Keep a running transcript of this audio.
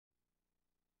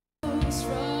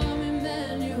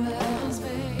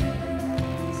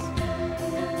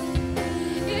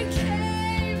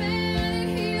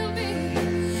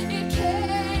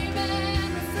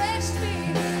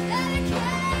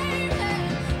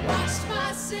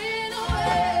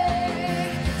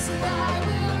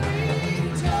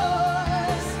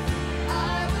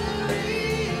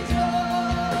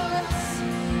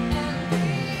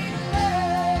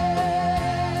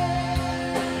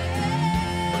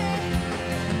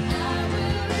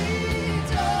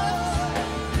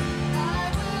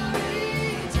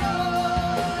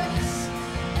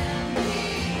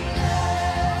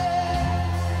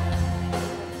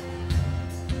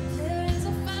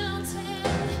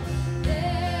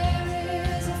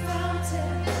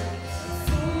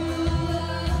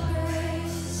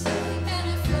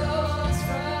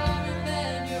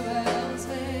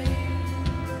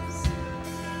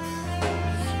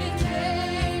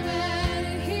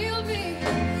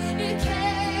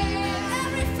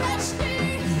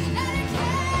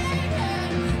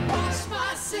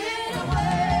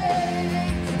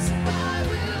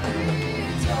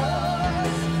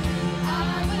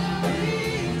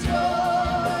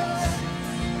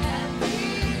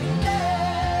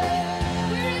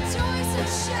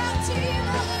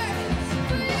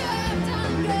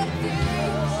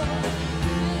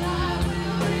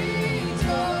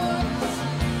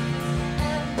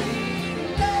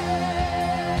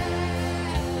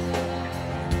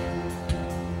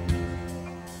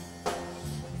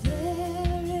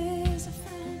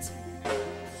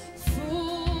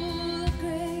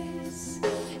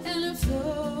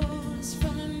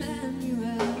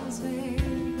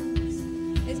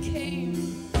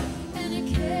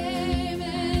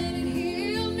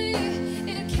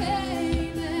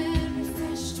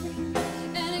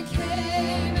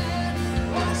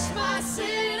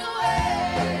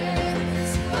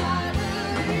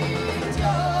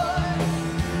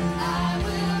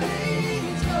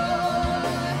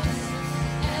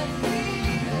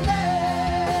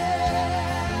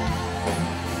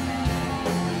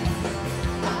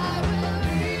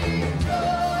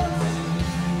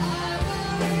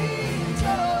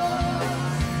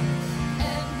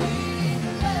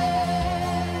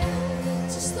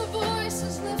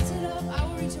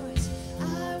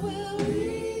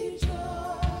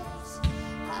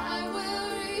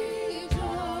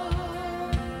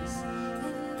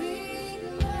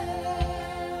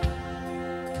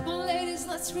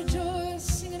Just rejoice,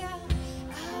 sing it out.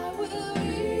 I will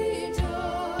rejoice.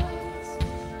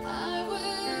 I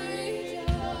will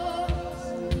rejoice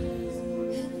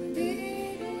and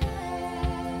be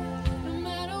glad. No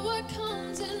matter what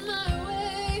comes in my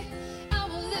way, I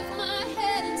will lift my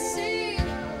head and sing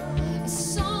a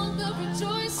song of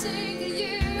rejoicing to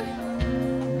you.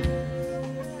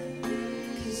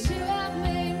 'Cause you have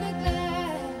made me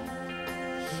glad.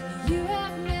 You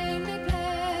have made me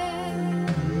glad.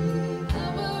 I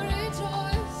will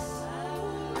rejoice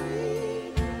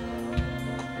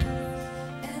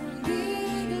and be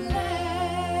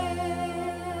glad.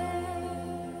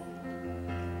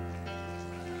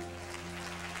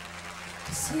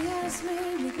 'Cause He has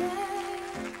made me glad.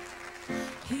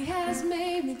 He has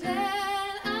made me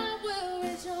glad. I will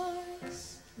rejoice.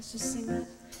 Let's just sing that.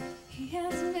 He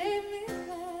has made me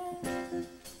glad.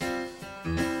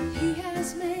 He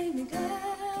has made me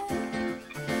glad.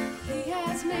 He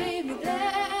has made me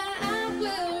glad. I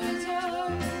will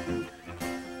rejoice.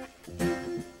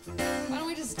 Why don't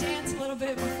we just dance a little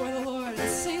bit before the Lord and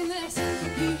sing this?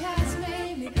 He has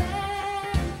made me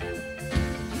glad.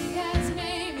 He has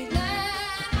made me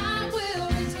glad. I will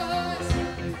rejoice.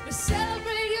 We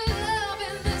celebrate your love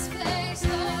in this place,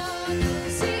 Lord.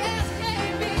 'Cause He has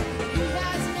made me. He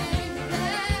has made me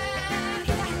glad.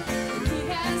 He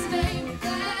has made me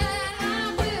glad. I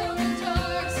will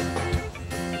rejoice.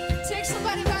 Take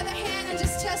somebody by the hand and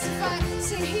just testify.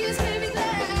 Say, He has made me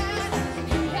glad.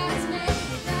 He has made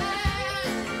me glad.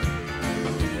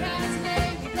 He has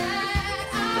made me glad.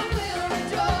 I will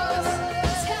rejoice.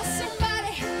 Tell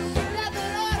somebody that the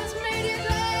Lord has made you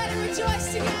glad and rejoice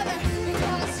together.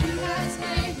 Because He has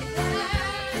made me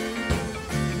glad.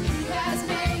 He has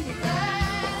made me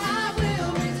glad. I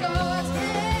will rejoice.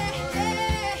 Yeah,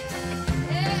 yeah,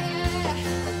 yeah.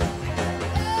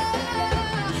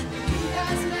 He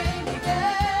has made me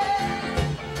glad.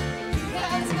 He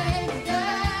has made me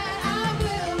glad. I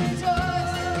will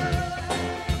rejoice.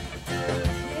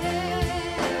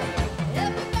 Yeah.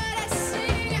 Everybody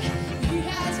sing. He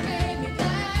has made me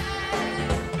glad.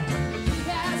 He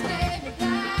has made me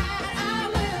glad. I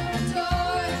will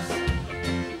rejoice.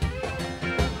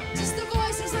 Just the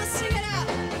voices, let's sing it out.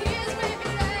 He has made me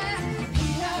glad. He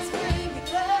has made me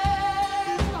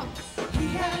glad. Come on. He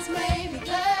has made me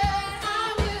glad. I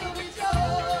will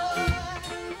rejoice.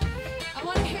 I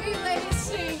want to hear you ladies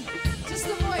sing. Just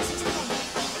the voices. Come on.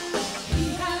 He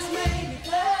has made me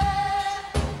glad.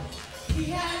 He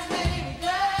has made me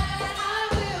glad. I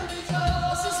will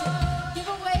rejoice. Let's just give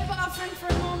a wave offering for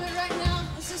a moment right now.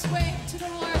 Let's just wave to the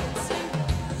Lord and sing.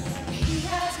 He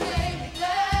has made me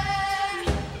glad.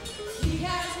 He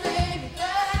has made me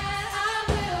glad. I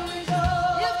will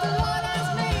rejoice. If the Lord has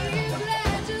made you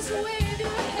glad, just wave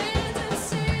your hands and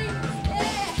sing.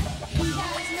 Yeah. He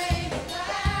has made me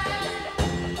glad.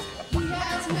 He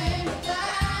has made me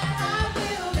glad. I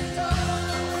will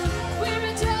rejoice. We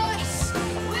rejoice.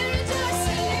 We rejoice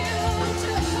in you,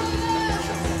 Jehovah.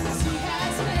 'Cause He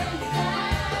has made me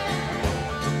glad.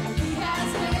 He has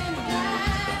made me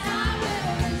glad. I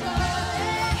will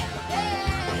rejoice.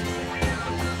 Yeah.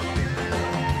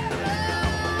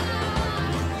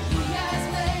 He has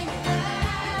made me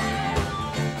glad.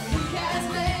 He has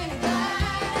made me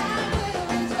glad. I will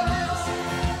rejoice.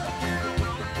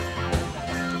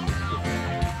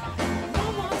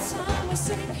 One more time we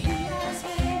sing. He has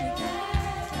made me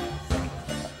glad.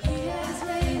 He has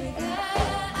made me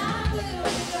glad. I will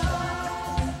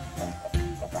rejoice.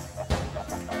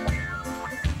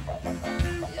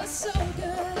 You're so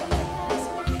good. He has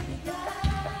made me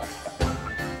glad.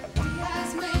 He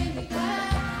has made me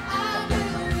glad. I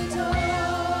will rejoice.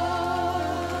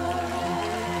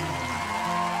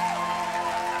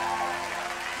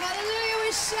 Hallelujah.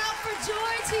 We shout for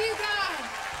joy to you, God.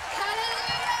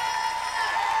 Hallelujah.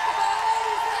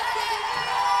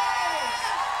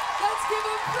 Let's give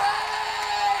Him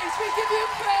praise. We give you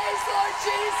praise, Lord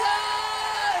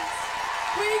Jesus.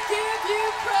 We give you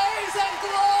praise and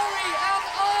glory and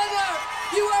honor.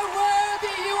 You are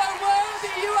worthy. You are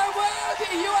worthy. You are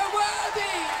worthy. You are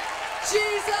worthy.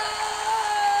 Jesus.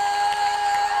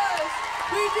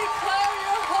 We declare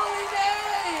your holy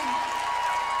name.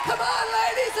 Come on,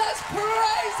 ladies, let's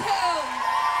praise Him.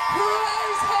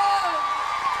 Praise Him.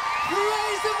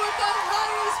 Praise Him with the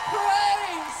highest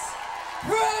praise.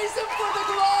 Praise Him for the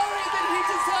glory that He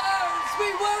deserves. We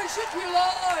worship you,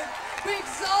 Lord. We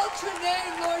exalt your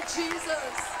name, Lord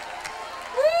Jesus.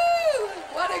 Woo!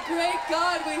 What a great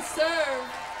God we serve.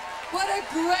 What a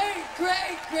great,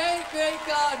 great, great, great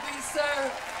God we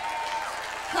serve.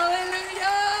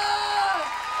 Hallelujah!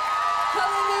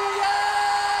 Hallelujah!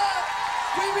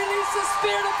 We release the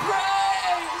spirit of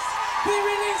praise. We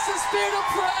release release the spirit of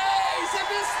praise in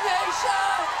this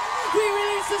nation. We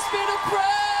release the spirit of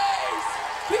praise.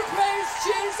 We praise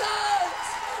Jesus.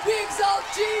 We exalt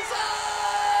Jesus.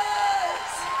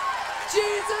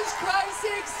 Jesus Christ,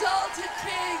 the exalted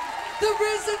King, the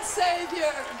risen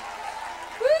Savior.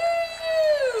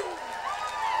 Woo!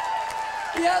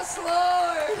 Yes,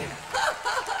 Lord.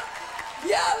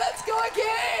 Yeah, let's go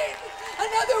again.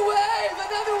 Another wave,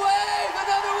 another wave,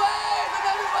 another wave,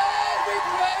 another wave. We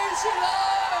praise you,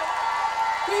 Lord.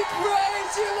 We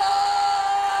praise you,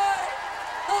 Lord.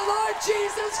 Oh, Lord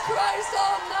Jesus Christ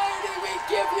Almighty, we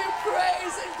give you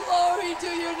praise and glory to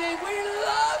your name. We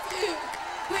love you.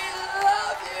 We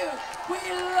love you. We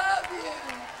love you.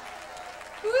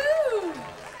 Woo!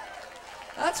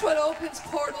 That's what opens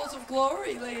portals of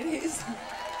glory, ladies.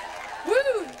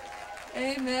 Woo!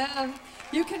 Amen.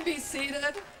 You can be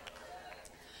seated.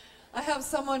 I have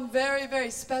someone very,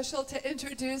 very special to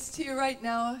introduce to you right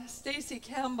now, Stacey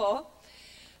Campbell.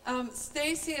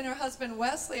 Stacey and her husband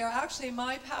Wesley are actually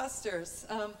my pastors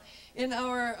in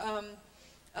our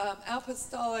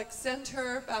apostolic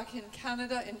center back in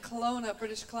Canada, in Kelowna,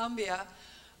 British Columbia.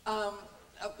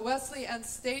 Wesley and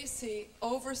Stacey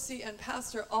oversee and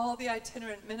pastor all the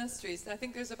itinerant ministries. And I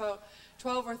think there's about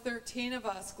 12 or 13 of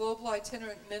us, global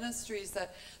itinerant ministries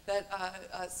that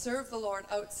serve the Lord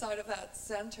outside of that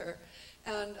center.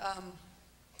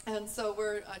 And so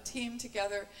we're a team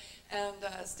together, and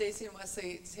Stacey and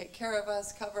Wesley take care of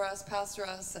us, cover us, pastor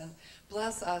us, and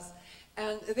bless us.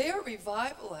 And they are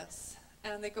revivalists,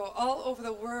 and they go all over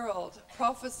the world,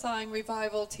 prophesying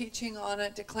revival, teaching on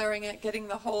it, declaring it, getting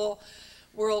the whole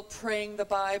world praying the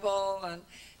Bible, and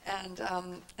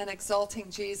exalting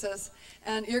Jesus.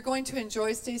 And you're going to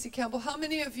enjoy Stacey Campbell. How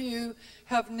many of you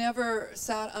have never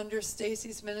sat under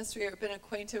Stacey's ministry or been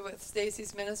acquainted with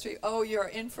Stacey's ministry? Oh, you're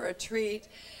in for a treat.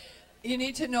 You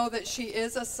need to know that she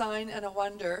is a sign and a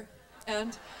wonder,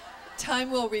 and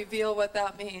time will reveal what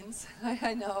that means.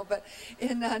 I know, but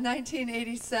in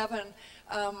 1987,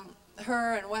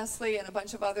 her and Wesley and a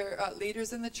bunch of other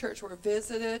leaders in the church were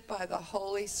visited by the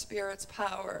Holy Spirit's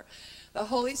power. The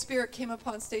Holy Spirit came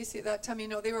upon Stacey at that time. You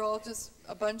know, they were all just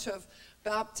a bunch of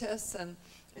Baptists and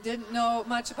didn't know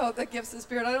much about the gifts of the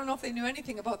Spirit. I don't know if they knew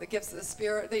anything about the gifts of the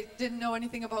Spirit. They didn't know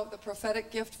anything about the prophetic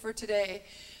gift for today.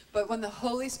 But when the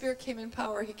Holy Spirit came in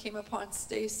power, he came upon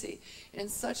Stacey in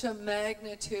such a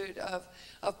magnitude of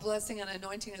blessing and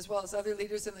anointing, as well as other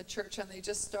leaders in the church, and they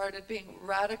just started being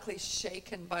radically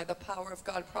shaken by the power of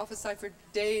God, prophesied for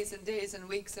days and days and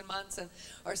weeks and months, and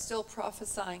are still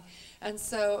prophesying. And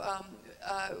so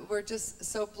we're just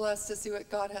so blessed to see what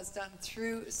God has done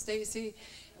through Stacey,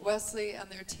 Wesley, and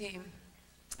their team.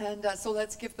 And so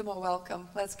let's give them a welcome.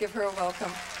 Let's give her a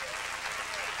welcome.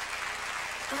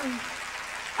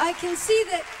 I can see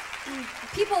that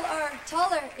people are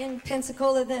taller in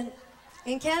Pensacola than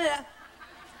in Canada.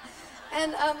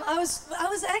 And I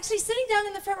was actually sitting down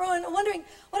in the front row and wondering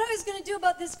what I was going to do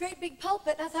about this great big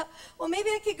pulpit. And I thought, well, maybe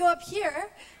I could go up here.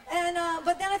 And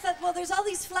but then I thought, well, there's all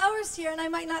these flowers here, and I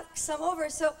might knock some over.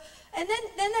 So, and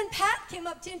then Pat came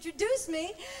up to introduce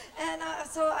me, and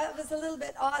so I was a little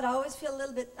bit odd. I always feel a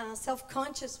little bit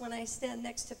self-conscious when I stand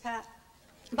next to Pat.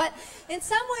 But in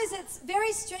some ways, it's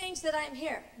very strange that I'm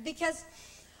here, because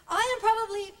I am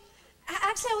probably,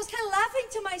 actually, I was kind of laughing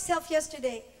to myself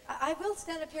yesterday. I will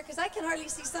stand up here because I can hardly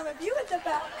see some of you at the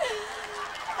back.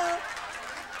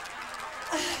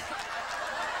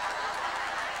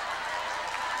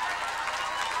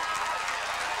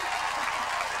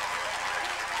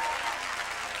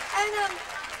 And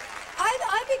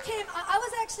I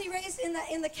was actually raised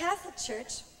in the Catholic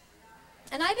Church,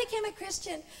 and I became a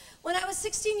Christian when I was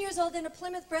 16 years old in a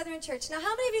Plymouth Brethren church. Now,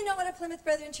 how many of you know what a Plymouth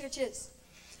Brethren church is?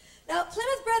 Now,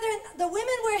 Plymouth Brethren, the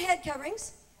women wear head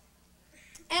coverings,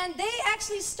 and they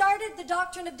actually started the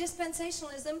doctrine of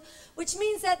dispensationalism, which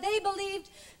means that they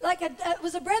believed, it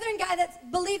was a Brethren guy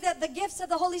that believed that the gifts of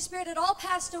the Holy Spirit had all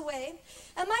passed away.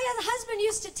 And my husband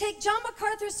used to take John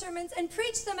MacArthur's sermons and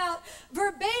preach them out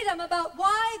verbatim about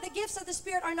why the gifts of the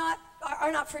Spirit are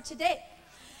not for today.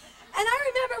 And I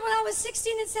remember when I was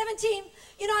 16 and 17,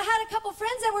 you know, I had a couple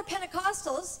friends that were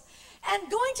Pentecostals, and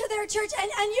going to their church,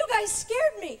 and you guys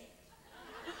scared me.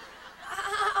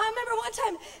 I remember one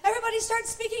time, everybody started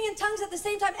speaking in tongues at the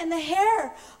same time, and the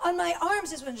hair on my arms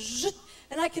just went zzzz,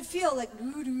 and I could feel like,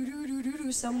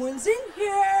 someone's in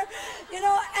here, you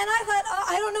know, and I thought, oh,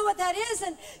 I don't know what that is,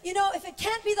 and, you know, if it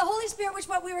can't be the Holy Spirit, which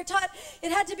what we were taught,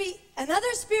 it had to be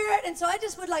another spirit, and so I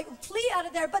just would, flee out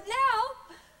of there. But now,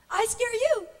 I scare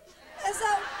you, and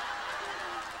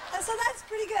so that's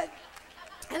pretty good.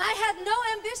 And I had no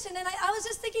ambition, and I was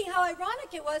just thinking how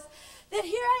ironic it was that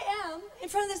here I am in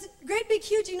front of this great big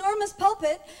huge enormous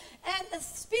pulpit and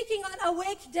speaking on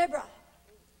Awake Deborah.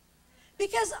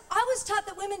 Because I was taught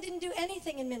that women didn't do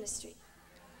anything in ministry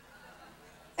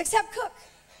except cook.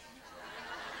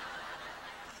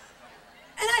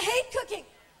 And I hate cooking.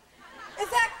 In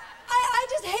fact, I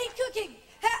just hate cooking.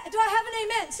 Do I have an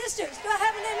amen? Sisters, do I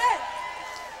have an amen?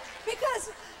 Because,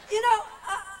 you know,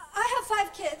 I have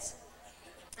 5 kids.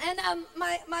 And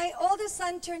my oldest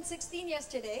son turned 16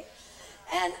 yesterday.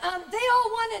 And they all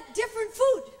wanted different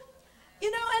food. You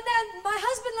know, and then my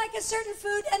husband liked a certain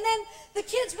food, and then the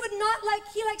kids would not like,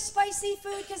 he likes spicy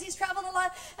food because he's traveled a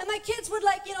lot, and my kids would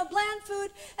like, you know, bland food.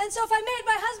 And so if I made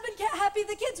my husband happy,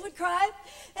 the kids would cry.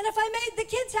 And if I made the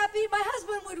kids happy, my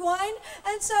husband would whine.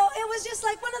 And so it was just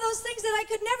like one of those things that I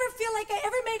could never feel like I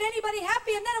ever made anybody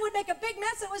happy, and then it would make a big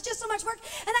mess. It was just so much work,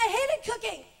 and I hated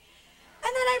cooking. And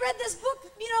then I read this book,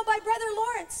 you know, by Brother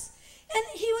Lawrence. And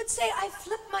he would say, I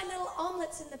flipped my little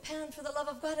omelets in the pan for the love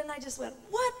of God. And I just went,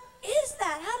 what is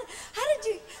that?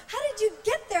 How did you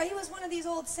get there? He was one of these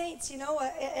old saints, you know,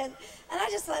 and I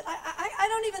just thought, I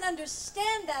don't even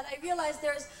understand that. I realized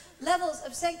there's levels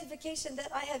of sanctification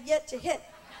that I have yet to hit.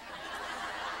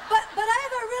 But I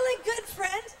have a really good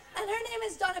friend, and her name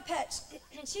is Donna Petch.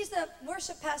 And she's the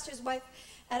worship pastor's wife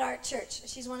at our church.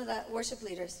 She's one of the worship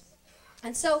leaders.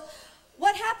 And so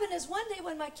what happened is one day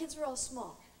when my kids were all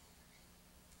small,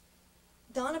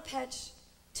 Donna Petch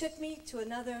took me to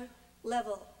another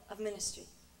level of ministry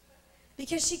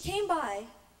because she came by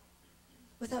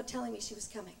without telling me she was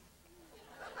coming.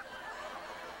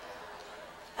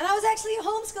 And I was actually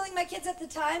homeschooling my kids at the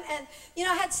time, and, you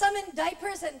know, I had some in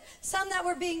diapers and some that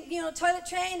were being, you know, toilet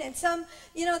trained, and some,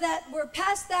 you know, that were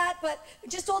past that, but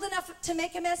just old enough to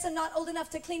make a mess and not old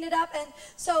enough to clean it up. And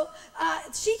so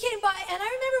she came by, and I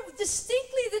remember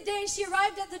distinctly the day she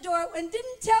arrived at the door and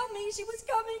didn't tell me she was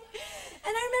coming.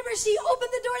 And I remember she opened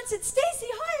the door and said, Stacey,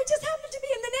 hi, I just happened to be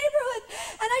in the neighborhood.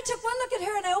 And I took one look at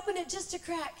her and I opened it just a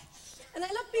crack. And I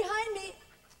looked behind me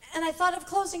and I thought of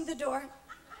closing the door.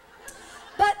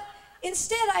 But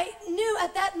instead, I knew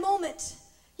at that moment,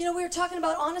 you know, we were talking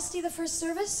about honesty the first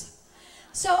service.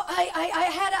 So I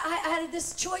had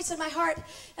this choice in my heart,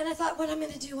 and I thought, what am I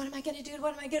going to do? What am I going to do?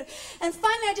 What am I going to do? And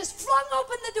finally, I just flung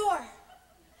open the door.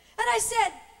 And I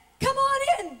said, come on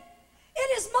in. It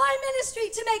is my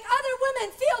ministry to make other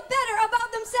women feel better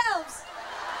about themselves.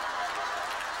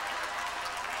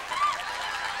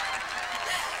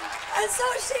 And so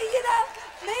she, you know,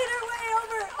 made her way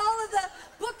over all of the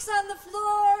books on the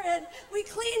floor, and we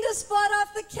cleaned a spot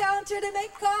off the counter to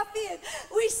make coffee, and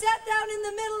we sat down in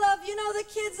the middle of, you know, the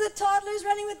kids, the toddlers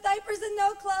running with diapers and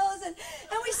no clothes, and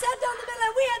we sat down in the middle,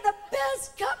 and we had the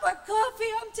best cup of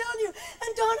coffee, I'm telling you.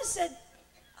 And Donna said,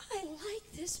 I like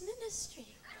this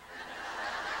ministry.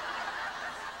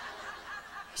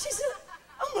 She said,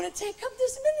 I'm going to take up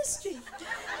this ministry.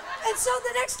 And so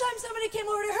the next time somebody came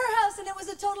over to her house and it was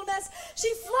a total mess,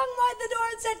 she flung wide the door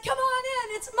and said, come on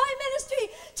in, it's my ministry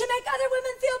to make other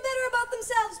women feel better about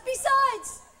themselves.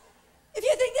 Besides, if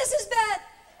you think this is bad,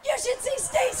 you should see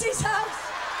Stacey's house.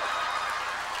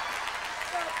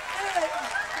 So, anyway.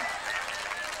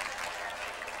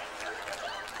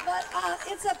 But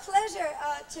it's a pleasure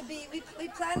to be, we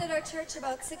planted our church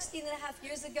about 16 and a half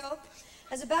years ago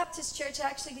as a Baptist church.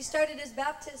 Actually, we started as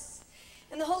Baptists.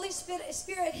 And the Holy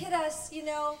Spirit hit us, you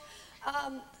know,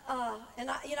 and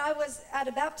I was at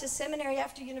a Baptist seminary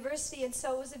after university, and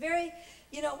so it was a very,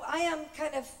 you know, I am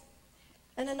kind of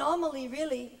an anomaly,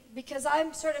 really, because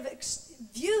I'm sort of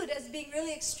viewed as being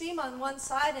really extreme on one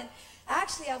side, and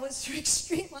actually I was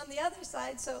extreme on the other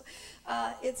side. So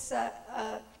it's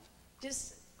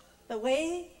just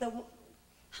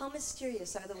how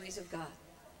mysterious are the ways of God.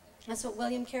 That's what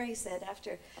William Carey said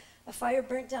after a fire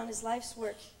burnt down his life's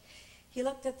work. He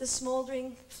looked at the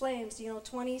smoldering flames, you know,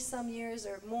 20-some years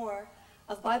or more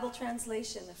of Bible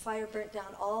translation. The fire burnt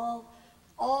down all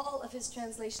of his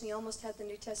translation. He almost had the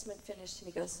New Testament finished.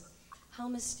 And he goes, how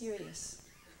mysterious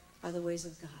are the ways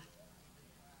of God.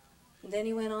 And then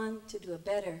he went on to do a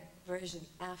better version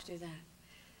after that.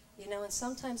 You know, and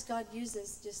sometimes God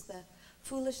uses just the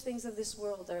foolish things of this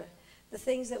world, or the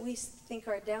things that we think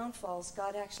are downfalls.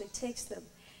 God actually takes them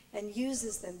and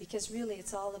uses them because really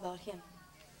it's all about him.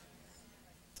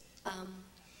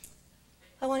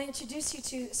 I want to introduce you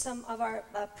to some of our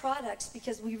products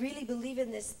because we really believe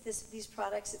in these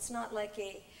products. It's not like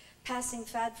a passing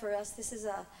fad for us. This is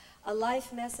a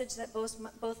life message that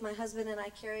both my husband and I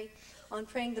carry on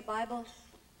praying the Bible.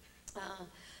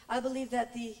 I believe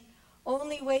that the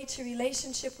only way to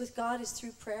relationship with God is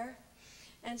through prayer.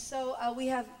 And so we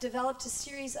have developed a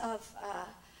series of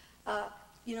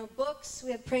books.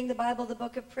 We have Praying the Bible, the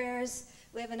Book of Prayers.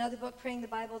 We have another book, Praying the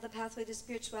Bible, The Pathway to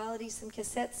Spirituality, some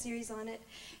cassette series on it.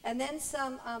 And then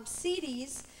some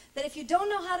CDs that if you don't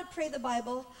know how to pray the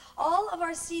Bible, all of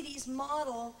our CDs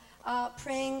model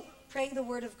praying the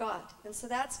Word of God. And so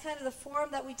that's kind of the form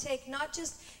that we take,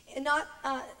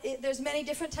 there's many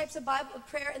different types of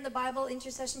prayer in the Bible,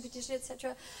 intercession, petition,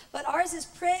 etc. But ours is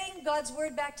praying God's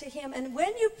Word back to Him. And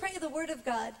when you pray the Word of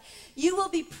God, you will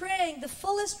be praying the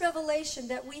fullest revelation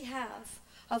that we have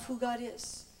of who God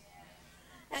is.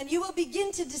 And you will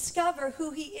begin to discover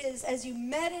who He is as you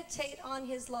meditate on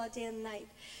His law day and night.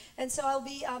 And so I'll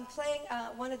be playing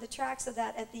one of the tracks of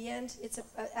that at the end.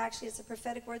 Actually, it's a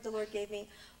prophetic word the Lord gave me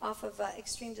off of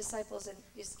Extreme Disciples, and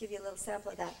just give you a little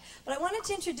sample of that. But I wanted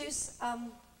to introduce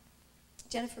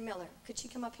Jennifer Miller. Could she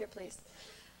come up here, please?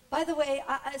 By the way,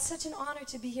 it's such an honor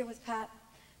to be here with Pat.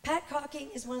 Pat Cocking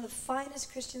is one of the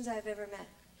finest Christians I've ever met.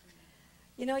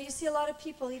 You know, you see a lot of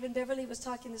people, even Beverly was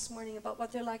talking this morning about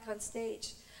what they're like on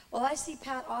stage. Well, I see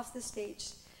Pat off the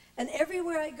stage. And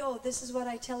everywhere I go, this is what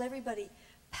I tell everybody.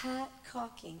 Pat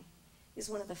Cocking is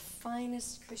one of the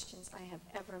finest Christians I have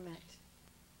ever met.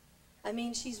 I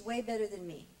mean, she's way better than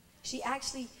me. She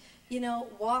actually,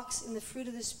 walks in the fruit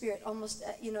of the Spirit almost,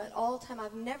 at all time.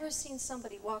 I've never seen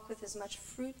somebody walk with as much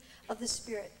fruit of the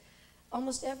Spirit,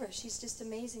 almost ever. She's just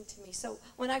amazing to me. So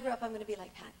when I grow up, I'm going to be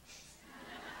like Pat.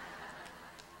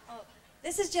 Oh,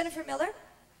 this is Jennifer Miller.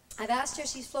 I've asked her.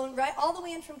 She's flown right all the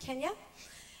way in from Kenya.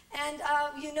 And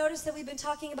you notice that we've been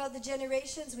talking about the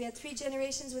generations. We had 3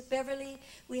 generations with Beverly.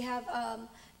 We have,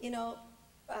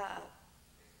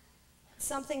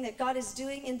 something that God is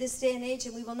doing in this day and age,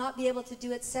 and we will not be able to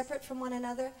do it separate from one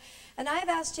another. And I've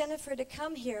asked Jennifer to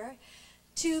come here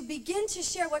to begin to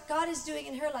share what God is doing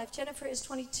in her life. Jennifer is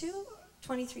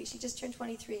 23. She just turned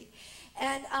 23.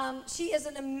 And she is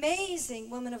an amazing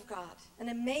woman of God, an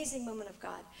amazing woman of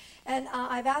God. And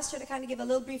I've asked her to kind of give a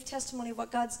little brief testimony of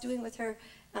what God's doing with her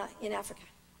in Africa.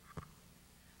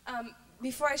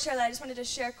 Before I share that, I just wanted to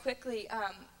share quickly,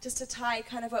 just to tie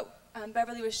kind of what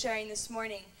Beverly was sharing this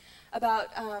morning about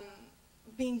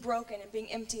being broken and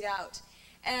being emptied out.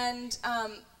 And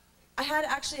I had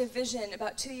actually a vision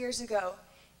about 2 years ago,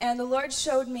 and the Lord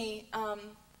showed me,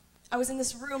 I was in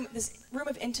this room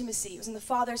of intimacy. It was in the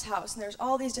Father's house, and there was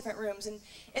all these different rooms. And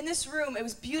in this room, it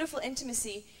was beautiful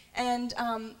intimacy, and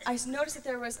I noticed that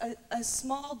there was a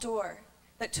small door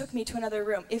that took me to another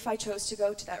room if I chose to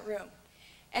go to that room.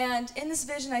 And in this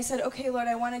vision, I said, okay, Lord,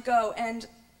 I want to go. And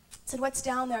I said, what's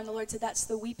down there? And the Lord said, that's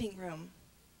the weeping room.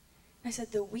 And I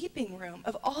said, the weeping room?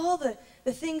 Of all the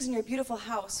things in your beautiful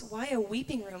house, why a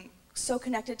weeping room so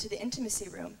connected to the intimacy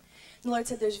room? And the Lord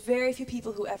said, there's very few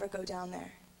people who ever go down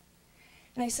there.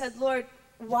 And I said, Lord,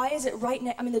 why is it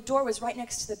the door was right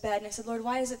next to the bed. And I said, Lord,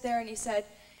 why is it there? And He said,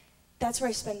 that's where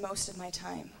I spend most of my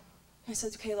time. And I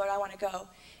said, okay, Lord, I want to go.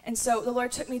 And so the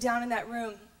Lord took me down in that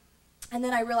room, and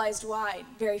then I realized why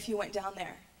very few went down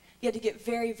there. You had to get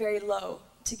very, very low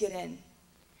to get in.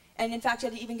 And in fact, you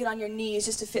had to even get on your knees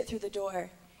just to fit through the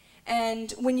door.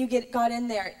 And when you got in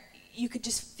there, you could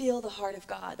just feel the heart of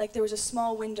God. Like there was a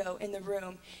small window in the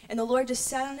room. And the Lord just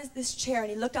sat on this chair,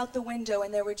 and He looked out the window,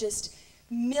 and there were just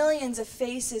millions of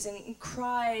faces and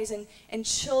cries and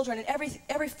children and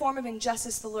every form of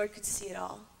injustice. The Lord could see it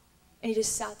all. And He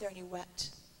just sat there and He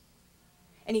wept.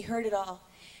 And He heard it all.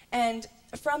 And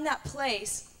from that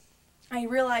place, I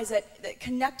realized that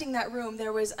connecting that room,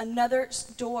 there was another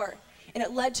door, and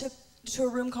it led to a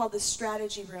room called the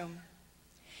strategy room.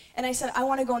 And I said, I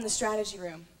want to go in the strategy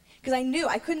room. Because I knew,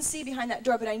 I couldn't see behind that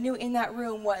door, but I knew in that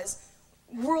room was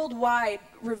worldwide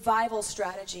revival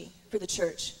strategy for the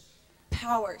church.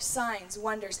 Power, signs,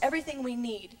 wonders, everything we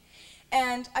need.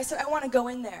 And I said, I want to go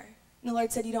in there. And the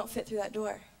Lord said, you don't fit through that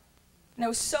door. And I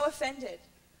was so offended.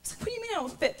 I was like, what do you mean I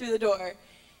don't fit through the door? And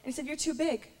He said, you're too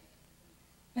big.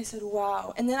 And I said,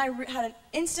 wow. And then I had an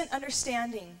instant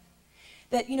understanding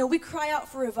that, we cry out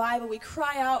for revival. We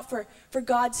cry out for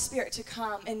God's Spirit to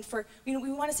come. And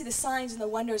we want to see the signs and the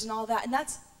wonders and all that. And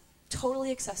that's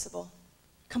totally accessible.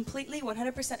 Completely,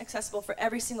 100% accessible for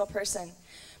every single person.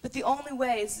 But the only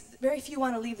way is very few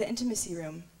want to leave the intimacy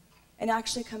room and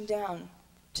actually come down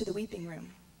to the weeping room.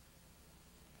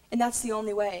 And that's the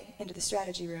only way into the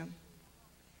strategy room.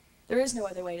 There is no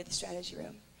other way to the strategy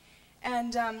room.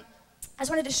 And I just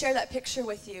wanted to share that picture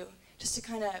with you, just to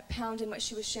kind of pound in what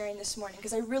she was sharing this morning,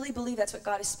 because I really believe that's what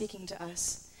God is speaking to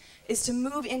us, is to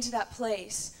move into that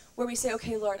place where we say,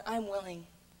 okay, Lord, I'm willing.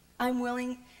 I'm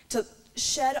willing to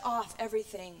shed off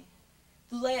everything.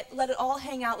 Let it all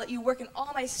hang out, let you work in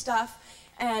all my stuff,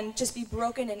 and just be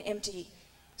broken and empty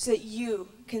so that you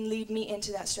can lead me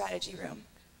into that strategy room.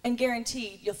 And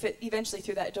guaranteed, you'll fit eventually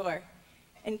through that door.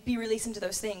 and be released into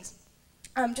those things.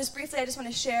 Just briefly, I just want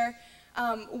to share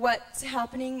what's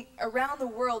happening around the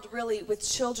world, really, with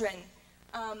children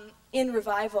in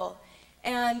revival.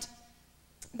 And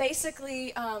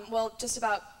basically, well, just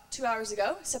about 2 hours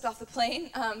ago, I stepped off the plane,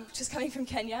 just coming from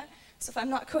Kenya. So if I'm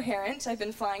not coherent, I've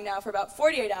been flying now for about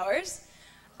 48 hours.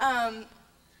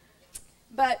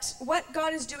 But what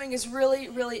God is doing is really,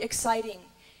 really exciting.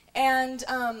 And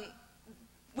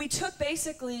we took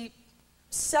basically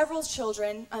several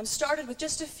children, started with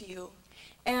just a few,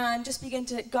 and just began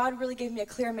to, God really gave me a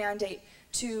clear mandate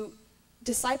to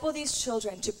disciple these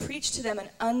children, to preach to them an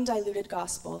undiluted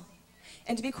gospel.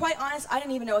 And to be quite honest, I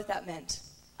didn't even know what that meant.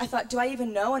 I thought, do I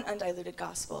even know an undiluted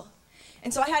gospel?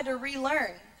 And so I had to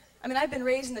relearn. I mean, I've been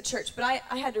raised in the church, but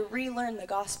I had to relearn the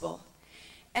gospel.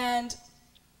 And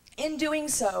in doing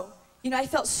so, you know, I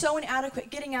felt so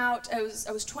inadequate getting out. I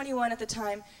was 21 at the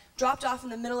time, dropped off in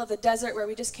the middle of the desert where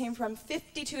we just came from,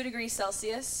 52 degrees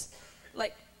Celsius,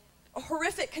 like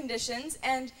horrific conditions,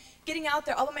 and getting out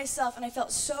there all by myself, and I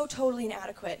felt so totally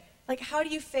inadequate. Like, how do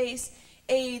you face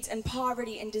AIDS and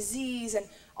poverty and disease and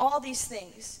all these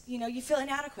things? You know, you feel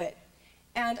inadequate.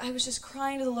 And I was just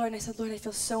crying to the Lord, and I said, Lord, I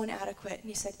feel so inadequate. And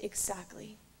he said,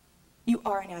 exactly. You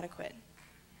are inadequate.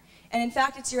 And in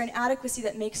fact, it's your inadequacy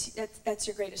that makes you, that's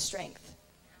your greatest strength.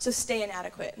 So stay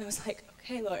inadequate. And I was like,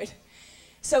 okay, Lord.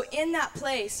 So in that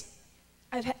place,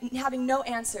 having no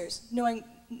answers, knowing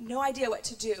no idea what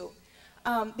to do,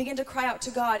 began to cry out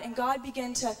to God, and God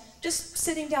began to, just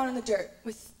sitting down in the dirt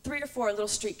with 3 or 4 little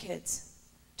street kids,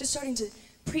 just starting to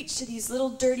preach to these little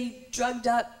dirty, drugged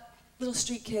up little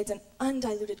street kids an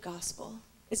undiluted gospel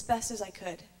as best as I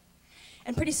could.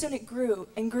 And pretty soon it grew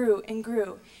and grew and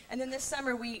grew. And then this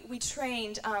summer we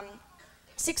trained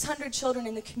 600 children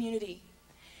in the community,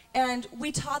 and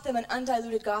we taught them an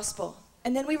undiluted gospel.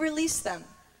 And then we released them,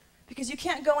 because you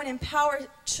can't go and empower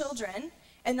children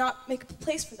and not make a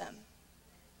place for them.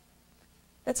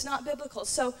 That's not biblical.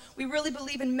 So we really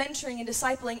believe in mentoring and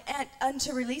discipling and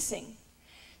unto releasing.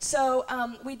 So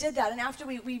we did that, and after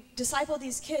we discipled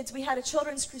these kids, we had a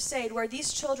children's crusade where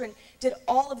these children did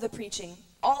all of the preaching,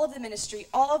 all of the ministry,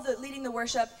 all of the leading the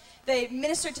worship. They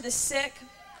ministered to the sick,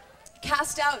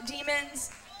 cast out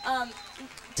demons,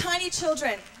 tiny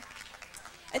children.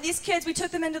 And these kids, we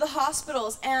took them into the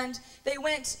hospitals, and they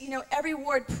went, you know, every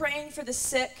ward praying for the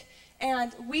sick.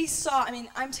 And we saw, I mean,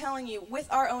 I'm telling you, with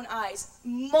our own eyes,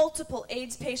 multiple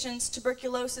AIDS patients,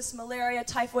 tuberculosis, malaria,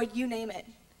 typhoid, you name it,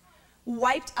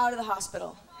 wiped out of the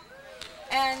hospital.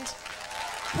 And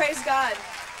praise God.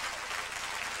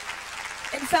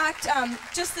 In fact,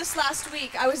 just this last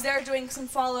week, I was there doing some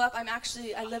follow-up.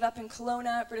 I live up in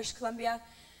Kelowna, British Columbia,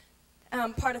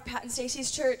 part of Pat and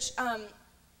Stacey's church.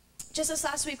 Just this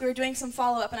last week, we were doing some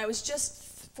follow-up, and I was just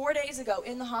 4 days ago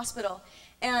in the hospital.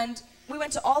 And we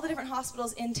went to all the different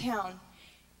hospitals in town.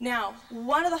 Now,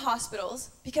 one of the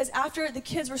hospitals, because after the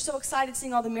kids were so excited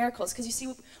seeing all the miracles, because you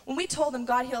see, when we told them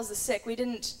God heals the sick, we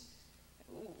didn't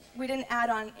add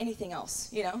on anything else,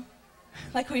 you know,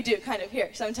 like we do kind of here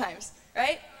sometimes,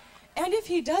 right? And if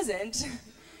he doesn't,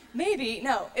 maybe,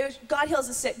 no, it was God heals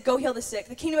the sick, go heal the sick.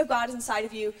 The kingdom of God is inside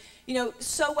of you. You know,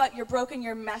 so what? You're broken,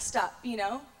 you're messed up, you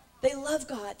know? They love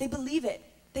God, they believe it.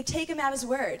 They take him at his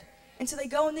word, and so they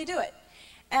go and they do it.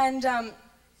 And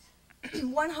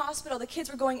one hospital, the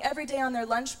kids were going every day on their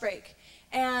lunch break,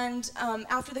 and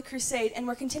after the crusade, and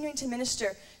we're continuing to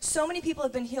minister. So many people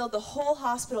have been healed, the whole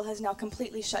hospital has now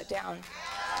completely shut down.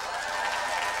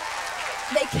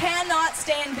 They cannot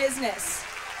stay in business.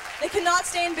 They cannot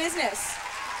stay in business.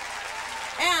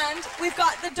 And we've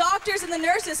got the doctors and the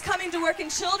nurses coming to work in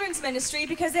children's ministry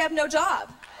because they have no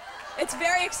job. It's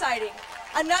very exciting.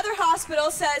 Another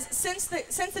hospital says, since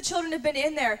the children have been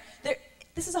in there,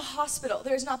 this is a hospital.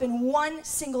 There has not been one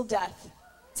single death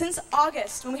since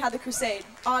August, when we had the crusade,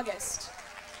 August.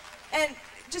 And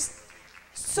just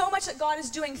so much that God is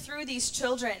doing through these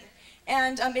children.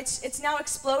 And it's now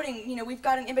exploding. You know, we've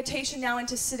got an invitation now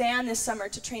into Sudan this summer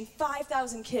to train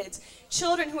 5,000 kids,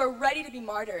 children who are ready to be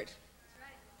martyred.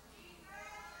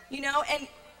 You know, and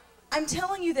I'm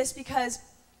telling you this because,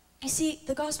 you see,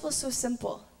 the gospel is so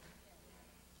simple.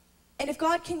 And if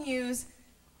God can use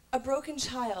a broken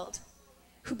child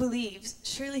who believes,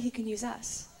 surely he can use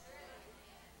us.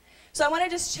 So I want to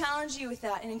just challenge you with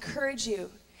that and encourage you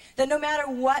that no matter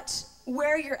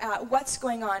where you're at, what's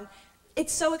going on,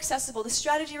 it's so accessible. The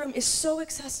strategy room is so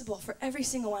accessible for every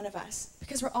single one of us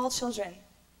because we're all children.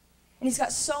 And he's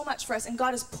got so much for us, and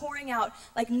God is pouring out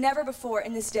like never before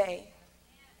in this day.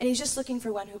 And he's just looking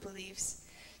for one who believes.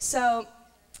 So,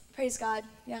 praise God.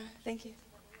 Yeah, thank you.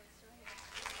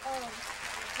 Oh,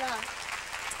 yeah.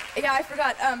 Yeah, I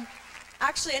forgot.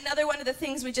 actually, another one of the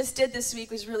things we just did this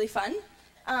week was really fun.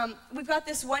 We've got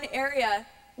this one area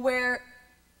where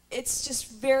it's just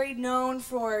very known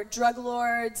for drug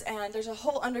lords, and there's a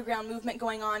whole underground movement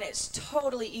going on. It's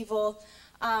totally evil.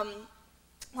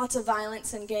 Lots of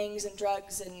violence and gangs and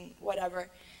drugs and whatever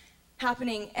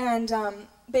happening. And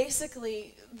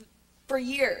basically, for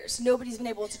years, nobody's been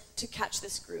able to catch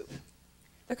this group.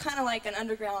 They're kind of like an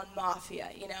underground mafia,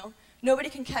 you know? Nobody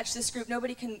can catch this group.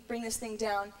 Nobody can bring this thing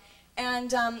down.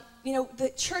 And, you know, the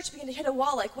church began to hit a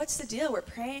wall, like, what's the deal? We're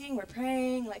praying,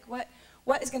 like, what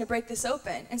is going to break this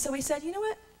open? And so we said, you know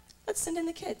what? Let's send in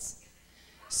the kids.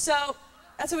 So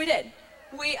that's what we did.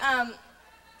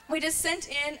 We just sent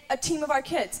in a team of our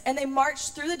kids, and they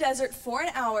marched through the desert for an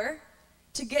hour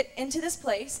to get into this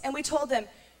place, and we told them,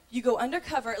 you go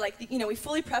undercover, like, you know, we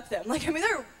fully prepped them. Like, I mean,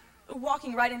 they're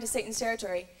walking right into Satan's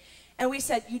territory. And we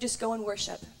said, you just go and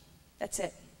worship. That's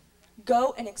it.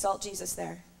 Go and exalt Jesus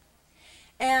there.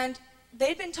 And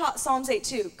they'd been taught Psalms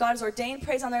 8:2. God has ordained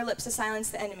praise on their lips to silence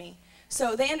the enemy.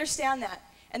 So they understand that.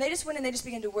 And they just went and they just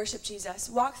began to worship Jesus.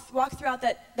 Walk throughout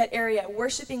that area,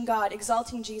 worshiping God,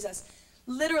 exalting Jesus.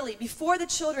 Literally, before the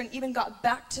children even got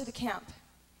back to the camp,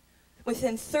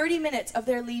 within 30 minutes of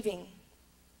their leaving,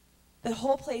 the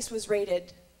whole place was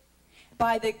raided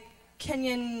by the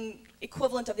Kenyan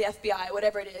equivalent of the FBI,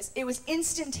 whatever it is. It was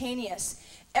instantaneous.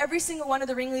 Every single one of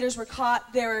the ringleaders were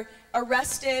caught. They were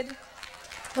arrested.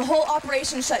 The whole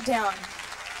operation shut down.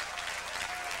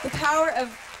 The power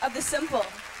of the simple.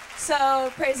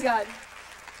 So, praise God.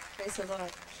 Praise the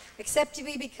Lord. Except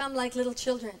we become like little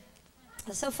children.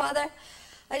 So, Father,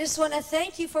 I just want to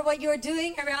thank you for what you're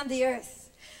doing around the earth.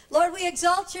 Lord, we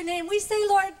exalt your name. We say,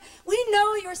 Lord, we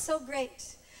know you're so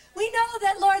great. We know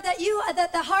that, Lord,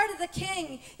 that the heart of the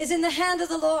king is in the hand of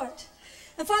the Lord.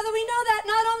 And Father, we know that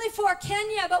not only for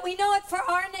Kenya, but we know it for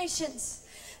our nations.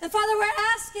 And Father, we're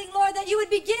asking, Lord, that you would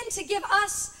begin to give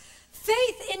us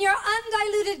faith in your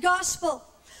undiluted gospel.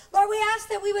 Lord, we ask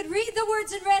that we would read the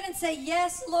words in red and say,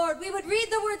 yes, Lord. We would read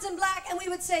the words in black and we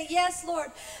would say, yes,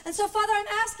 Lord. And so, Father, I'm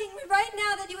asking right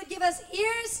now that you would give us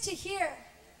ears to hear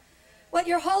what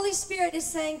your Holy Spirit is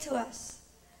saying to us.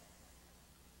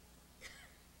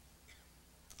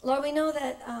 Lord, we know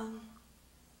that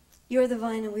you're the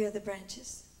vine and we are the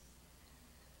branches.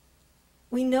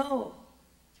 We know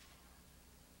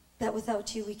that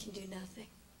without you we can do nothing.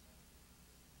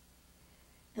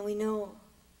 And we know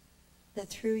that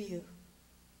through you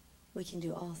we can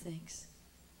do all things.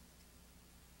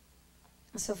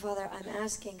 And so, Father, I'm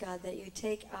asking, God, that you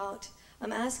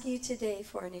I'm asking you today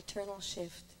for an eternal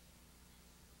shift.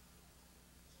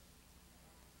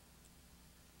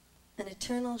 An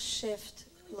eternal shift,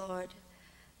 Lord,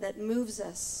 that moves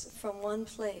us from one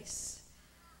place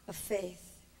of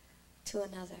faith to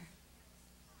another.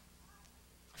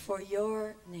 For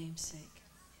your name's sake.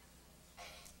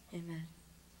 Amen.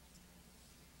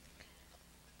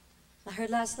 I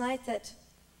heard last night that,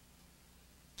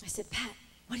 I said, Pat,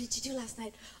 what did you do last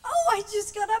night? Oh, I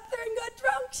just got up there and got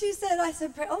drunk, she said. I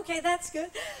said, okay, that's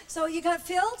good. So you got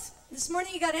filled, this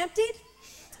morning you got emptied,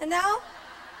 and now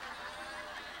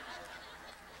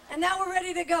we're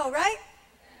ready to go, right?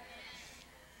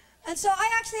 And so I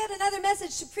actually had another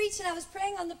message to preach, and I was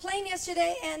praying on the plane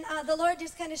yesterday, and the Lord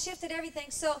just kind of shifted everything.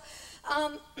 So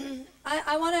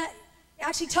I want to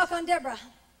actually talk on Deborah.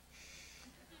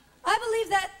 I believe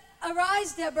that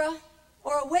arise, Deborah,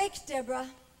 or awake, Deborah.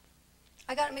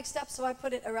 I got it mixed up, so I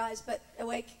put it arise, but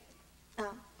awake,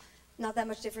 not that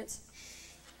much difference.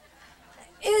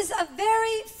 Is a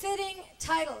very fitting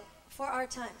title for our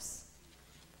times.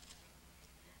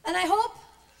 And I hope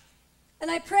and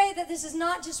I pray that this is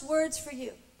not just words for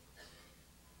you.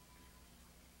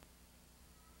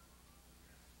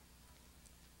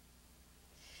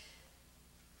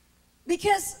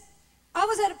 Because I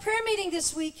was at a prayer meeting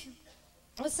this week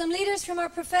with some leaders from our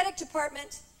prophetic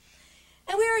department,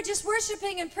 and we were just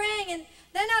worshiping and praying, and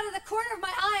then out of the corner of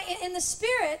my eye, in the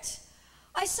spirit,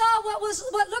 I saw what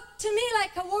looked to me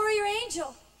like a warrior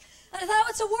angel. And I thought, oh,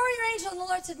 it's a warrior angel. And the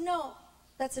Lord said, no,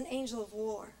 that's an angel of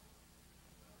war.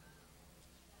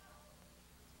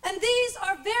 And these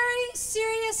are very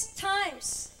serious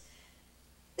times.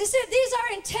 These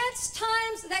are intense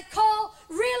times that call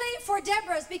really for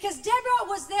Deborahs, because Deborah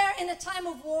was there in a time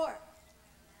of war.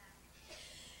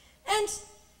 And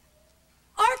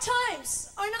our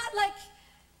times are not like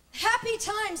happy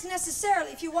times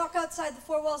necessarily if you walk outside the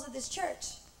four walls of this church.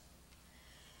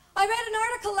 I read an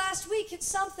article last week. It's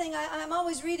something I'm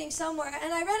always reading somewhere.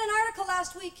 And I read an article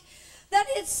last week that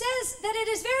it says that it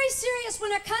is very serious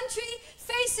when a country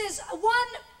faces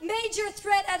one major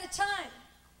threat at a time.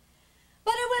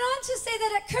 But it went on to say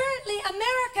that currently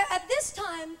America at this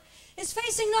time is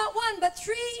facing not one, but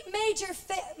three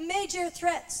major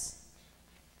threats.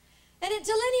 And it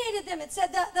delineated them. It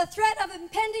said the threat of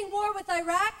impending war with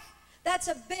Iraq, that's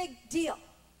a big deal.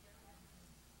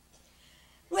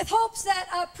 With hopes that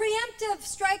a preemptive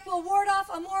strike will ward off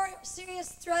a more serious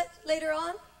threat later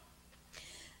on.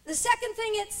 The second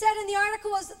thing it said in the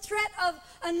article was the threat of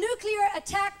a nuclear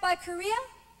attack by Korea.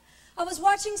 I was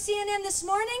watching CNN this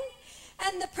morning,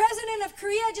 and the president of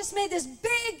Korea just made this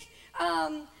big,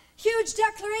 huge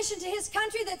declaration to his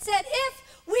country that said,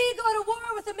 if we go to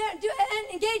war with America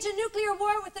and engage in nuclear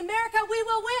war with America, we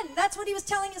will win. That's what he was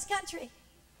telling his country.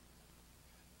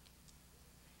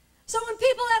 So when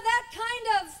people have that kind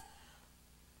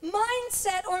of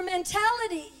mindset or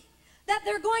mentality that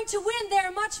they're going to win,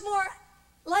 they're much more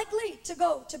likely to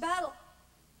go to battle.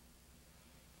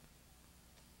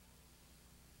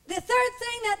 The third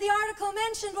thing that the article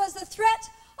mentioned was the threat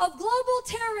of global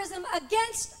terrorism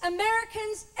against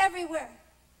Americans everywhere.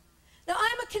 Now,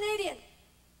 I'm a Canadian.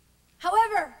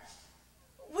 However,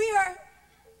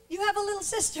 you have a little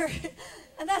sister,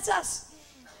 and that's us.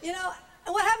 You know,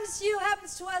 and what happens to you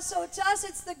happens to us, so to us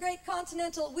it's the great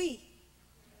continental we.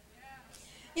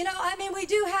 You know, I mean, we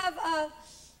do have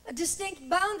distinct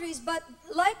boundaries, but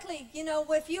likely, you know,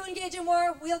 if you engage in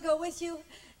war, we'll go with you,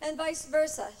 and vice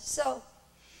versa. So,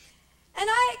 and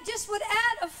I just would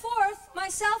add a fourth,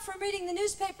 myself, from reading the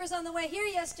newspapers on the way here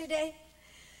yesterday,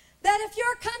 that if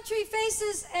your country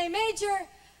faces a major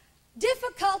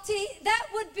difficulty, that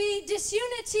would be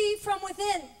disunity from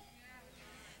within.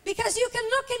 Because you can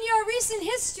look in your recent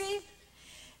history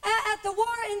at the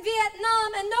war in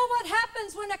Vietnam and know what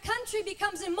happens when a country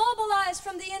becomes immobilized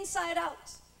from the inside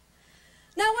out.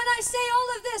 Now, when I say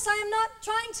all of this, I am not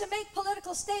trying to make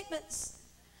political statements,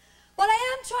 but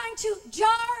I am trying to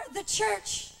jar the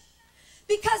church,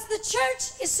 because the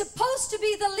church is supposed to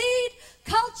be the lead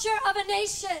culture of a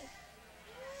nation.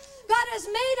 God has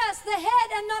made us the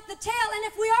head and not the tail, and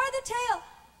if we are the tail,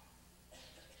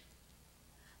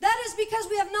 that is because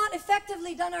we have not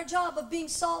effectively done our job of being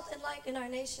salt and light in our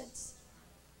nations.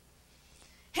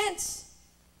 Hence,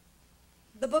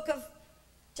 the book of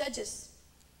Judges.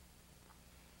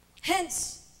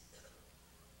 Hence,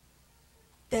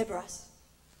 Deborah's.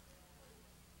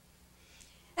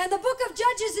 And the book of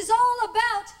Judges is all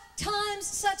about times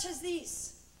such as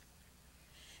these.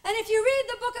 And if you read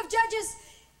the book of Judges,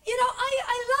 you know,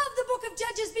 I love the book of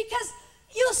Judges because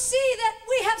you'll see that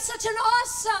we have such an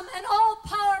awesome and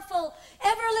all-powerful,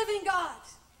 ever-living God.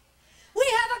 We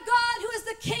have a God who is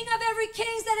the King of every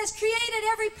king, that has created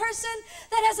every person,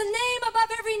 that has a name above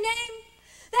every name,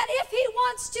 that if he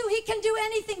wants to, he can do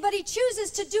anything, but he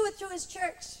chooses to do it through his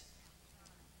church.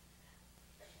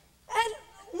 And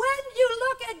when you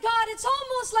look at God, it's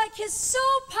almost like he's so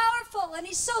powerful, and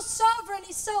he's so sovereign,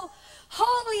 he's so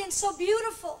holy and so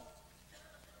beautiful,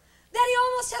 that he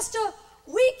almost has to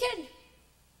weaken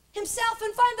himself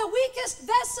and find the weakest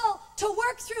vessel to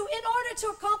work through in order to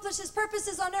accomplish his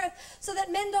purposes on earth, so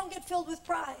that men don't get filled with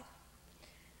pride.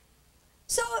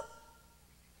 So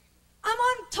I'm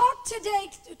on talk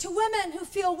today to women who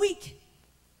feel weak.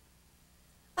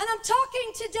 And I'm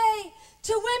talking today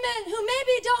to women who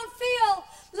maybe don't feel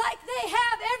like they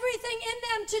have everything in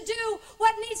them to do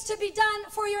what needs to be done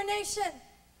for your nation.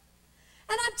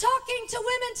 And I'm talking to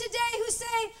women today who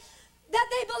say that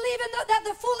they believe that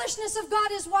the foolishness of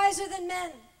God is wiser than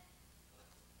men.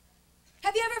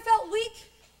 Have you ever felt weak?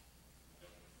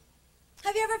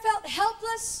 Have you ever felt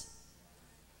helpless?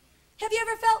 Have you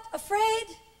ever felt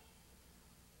afraid?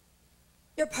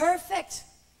 You're perfect.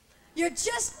 You're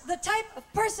just the type of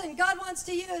person God wants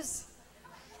to use.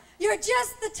 You're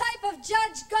just the type of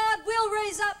judge God will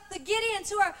raise up. The Gideons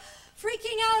who are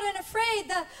freaking out and afraid,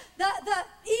 the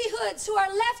Ehuds who are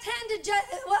left-handed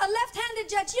a left-handed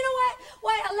judge. You know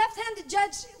why a left-handed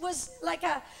judge was like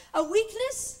a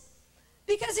weakness?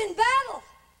 Because in battle,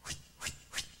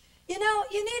 you know,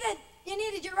 you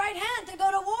needed your right hand to go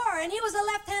to war, and he was a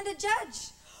left-handed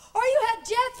judge. Or you had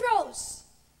Jethro's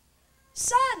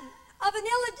son of an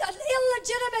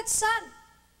illegitimate son.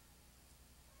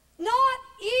 Not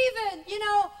even, you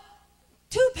know,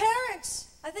 two parents.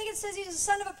 I think it says he's the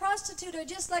son of a prostitute, or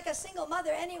just like a single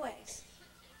mother anyways.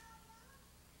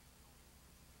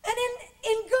 And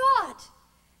in God,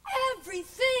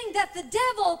 everything that the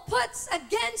devil puts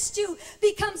against you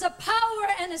becomes a power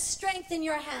and a strength in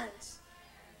your hands.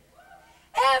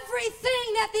 Everything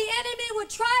that the enemy would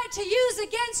try to use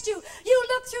against you, you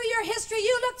look through your history,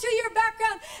 you look through your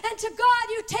background, and to God,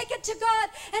 you take it to God,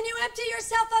 and you empty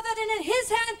yourself of it, and in his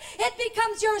hand, it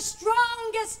becomes your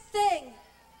strongest thing.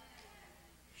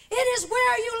 It is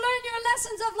where you learn your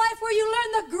lessons of life, where you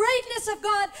learn the greatness of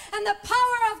God and the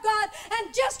power of God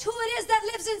and just who it is that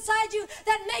lives inside you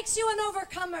that makes you an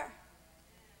overcomer.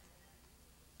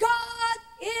 God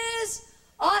is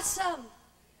awesome.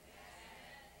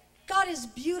 God is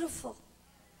beautiful.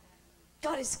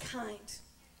 God is kind.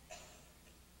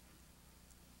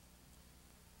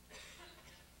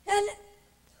 And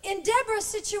in Deborah's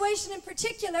situation in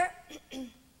particular, it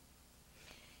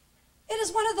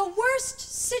is one of the worst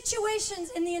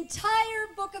situations in the entire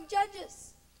book of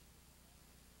Judges.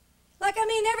 Like, I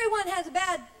mean, everyone has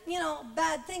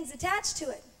bad things attached to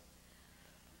it.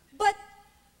 But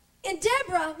in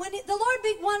Deborah, when the Lord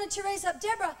wanted to raise up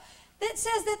Deborah, it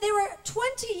says that they were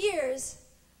 20 years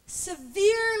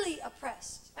severely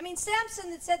oppressed. I mean,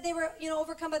 Samson, it said they were,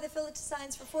 overcome by the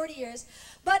Philistines for 40 years.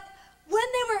 But when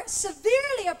they were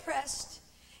severely oppressed,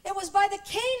 it was by the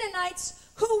Canaanites,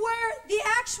 who were the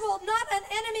actual, not an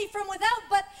enemy from without,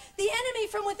 but the enemy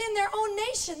from within their own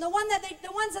nation, the ones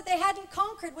that they hadn't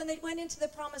conquered when they went into the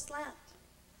promised land.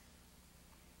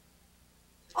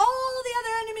 All the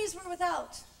other enemies were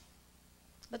without,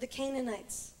 but the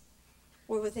Canaanites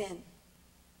were within.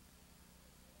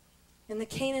 And the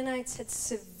Canaanites had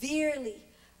severely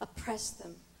oppressed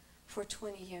them for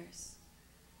 20 years.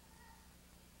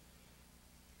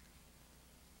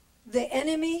 The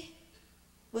enemy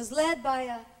was led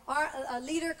by a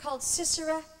leader called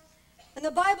Sisera. And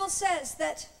the Bible says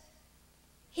that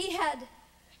he had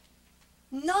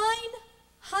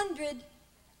 900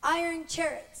 iron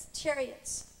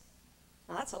chariots.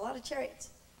 Now, that's a lot of chariots.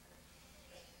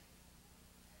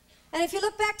 And if you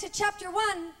look back to chapter 1,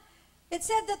 it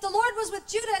said that the Lord was with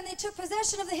Judah and they took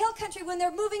possession of the hill country when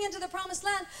they're moving into the promised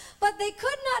land. But they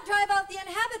could not drive out the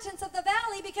inhabitants of the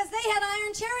valley because they had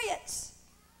iron chariots.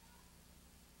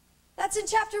 That's in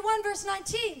chapter 1, verse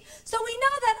 19. So we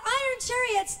know that iron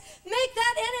chariots make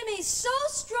that enemy so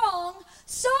strong,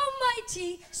 so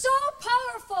mighty, so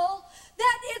powerful,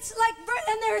 that it's like,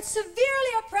 and they're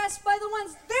severely oppressed by the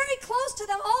ones very close to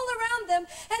them, all around them.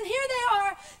 And here they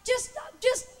are, just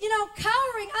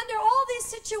cowering under all these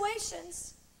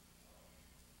situations.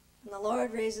 And the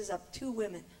Lord raises up 2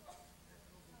 women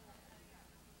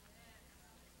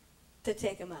to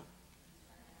take them out.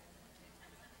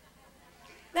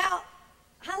 Now,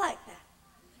 I like that.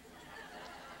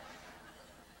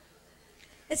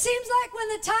 It seems like when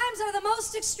the times are the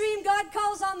most extreme, God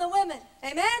calls on the women.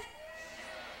 Amen?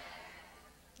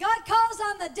 God calls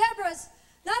on the Deborahs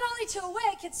not only to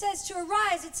awake, it says to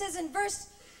arise. It says in verse,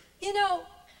 9,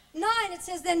 it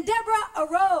says, then Deborah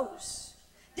arose.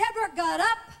 Deborah got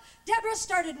up. Deborah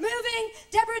started moving.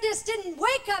 Deborah just didn't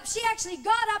wake up. She actually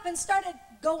got up and started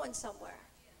going somewhere.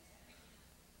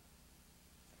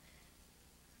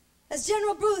 As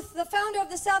General Booth, the founder of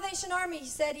the Salvation Army, he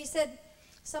said,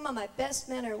 some of my best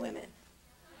men are women.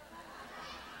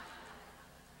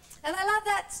 And I love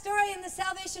that story in the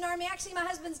Salvation Army. Actually, my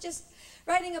husband's just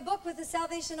writing a book with the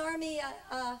Salvation Army.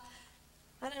 I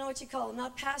don't know what you call them,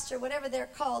 not pastor, whatever they're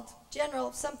called,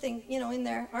 general something, in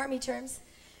their army terms.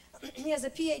 He has a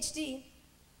PhD,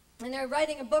 and they're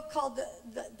writing a book called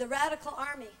The Radical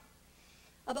Army,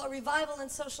 about revival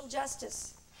and social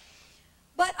justice.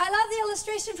 But I love the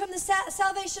illustration from the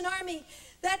Salvation Army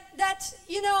that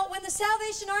when the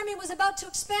Salvation Army was about to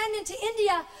expand into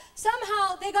India,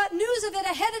 somehow they got news of it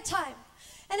ahead of time.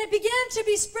 And it began to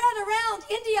be spread around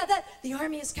India that the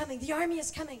army is coming, the army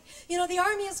is coming, the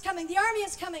army is coming, the army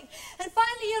is coming. And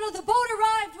finally, the boat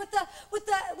arrived with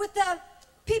the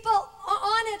people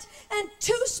on it, and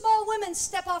 2 small women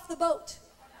step off the boat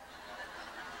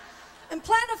and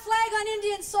plant a flag on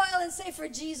Indian soil and say, for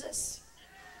Jesus.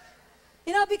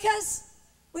 Because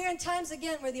we're in times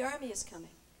again where the army is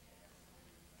coming.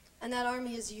 And that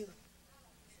army is you.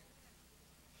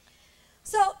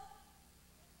 So,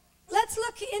 let's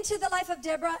look into the life of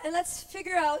Deborah and let's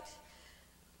figure out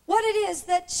what it is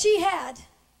that she had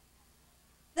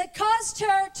that caused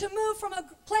her to move from a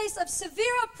place of severe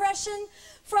oppression,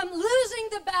 from losing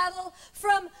the battle,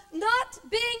 from not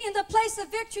being in the place of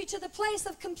victory to the place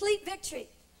of complete victory.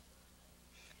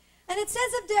 And it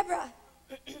says of Deborah,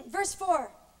 verse 4,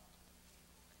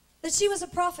 that she was a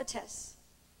prophetess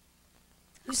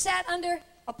who sat under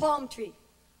a palm tree.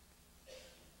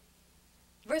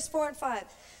 Verse 4 and 5.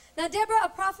 Now Deborah, a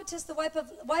prophetess, the wife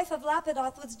of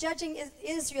Lapidoth, was judging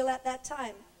Israel at that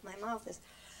time. My mouth is.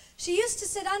 She used to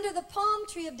sit under the palm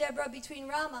tree of Deborah between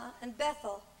Ramah and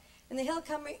Bethel in the hill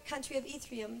country of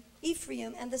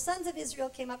Ephraim, and the sons of Israel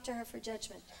came up to her for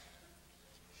judgment.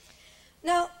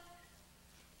 Now,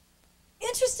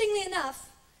 interestingly enough,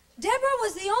 Deborah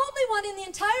was the only one in the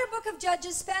entire book of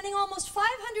Judges, spanning almost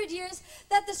 500 years,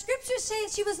 that the scriptures say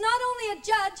she was not only a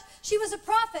judge, she was a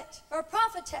prophet or a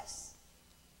prophetess.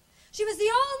 She was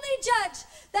the only judge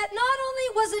that not only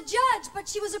was a judge, but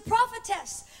she was a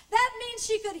prophetess. That means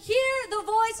she could hear the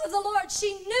voice of the Lord.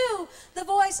 She knew the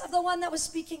voice of the one that was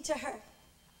speaking to her.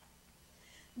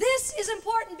 This is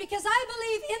important because I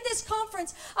believe in this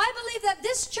conference, I believe that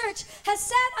this church has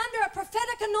sat under a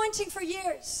prophetic anointing for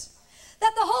years.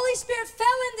 That the Holy Spirit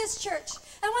fell in this church.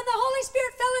 And when the Holy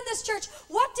Spirit fell in this church,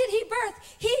 what did he birth?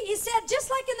 He said, just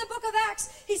like in the book of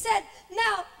Acts, he said,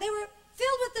 now they were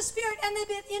filled with the Spirit, and they,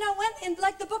 went in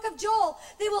like the book of Joel.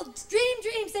 They will dream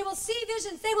dreams, they will see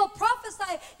visions, they will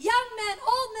prophesy. Young men,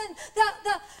 old men,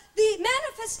 the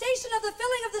manifestation of the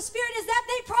filling of the Spirit is that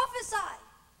they prophesy.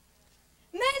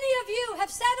 Many of you have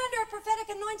sat under a prophetic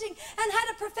anointing and had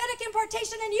a prophetic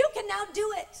impartation, and you can now do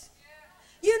it.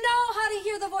 You know how to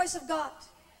hear the voice of God.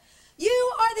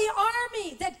 You are the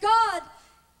army that God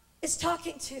is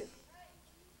talking to.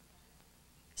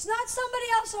 It's not somebody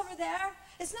else over there.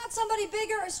 It's not somebody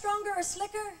bigger or stronger or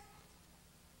slicker.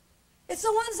 It's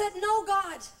the ones that know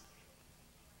God.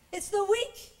 It's the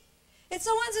weak. It's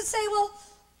the ones that say, well,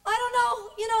 I don't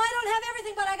know, I don't have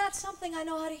everything, but I got something. I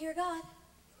know how to hear God.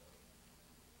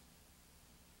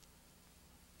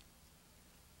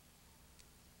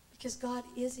 Because God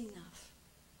is enough.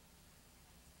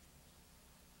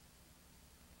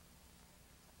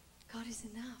 God is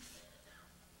enough.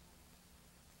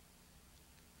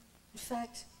 In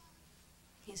fact,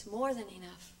 He's more than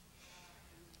enough.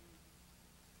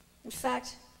 In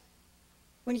fact,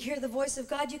 when you hear the voice of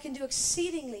God, you can do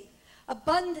exceedingly,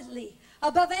 abundantly,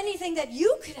 above anything that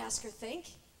you could ask or think.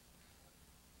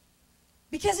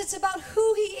 Because it's about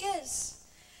who He is.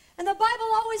 And the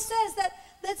Bible always says that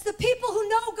that's the people who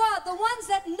know God, the ones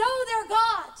that know their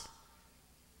God.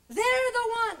 They're the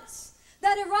ones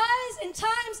that arise in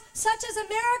times such as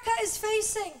America is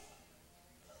facing.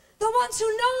 The ones who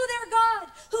know their God,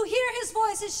 who hear His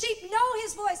voice. His sheep know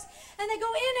His voice. And they go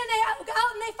in and they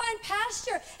out and they find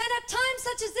pasture. And at times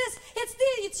such as this,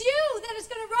 it's you that is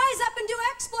going to rise up and do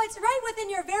exploits right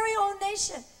within your very own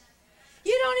nation.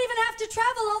 You don't even have to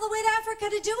travel all the way to Africa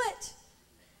to do it.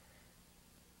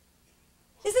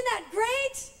 Isn't that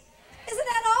great? Isn't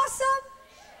that awesome?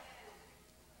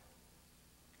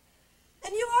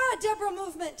 And you are a Deborah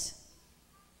movement.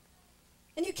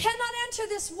 And you cannot enter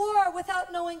this war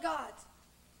without knowing God.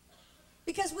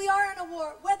 Because we are in a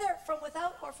war, whether from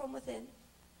without or from within.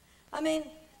 I mean,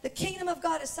 the kingdom of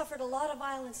God has suffered a lot of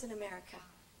violence in America.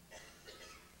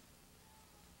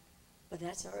 But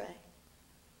that's all right.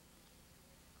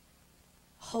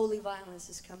 Holy violence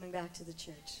is coming back to the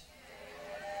church.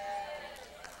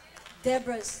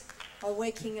 Deborahs are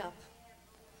waking up.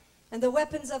 And the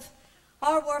weapons of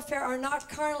our warfare are not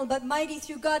carnal, but mighty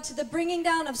through God to the bringing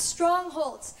down of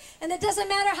strongholds. And it doesn't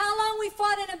matter how long we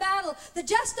fought in a battle. The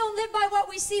just don't live by what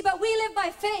we see, but we live by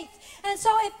faith. And so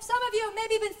if some of you have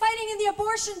maybe been fighting in the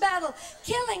abortion battle,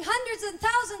 killing hundreds and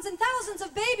thousands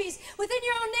of babies within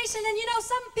your own nation, and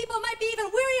some people might be even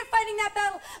weary of fighting that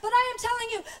battle, but I am telling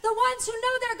you, the ones who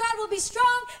know their God will be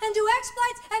strong and do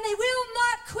exploits, and they will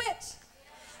not quit.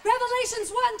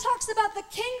 Revelations 1 talks about the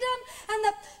kingdom and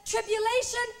the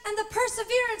tribulation and the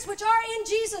perseverance which are in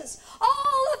Jesus.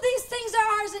 All of these things are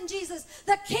ours in Jesus.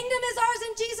 The kingdom is ours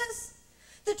in Jesus.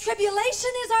 The tribulation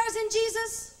is ours in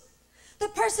Jesus. The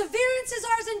perseverance is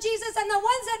ours in Jesus. And the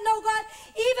ones that know God,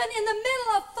 even in the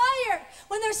middle of fire,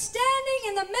 when they're standing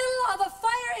in the middle of a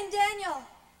fire in Daniel,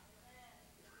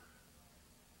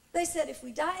 they said, if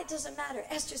we die, it doesn't matter.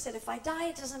 Esther said, if I die,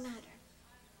 it doesn't matter.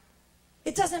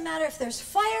 It doesn't matter if there's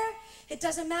fire. It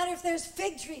doesn't matter if there's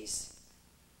fig trees.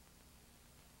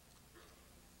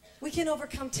 We can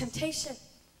overcome temptation.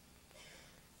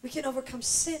 We can overcome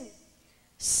sin,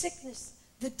 sickness,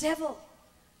 the devil,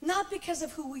 not because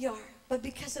of who we are, but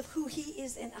because of who He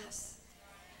is in us.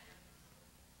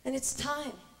 And it's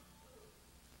time.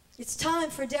 It's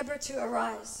time for Deborah to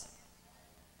arise.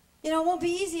 It won't be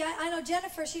easy. I know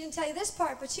Jennifer, she didn't tell you this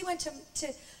part, but she went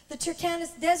to the Turkana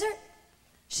desert.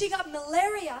 She got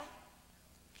malaria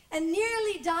and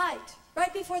nearly died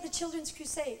right before the Children's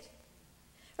Crusade.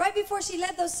 Right before she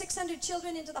led those 600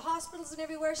 children into the hospitals and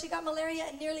everywhere, she got malaria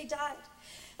and nearly died.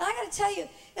 And I got to tell you,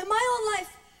 in my own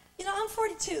life, I'm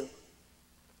 42.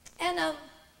 And,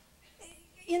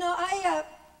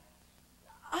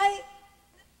 I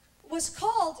was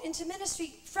called into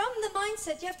ministry from the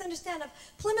mindset, you have to understand, of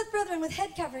Plymouth Brethren with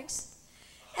head coverings.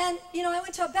 And, I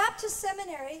went to a Baptist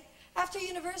seminary after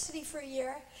university for a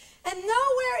year, and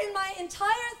nowhere in my entire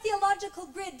theological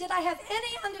grid did I have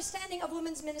any understanding of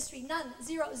women's ministry. None.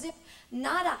 Zero. Zip.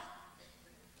 Nada.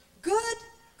 Good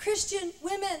Christian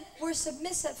women were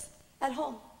submissive at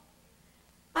home.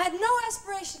 I had no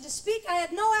aspiration to speak. I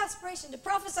had no aspiration to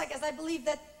prophesy because I believed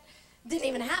that didn't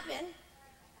even happen.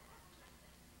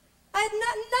 I had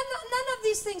none of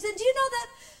these things. And do you know that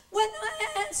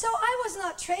so I was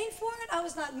not trained for it. I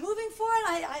was not moving for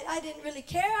it. I didn't really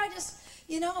care. I just,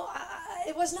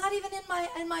 it was not even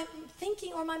in my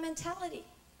thinking or my mentality.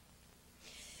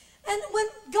 And when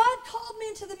God called me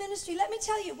into the ministry, let me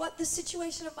tell you what the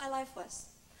situation of my life was.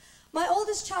 My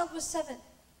oldest child was 7.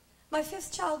 My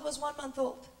 5th child was 1 month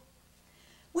old.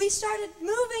 We started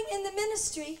moving in the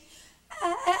ministry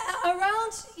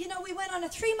around, we went on a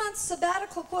 3-month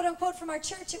sabbatical, quote unquote, from our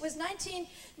church. It was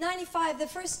 1995, the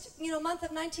first, month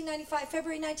of 1995,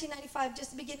 February 1995,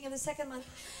 just the beginning of the 2nd month.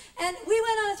 And we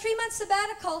went on a 3-month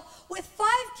sabbatical with 5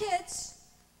 kids.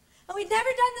 And we'd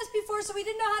never done this before, so we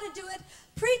didn't know how to do it.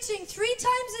 Preaching 3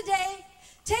 times a day,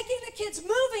 taking the kids,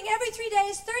 moving every 3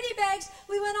 days, 30 bags.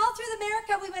 We went all through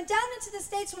America. We went down into the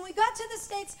States. When we got to the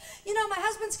States, my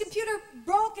husband's computer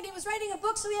broke and he was writing a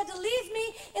book, so he had to leave me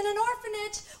in an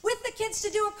orphanage with the kids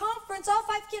to do a conference, all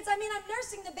 5 kids. I mean, I'm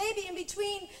nursing the baby in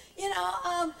between,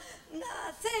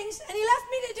 things. And he left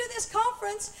me to do this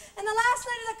conference. And the last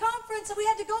night of the conference, we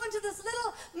had to go into this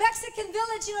little Mexican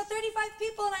village, 35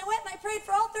 people. And I went and I prayed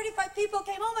for all 35 people,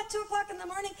 came home at 2 o'clock in the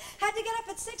morning, had to get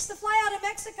up at 6 to fly out of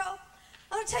Mexico.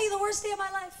 I'm going to tell you the worst day of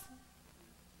my life.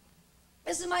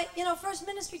 This is my, first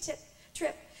ministry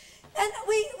trip. And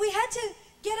we had to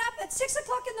get up at 6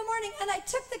 o'clock in the morning, and I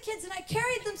took the kids and I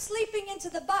carried them sleeping into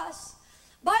the bus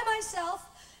by myself.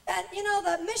 And,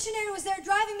 the missionary was there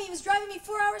driving me. He was driving me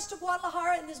 4 hours to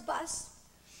Guadalajara in this bus.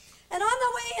 And on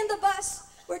the way in the bus,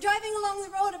 we're driving along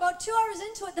the road. About 2 hours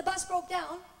into it, the bus broke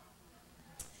down.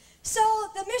 So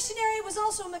the missionary was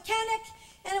also a mechanic.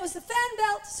 And it was the fan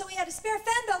belt, so we had a spare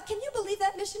fan belt. Can you believe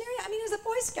that missionary? I mean, he was a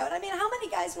Boy Scout. I mean, how many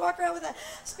guys walk around with a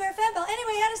spare fan belt?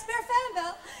 Anyway, he had a spare fan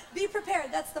belt. Be prepared.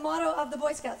 That's the motto of the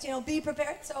Boy Scouts, be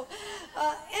prepared. So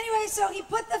anyway, so he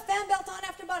put the fan belt on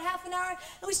after about half an hour,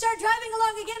 and we started driving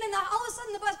along again, and all of a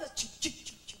sudden the bus goes, chick, chick,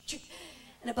 chick, chick, chick,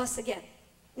 and it busts again.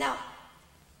 Now,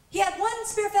 he had 1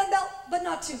 spare fan belt, but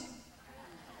not 2.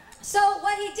 So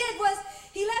what he did was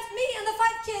he left me and the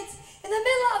 5 kids in the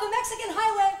middle of a Mexican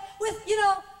highway with,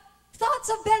 thoughts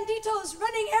of banditos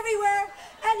running everywhere.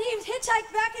 And he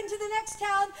hitchhiked back into the next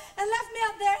town and left me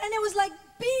up there. And it was like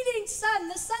beating sun.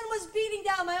 The sun was beating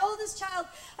down. My oldest child,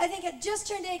 I think, had just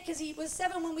turned 8 because he was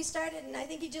 7 when we started. And I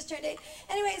think he just turned 8.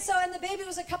 Anyway, and the baby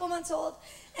was a couple months old.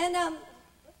 And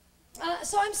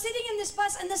so I'm sitting in this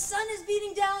bus, and the sun is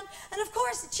beating down. And of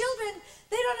course, the children,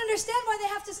 they don't understand why they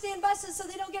have to stay in buses so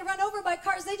they don't get run over by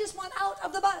cars. They just want out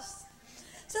of the bus.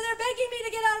 So they're begging me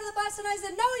to get out of the bus, and I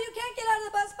said, no, you can't get out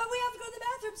of the bus, but we have to go to the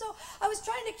bathroom. So I was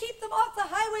trying to keep them off the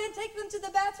highway and take them to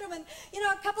the bathroom. And,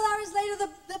 a couple hours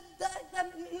later, the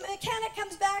mechanic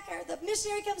comes back, or the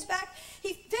missionary comes back.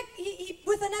 He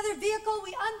with another vehicle,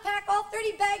 we unpack all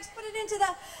 30 bags, put it into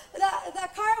the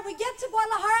car. We get to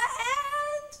Guadalajara,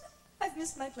 and I've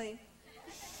missed my plane.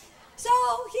 So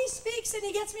he speaks, and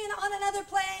he gets me on another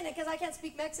plane, because I can't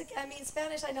speak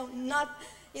Spanish. I know not,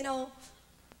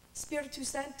 Spiritu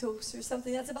Santos or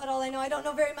something. That's about all I know. I don't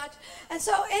know very much. And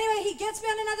so anyway, he gets me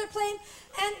on another plane.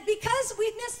 And because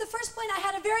we'd missed the first plane, I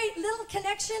had a very little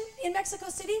connection in Mexico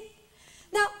City.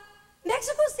 Now,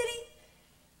 Mexico City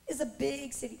is a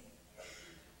big city.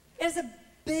 It's a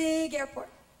big airport.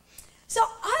 So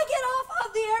I get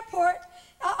off the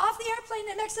airplane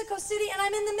in Mexico City, and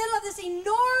I'm in the middle of this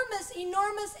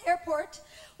enormous airport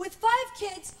with 5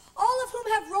 kids, all of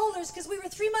whom have rollers, because we were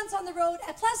 3 months on the road,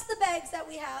 and plus the bags that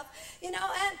we have, and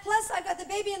plus I've got the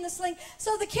baby in the sling.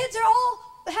 So the kids are all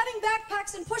having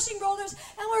backpacks and pushing rollers,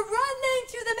 and we're running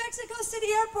through the Mexico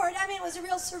City airport. I mean, it was a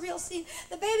real surreal scene.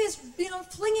 The baby is,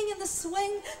 flinging in the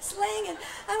sling, and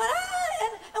I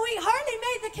went, and we hardly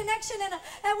made the connection. And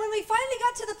when we finally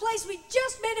got to the place, we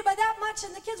just made it by that much,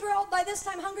 and the kids were all by this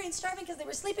time hungry and starving because they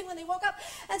were sleeping when they woke up.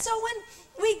 And so when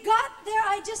we got there,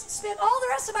 I just spent all the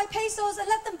rest of my pesos and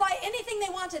let them buy anything they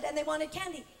wanted, and they wanted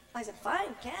candy. I said,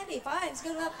 fine, candy, fine, it's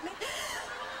good enough for me.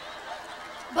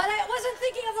 But I wasn't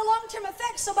thinking of the long-term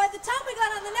effects, so by the time we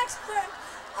got on the next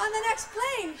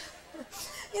plane,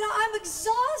 I'm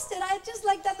exhausted. I had just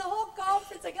done the whole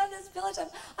conference. I got in this village.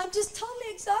 I'm just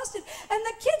totally exhausted. And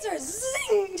the kids are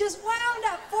zing, just wound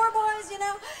up. 4 boys, and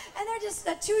they're just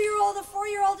a 2-year-old, a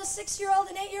 4-year-old, a 6-year-old,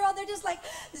 an 8-year-old. They're just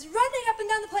running up and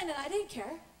down the plane, and I didn't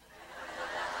care.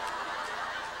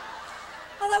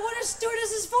 I thought, what are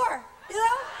stewardesses for,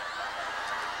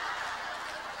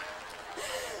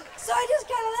 So I just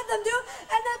kind of let them do it.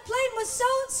 And that plane was so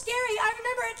scary. I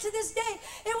remember it to this day.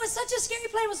 It was such a scary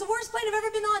plane. It was the worst plane I've ever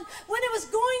been on. When it was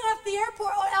going off the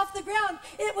airport, or off the ground,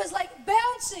 it was like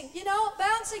bouncing, you know,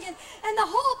 bouncing. And the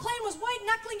whole plane was white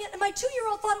knuckling it. And my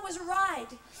 2-year-old thought it was a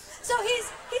ride. So he's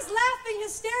laughing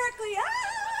hysterically.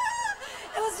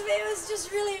 Ah! It was just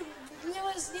really, it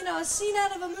was, you know, a scene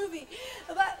out of a movie.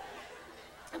 But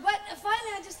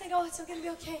finally I just think, oh, it's going to be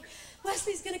okay.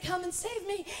 Wesley's going to come and save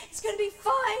me. It's going to be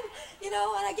fine. You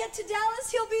know, when I get to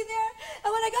Dallas, he'll be there.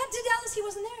 And when I got to Dallas, he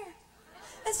wasn't there.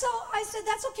 And so I said,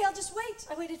 that's okay, I'll just wait.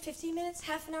 I waited 15 minutes,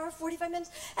 half an hour, 45 minutes,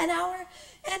 an hour,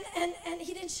 and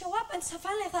he didn't show up. And so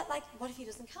finally I thought, like, what if he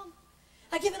doesn't come?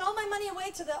 I'd given all my money away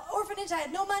to the orphanage. I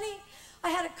had no money. I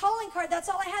had a calling card. That's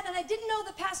all I had. And I didn't know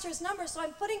the pastor's number, so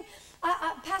I'm putting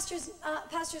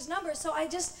pastor's number. So I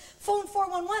just phoned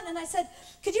 411, and I said,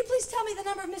 could you please tell me the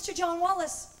number of Mr. John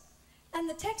Wallace? And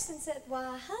the Texan said, why,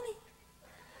 honey,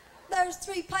 there's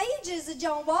 3 pages of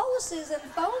John Wallace's in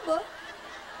the phone book.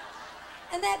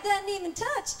 And that doesn't even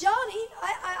touch Johnny.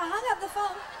 I hung up the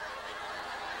phone.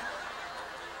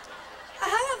 I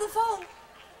hung up the phone.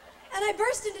 And I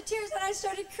burst into tears and I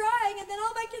started crying, and then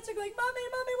all my kids are going, Mommy,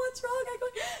 Mommy, what's wrong? I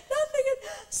go, nothing. And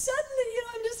suddenly, you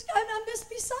know, I'm just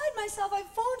beside myself. I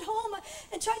phoned home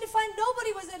and tried to find,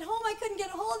 nobody was at home. I couldn't get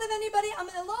a hold of anybody.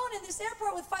 I'm alone in this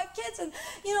airport with 5 kids and,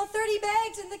 you know, 30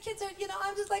 bags, and the kids are, you know,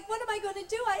 I'm just like, what am I going to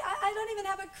do? I don't even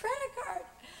have a credit card.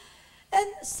 And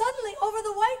suddenly, over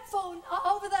the white phone,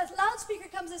 over the loudspeaker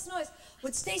comes this noise.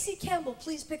 Would Stacey Campbell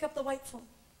please pick up the white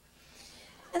phone?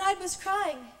 And I was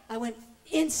crying. I went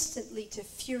instantly to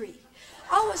fury.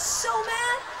 I was so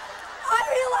mad. I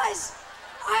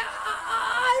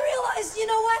realized, you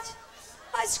know what?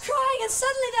 I was crying, and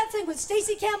suddenly that thing, would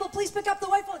Stacey Campbell please pick up the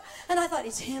white phone? And I thought,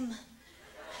 it's him.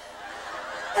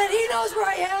 And he knows where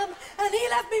I am, and he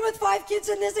left me with 5 kids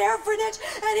in this orphanage,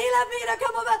 and he left me in a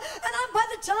couple of, and by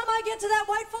the time I get to that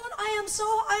white phone, I am so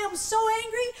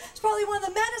angry. It's probably one of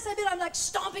the maddest I've been. I'm like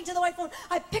stomping to the white phone.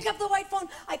 I pick up the white phone,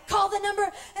 I call the number,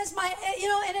 and it's my, you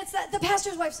know, and it's the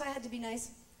pastor's wife, so I had to be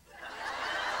nice.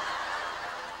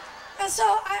 And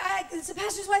so it's the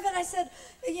pastor's wife, and I said,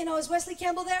 you know, is Wesley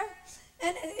Campbell there?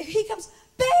 And he comes,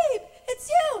 babe, it's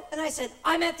you. And I said,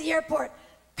 I'm at the airport.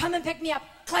 Come and pick me up.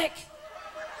 Click.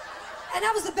 And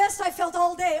that was the best I felt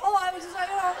all day. Oh, I was just like,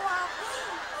 oh, wow.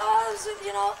 Oh,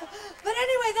 you know. But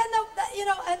anyway, then, you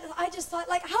know, and I just thought,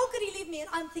 like, how could he leave me? And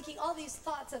I'm thinking all these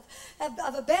thoughts of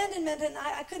abandonment, and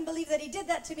I couldn't believe that he did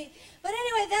that to me. But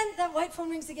anyway, then that white phone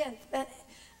rings again.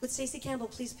 Would Stacey Campbell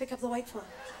please pick up the white phone?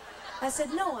 I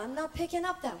said, no, I'm not picking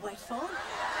up that white phone.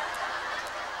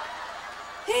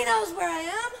 He knows where I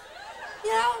am. You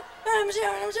know, I'm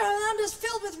just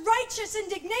filled with righteous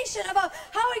indignation about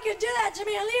how he could do that to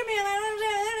me and leave me.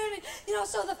 And you know,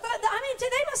 so they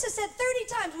must have said 30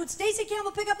 times, would Stacey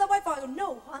Campbell pick up the white phone? I go,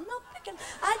 no, I'm not picking.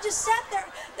 I just sat there.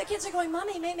 The kids are going,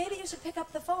 Mommy, maybe you should pick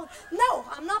up the phone. No,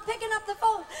 I'm not picking up the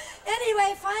phone.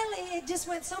 Anyway, finally, it just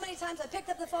went so many times. I picked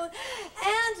up the phone.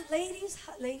 And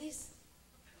ladies,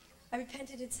 I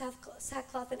repented in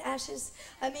sackcloth and ashes.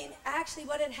 I mean, actually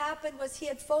what had happened was he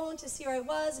had phoned to see where I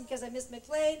was, and because I missed my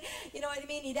plane, you know what I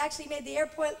mean? He'd actually made the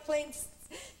airplane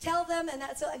tell them, and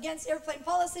that's against airplane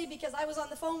policy, because I was on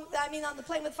the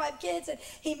plane with 5 kids, and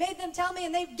he made them tell me,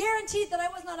 and they guaranteed that I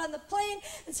was not on the plane,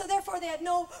 and so therefore they had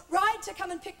no ride to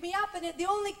come and pick me up, and the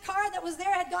only car that was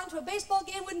there had gone to a baseball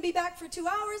game, wouldn't be back for 2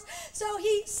 hours. So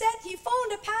he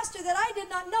phoned a pastor that I did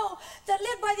not know that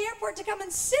lived by the airport to come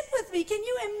and sit with me. Can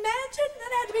you imagine?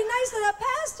 That had to be nice to that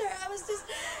pastor.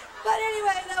 But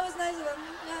anyway, that was nice of him.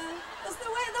 That's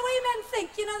the way men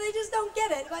think, you know, they just don't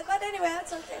get it. But anyway,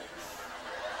 that's okay.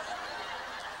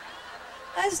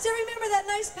 I still remember that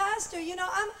nice pastor. You know,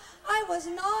 I was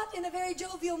not in a very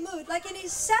jovial mood. Like, and he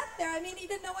sat there. I mean, he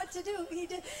didn't know what to do. He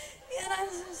did, and I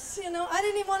was, you know, I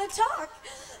didn't even want to talk.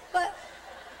 But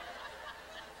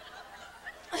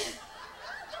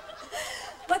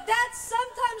that's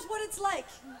sometimes what it's like.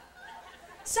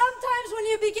 Sometimes when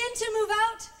you begin to move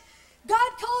out,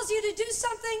 God calls you to do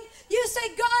something. You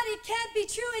say, God, it can't be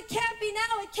true. It can't be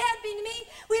now. It can't be me.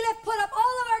 We put up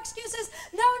all of our excuses.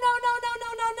 No.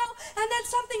 And then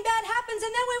something bad happens,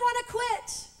 and then we want to quit.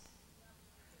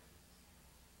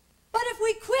 But if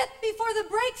we quit before the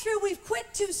breakthrough, we've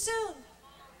quit too soon.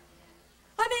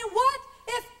 I mean, what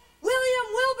if William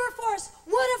Wilberforce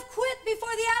would have quit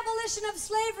before the abolition of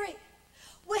slavery?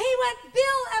 Well, he went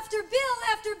bill after bill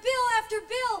after bill after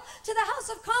bill to the House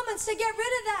of Commons to get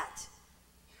rid of that.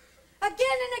 Again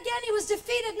and again, he was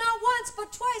defeated, not once,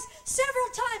 but twice, several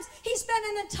times. He spent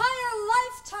an entire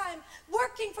lifetime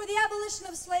working for the abolition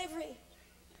of slavery.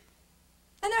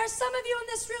 And there are some of you in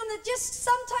this room that just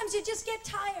sometimes you just get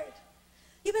tired.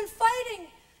 You've been fighting,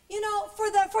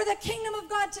 for the kingdom of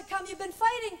God to come. You've been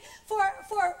fighting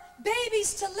for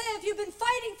babies to live. You've been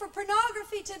fighting for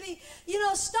pornography to be,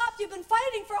 stopped. You've been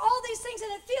fighting for all these things,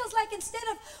 and it feels like instead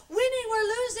of winning, we're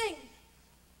losing.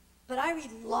 But I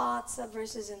read lots of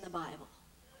verses in the Bible.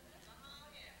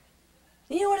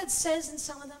 You know what it says in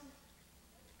some of them?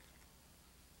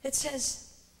 It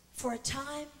says, for a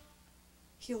time,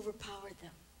 he overpowered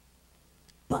them.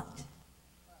 But,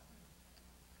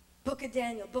 book of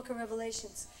Daniel, book of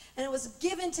Revelations, and it was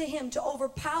given to him to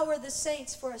overpower the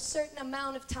saints for a certain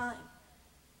amount of time.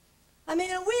 I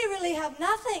mean, and we really have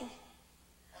nothing.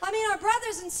 I mean, our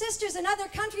brothers and sisters in other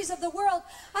countries of the world,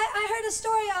 I heard a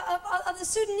story of the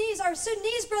Sudanese, our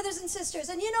Sudanese brothers and sisters,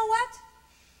 and you know what?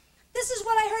 This is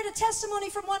what I heard, a testimony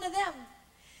from one of them.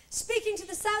 Speaking to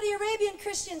the Saudi Arabian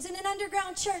Christians in an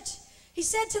underground church, he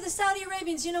said to the Saudi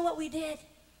Arabians, you know what we did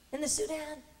in the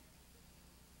Sudan?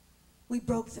 We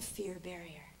broke the fear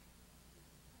barrier.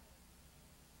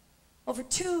 Over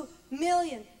 2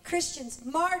 million Christians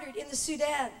martyred in the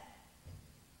Sudan.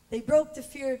 They broke the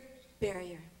fear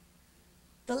barrier.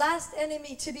 The last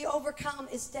enemy to be overcome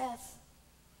is death.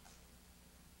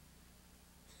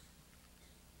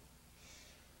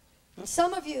 And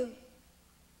some of you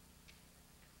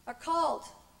are called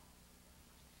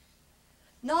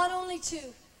not only to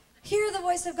hear the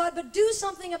voice of God, but do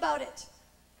something about it.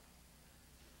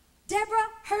 Deborah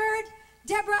heard,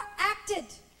 Deborah acted.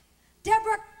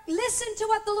 Deborah listened to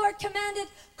what the Lord commanded,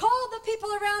 called the people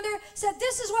around her, said,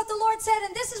 this is what the Lord said,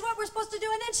 and this is what we're supposed to do.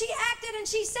 And then she acted, and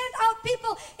she sent out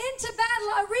people into battle,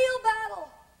 a real battle.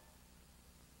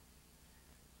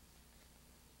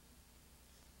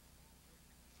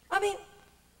 I mean,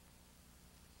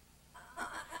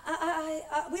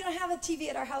 we don't have a TV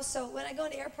at our house, so when I go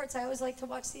into airports, I always like to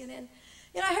watch CNN.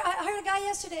 I heard a guy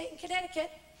yesterday in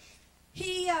Connecticut.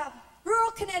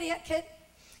 Rural Connecticut.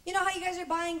 You know how you guys are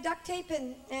buying duct tape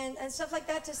and stuff like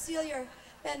that to seal your,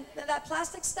 and that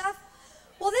plastic stuff?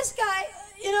 Well, this guy,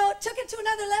 took it to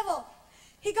another level.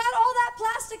 He got all that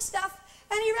plastic stuff,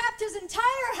 and he wrapped his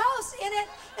entire house in it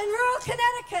in rural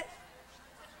Connecticut.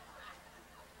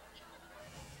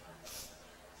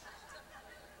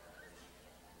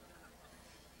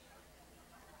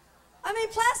 I mean,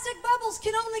 plastic bubbles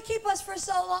can only keep us for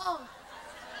so long.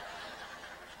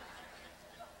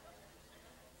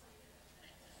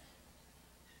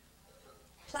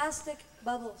 Plastic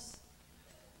bubbles.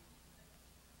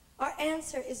 Our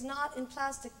answer is not in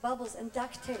plastic bubbles and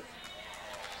duct tape.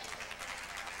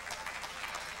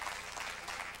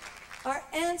 Our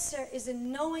answer is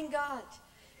in knowing God,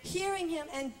 hearing Him,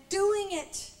 and doing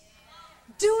it.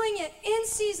 Doing it in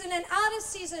season and out of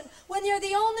season, when you're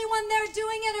the only one there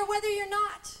doing it or whether you're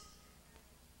not.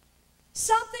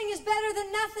 Something is better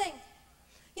than nothing.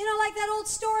 Like that old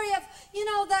story of,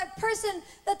 that person,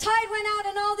 the tide went out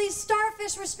and all these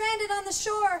starfish were stranded on the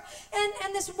shore.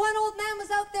 And this one old man was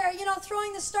out there,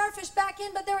 throwing the starfish back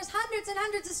in, but there was hundreds and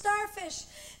hundreds of starfish.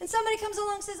 And somebody comes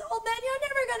along and says, old man, you're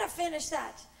never going to finish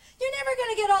that. You're never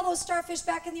going to get all those starfish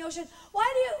back in the ocean. What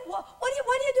are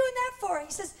you doing that for?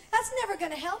 He says, that's never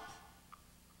going to help.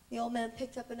 The old man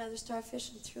picked up another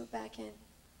starfish and threw it back in.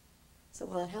 So,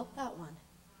 well, it helped that one.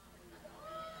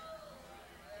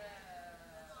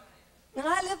 And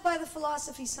I live by the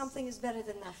philosophy, something is better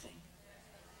than nothing.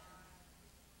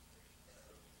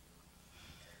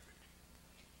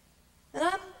 And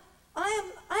I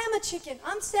am a chicken.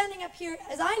 I'm standing up here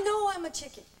as I know I'm a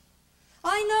chicken.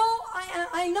 I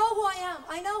know who I am.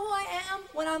 I know who I am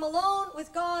when I'm alone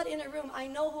with God in a room. I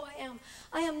know who I am.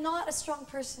 I am not a strong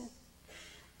person.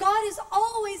 God is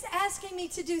always asking me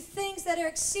to do things that are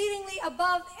exceedingly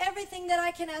above everything that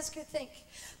I can ask or think.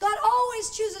 God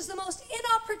always chooses the most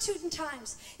inopportune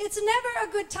times. It's never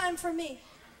a good time for me.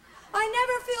 I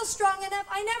never feel strong enough.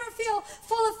 I never feel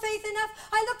full of faith enough.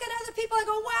 I look at other people, I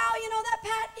go, wow, that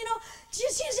Pat,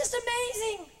 she's just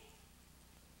amazing.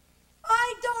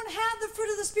 I don't have the fruit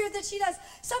of the Spirit that she does.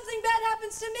 Something bad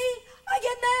happens to me, I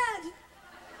get mad.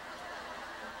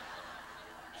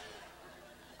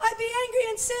 I'd be angry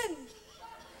and sin.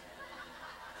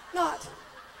 Not.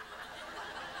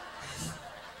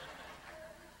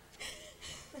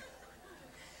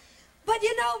 But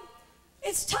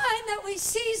it's time that we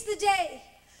seize the day.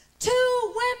 2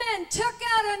 women took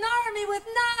out an army with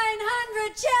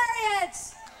 900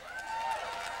 chariots.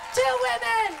 2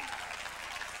 women.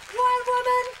 One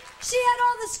woman, she had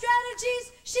all the strategies.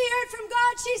 She heard from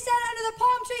God. She sat under the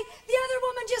palm tree. The other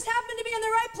woman just happened to be in the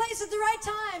right place at the right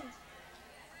time.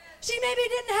 She maybe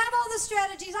didn't have all the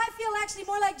strategies. I feel actually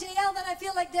more like Jael than I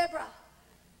feel like Deborah.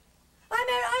 I'm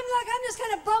just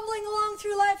kind of bumbling along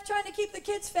through life trying to keep the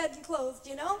kids fed and clothed,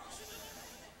 you know?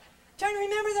 Trying to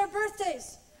remember their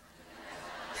birthdays.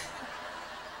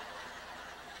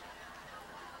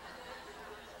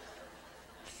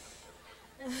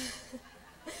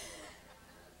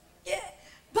 Yeah,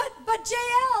 but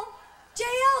JL,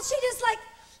 she just like,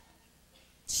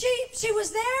 she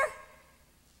was there.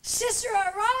 Sister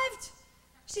arrived.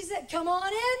 She said, come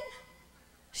on in.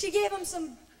 She gave him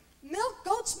some milk,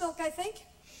 goat's milk, I think.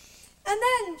 And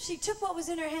then she took what was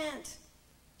in her hand.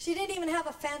 She didn't even have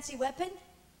a fancy weapon.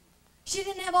 She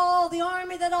didn't have all the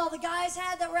army that all the guys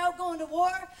had that were out going to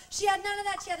war. She had none of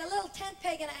that. She had a little tent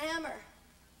peg and a hammer.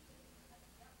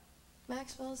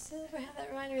 Maxwell Silver, that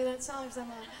reminded me of that song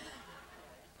somehow.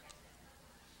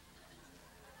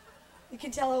 You can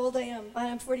tell how old I am.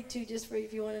 I'm 42, just for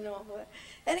if you want to know. But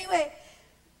anyway,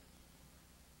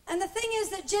 and the thing is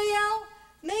that JL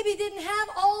maybe didn't have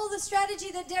all the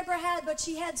strategy that Deborah had, but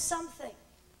she had something.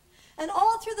 And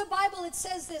all through the Bible it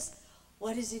says this,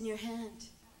 what is in your hand?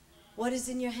 What is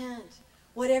in your hand?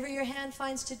 Whatever your hand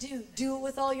finds to do it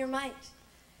with all your might.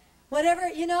 Whatever,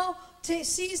 you know, to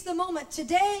seize the moment.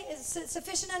 Today is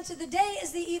sufficient unto the day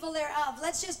is the evil thereof.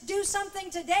 Let's just do something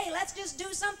today. Let's just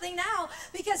do something now,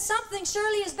 because something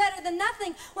surely is better than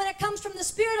nothing when it comes from the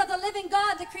Spirit of the living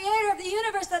God, the creator of the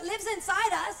universe that lives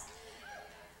inside us.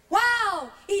 Wow,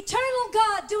 eternal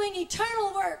God doing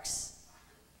eternal works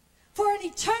for an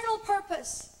eternal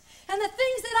purpose. And the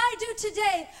things that I do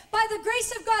today, by the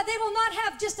grace of God, they will not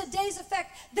have just a day's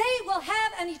effect. They will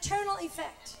have an eternal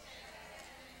effect.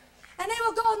 And they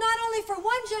will go not only for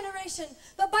one generation,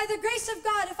 but by the grace of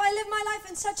God, if I live my life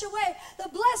in such a way, the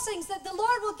blessings that the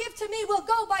Lord will give to me will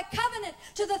go by covenant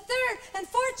to the third and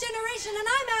fourth generation. And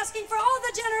I'm asking for all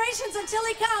the generations until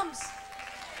He comes.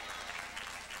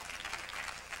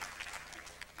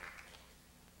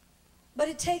 But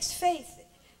it takes faith.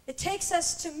 It takes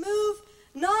us to move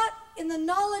not in the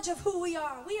knowledge of who we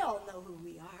are. We all know who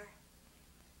we are.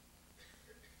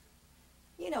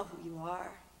 You know who you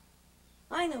are.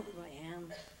 I know who I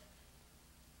am.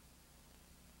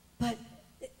 But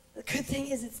the good thing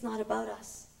is it's not about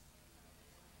us.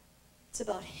 It's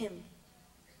about Him.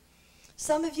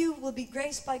 Some of you will be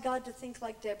graced by God to think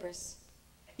like Deborah's.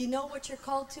 You know what you're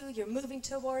called to. You're moving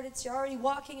toward it. You're already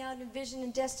walking out in vision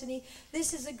and destiny.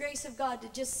 This is the grace of God to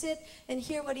just sit and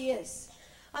hear what He is.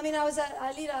 I mean,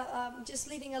 just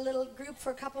leading a little group for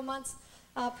a couple months,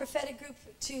 prophetic group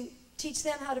to teach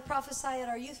them how to prophesy at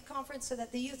our youth conference so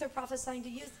that the youth are prophesying to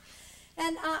youth.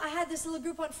 And I had this little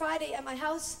group on Friday at my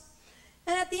house.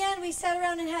 And at the end, we sat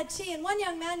around and had tea. And one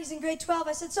young man, he's in grade 12,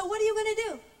 I said, so what are you going to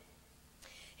do?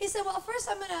 He said, well, first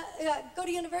I'm going to go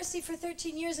to university for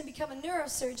 13 years and become a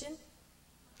neurosurgeon.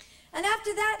 And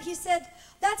after that, he said,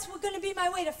 that's going to be my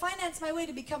way to finance my way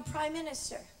to become prime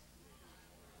minister.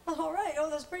 All right. Oh,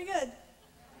 that's pretty good.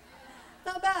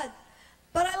 Not bad.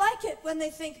 But I like it when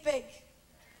they think big.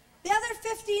 The other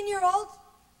 15-year-old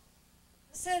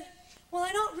said, well,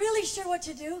 I'm not really sure what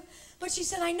to do. But she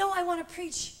said, I know I want to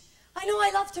preach. I know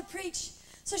I love to preach.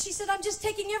 So she said, I'm just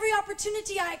taking every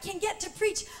opportunity I can get to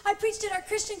preach. I preached at our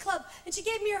Christian club. And she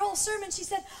gave me her whole sermon. She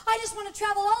said, I just want to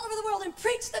travel all over the world and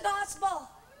preach the gospel.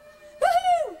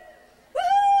 Woohoo!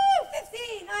 Woohoo!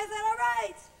 15. I said, all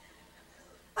right.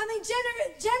 I mean,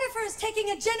 Jennifer is taking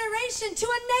a generation to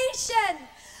a nation.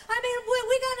 I mean,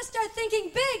 we got to start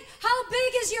thinking big. How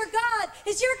big is your God?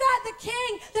 Is your God the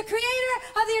King, the creator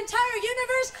of the entire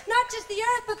universe? Not just the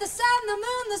earth, but the sun, the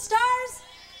moon, the stars?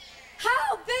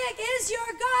 How big is your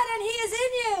God? And He is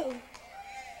in you.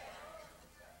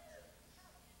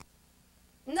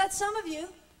 And that's some of you,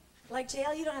 like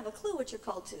JL, you don't have a clue what you're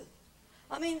called to.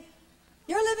 I mean,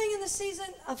 you're living in the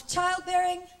season of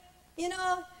childbearing, you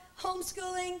know,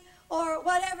 homeschooling, or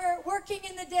whatever, working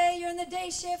in the day, you're in the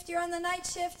day shift, you're on the night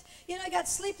shift, you know, you got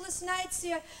sleepless nights,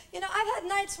 you know, I've had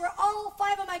nights where all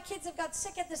 5 of my kids have got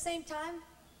sick at the same time.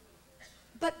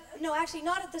 But, no, actually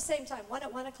not at the same time. One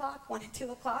at 1 o'clock, one at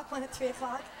 2 o'clock, one at 3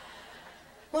 o'clock,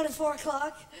 one at 4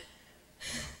 o'clock.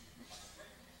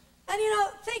 And, you know,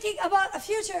 thinking about a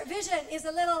future vision is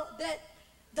a little bit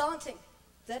daunting.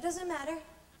 That doesn't matter.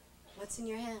 What's in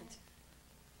your hand?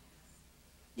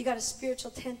 You got a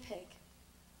spiritual tent peg.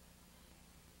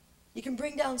 You can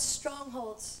bring down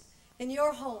strongholds in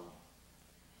your home,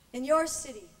 in your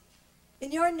city,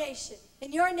 in your nation,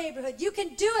 in your neighborhood. You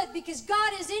can do it because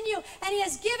God is in you, and He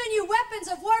has given you weapons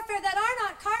of warfare that are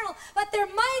not carnal, but they're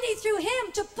mighty through Him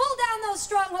to pull down those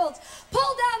strongholds,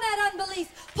 pull down that unbelief,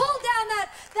 pull down that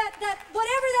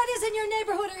whatever that is in your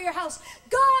neighborhood or your house.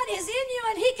 God is in you,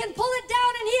 and He can pull it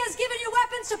down, and He has given you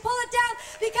weapons to pull it down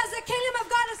because the kingdom of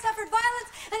God has suffered violence,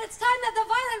 and it's time that the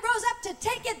violent rose up to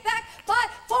take it back by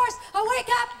force. A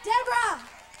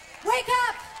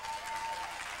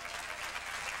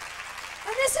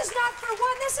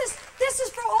and this is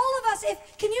for all of us.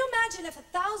 Can you imagine if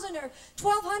 1,000 or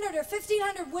 1,200 or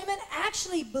 1,500 women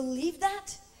actually believed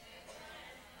that?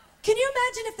 Can you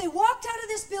imagine if they walked out of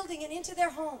this building and into their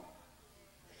home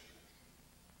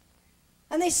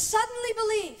and they suddenly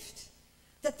believed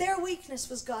that their weakness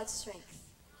was God's strength?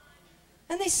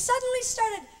 And they suddenly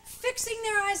started fixing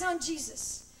their eyes on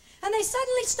Jesus. And they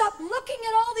suddenly stopped looking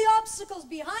at all the obstacles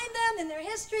behind them in their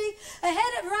history,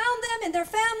 around them in their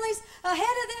families,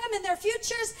 ahead of them in their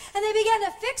futures. And they began to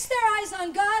fix their eyes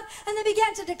on God. And they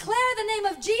began to declare the name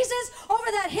of Jesus over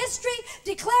that history,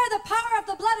 declare the power of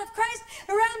the blood of Christ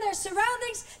around their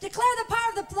surroundings, declare the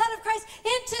power of the blood of Christ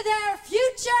into their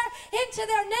future, into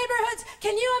their neighborhoods.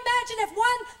 Can you imagine if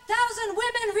 1,000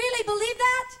 women really believe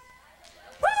that?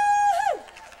 Woo!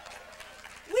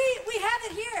 We have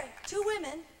it here. 2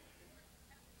 women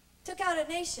took out a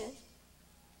nation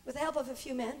with the help of a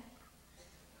few men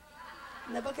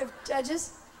in the book of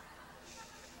Judges.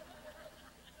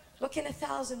 What can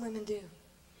 1,000 women do?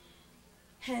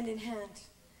 Hand in hand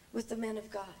with the men of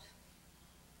God.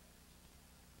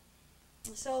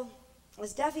 And so,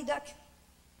 as Daffy Duck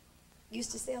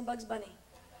used to say on Bugs Bunny,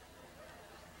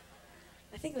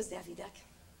 I think it was Daffy Duck,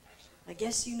 I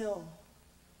guess you know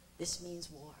this means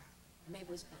war. Maybe it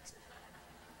was Bugs Bunny.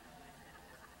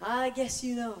 I guess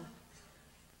you know,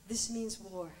 this means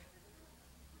war.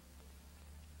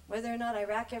 Whether or not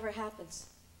Iraq ever happens,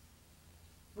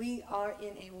 we are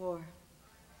in a war.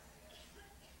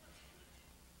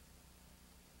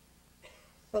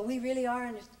 But we really are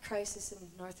in a crisis in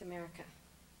North America.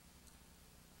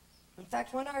 In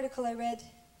fact, one article I read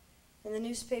in the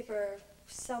newspaper,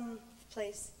 some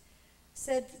place,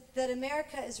 said that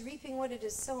America is reaping what it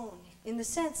has sown, in the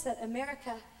sense that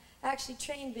America actually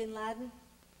trained bin Laden.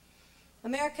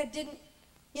 America didn't,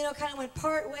 kind of went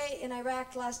part way in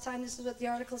Iraq last time, this is what the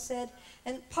article said,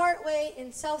 and part way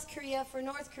in South Korea for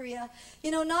North Korea,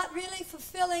 not really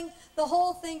fulfilling the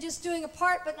whole thing, just doing a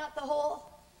part but not the whole.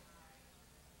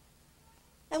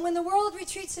 And when the world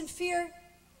retreats in fear,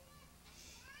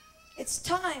 it's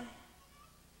time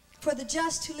for the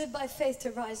just who live by faith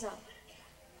to rise up.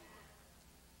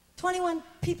 21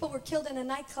 people were killed in a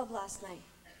nightclub last night.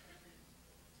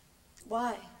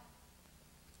 Why?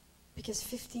 Because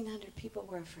 1,500 people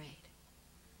were afraid.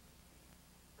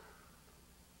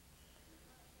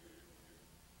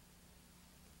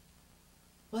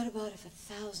 What about if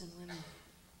 1,000 women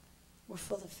were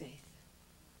full of faith?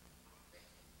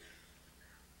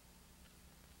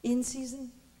 In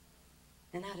season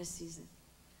and out of season.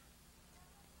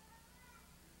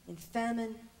 In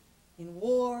famine, in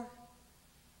war.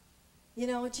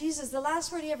 Jesus, the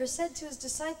last word he ever said to his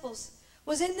disciples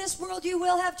was, in this world you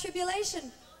will have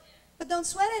tribulation. But don't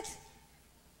sweat it.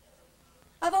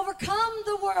 I've overcome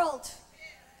the world.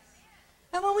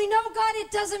 And when we know God,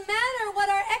 it doesn't matter what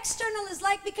our external is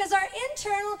like, because our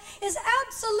internal is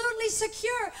absolutely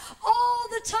secure all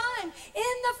the time.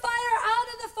 In the fire, out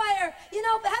of the fire. Have you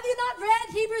not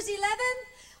read Hebrews 11?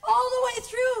 All the way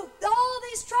through all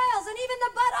these trials, and even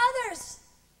the but others.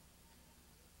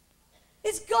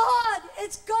 It's God,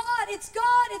 it's God, it's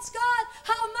God, it's God.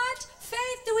 How much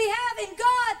faith do we have in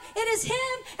God? It is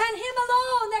Him and Him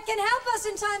alone that can help us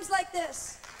in times like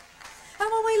this. And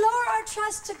when we lower our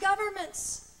trust to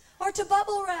governments or to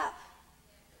bubble wrap,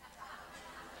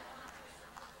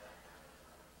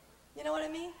 you know what I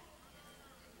mean?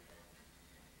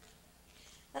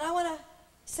 And I want to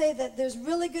say that there's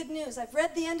really good news. I've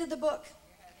read the end of the book.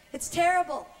 It's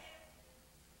terrible.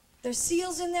 There's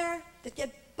seals in there that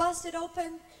get busted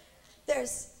open.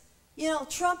 There's,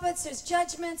 trumpets, there's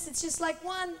judgments. It's just like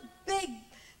one big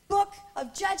book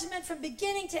of judgment from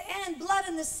beginning to end. Blood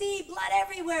in the sea, blood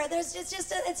everywhere. It's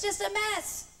just a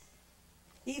mess.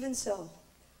 Even so,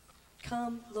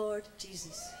 come, Lord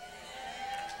Jesus.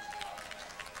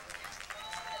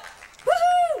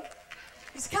 Woohoo!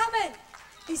 He's coming.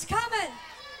 He's coming.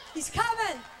 He's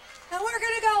coming. And we're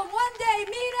going to go one day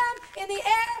meet Him in the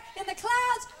air, in the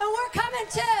clouds, and we're coming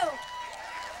too.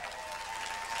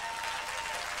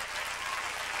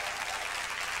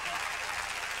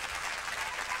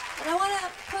 And I want to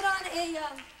put on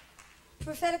a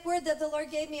prophetic word that the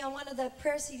Lord gave me on one of the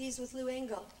prayer CDs with Lou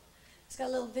Engle. It's got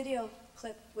a little video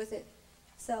clip with it.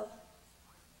 So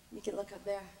you can look up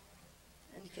there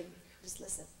and you can just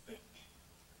listen.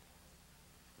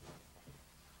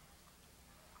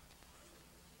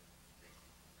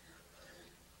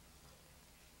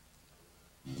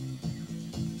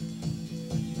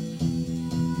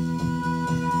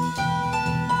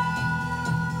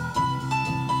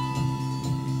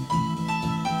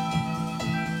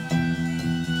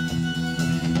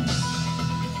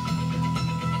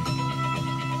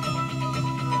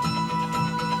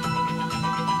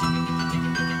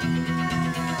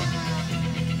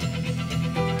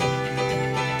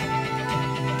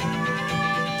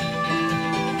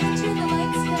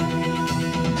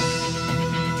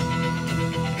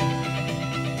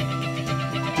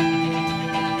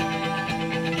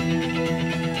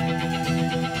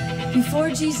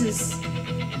 Before Jesus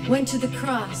went to the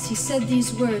cross, he said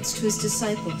these words to his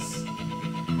disciples: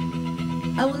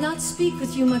 I will not speak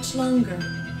with you much longer,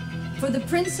 for the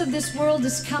prince of this world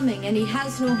is coming, and he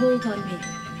has no hold on me.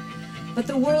 But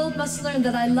the world must learn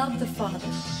that I love the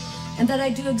Father, and that I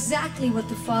do exactly what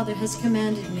the Father has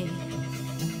commanded me.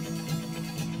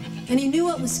 And he knew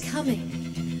what was coming,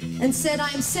 and said,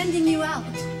 I am sending you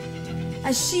out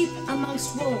as sheep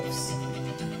amongst wolves.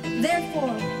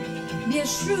 Therefore, be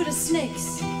as shrewd as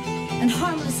snakes and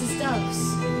harmless as doves.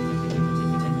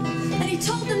 And he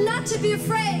told them not to be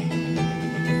afraid.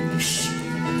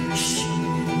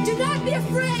 Do not be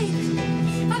afraid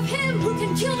of him who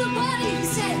can kill the body, he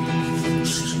said,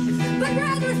 but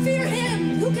rather fear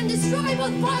him who can destroy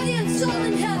both body and soul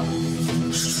in hell.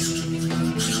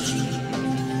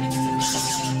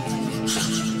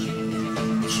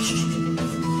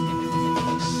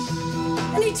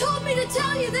 And he told me to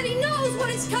tell you that he knows what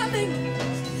is coming,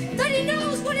 that he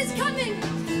knows what is coming,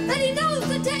 that he knows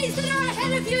the days that are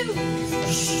ahead of you.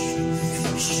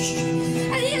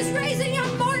 And he is raising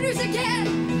up martyrs again,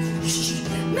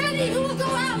 many who will go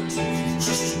out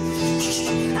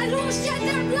and who will shed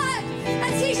their blood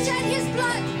as he shed his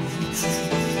blood.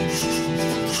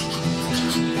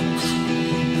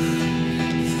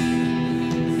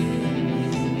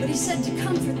 But he said to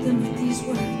comfort them with these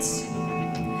words.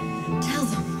 Tell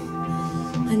them,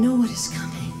 I know what is coming.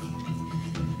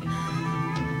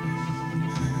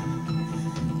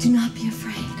 Do not be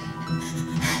afraid.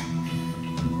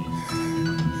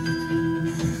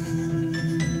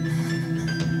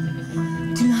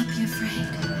 Do not be afraid.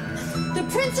 The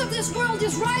prince of this world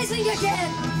is rising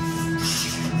again.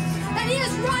 And he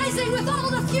is rising with all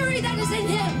the fury that is in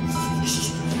him.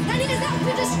 And he is out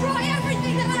to destroy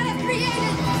everything that I have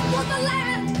created, both the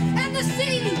land and the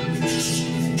sea,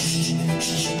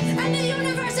 and the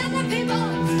universe and the people.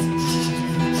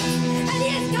 And he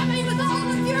is coming with all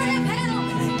the fury of hell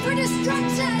for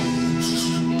destruction.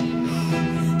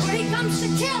 Where he comes to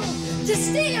kill, to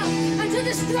steal, and to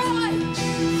destroy.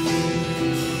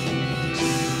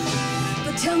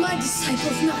 But tell my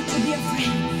disciples not to be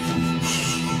afraid.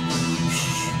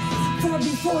 For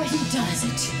before he does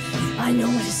it, I know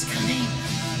what is coming.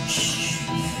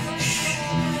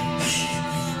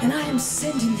 And I am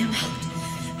sending them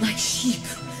out like sheep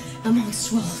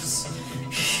amongst wolves.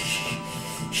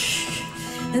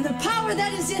 And the power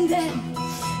that is in them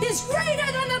is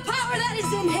greater than the power that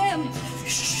is in him.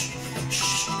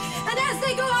 And as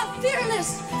they go out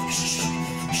fearless,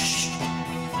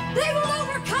 they will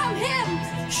overcome him.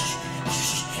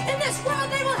 In this world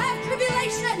they will have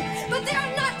tribulation, but they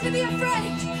are not to be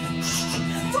afraid.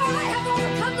 For I have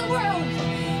overcome the world.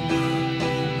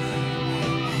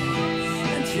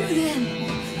 And through them,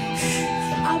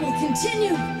 I will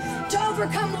continue to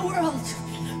overcome the world.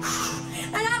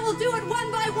 And I will do it one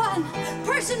by one,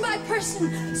 person by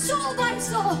person, soul by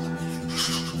soul.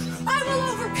 I will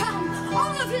overcome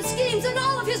all of his schemes and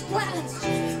all of his plans.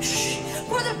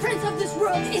 For the prince of this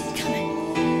world is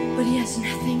coming, but he has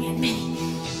nothing in me.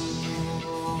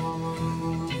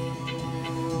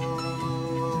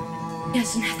 He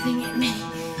has nothing in me.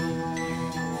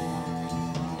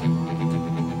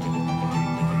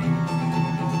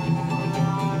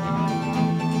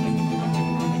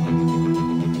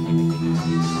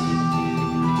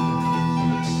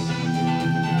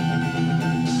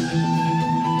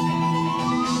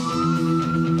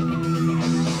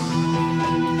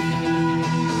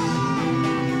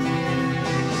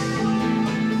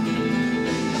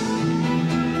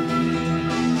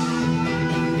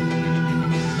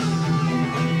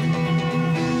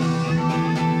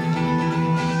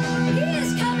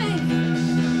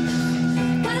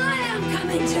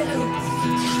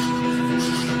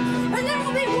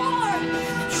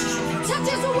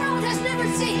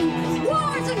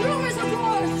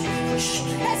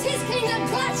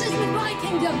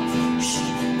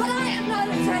 But I am not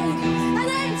afraid, and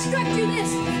I instruct you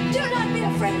this: do not be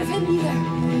afraid of him either.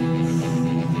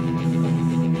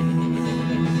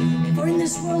 For in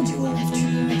this world you will have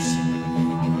tribulation,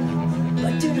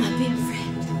 but do not be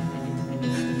afraid.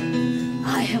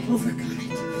 I have overcome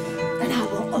it, and I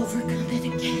will overcome it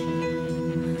again.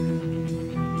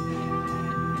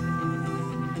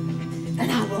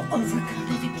 And I will overcome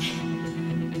it again.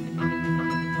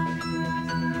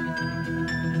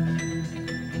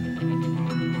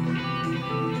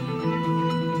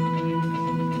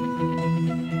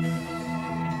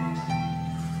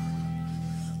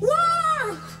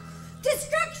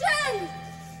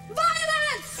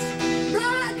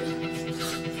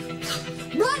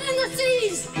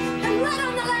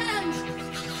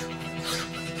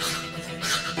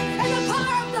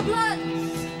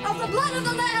 The blood of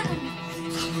the Lamb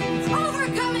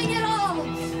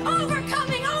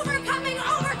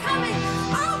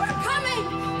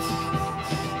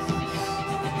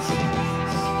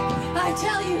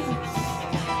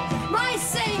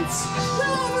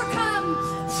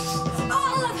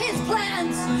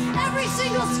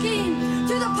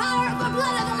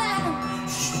blood of the Lamb.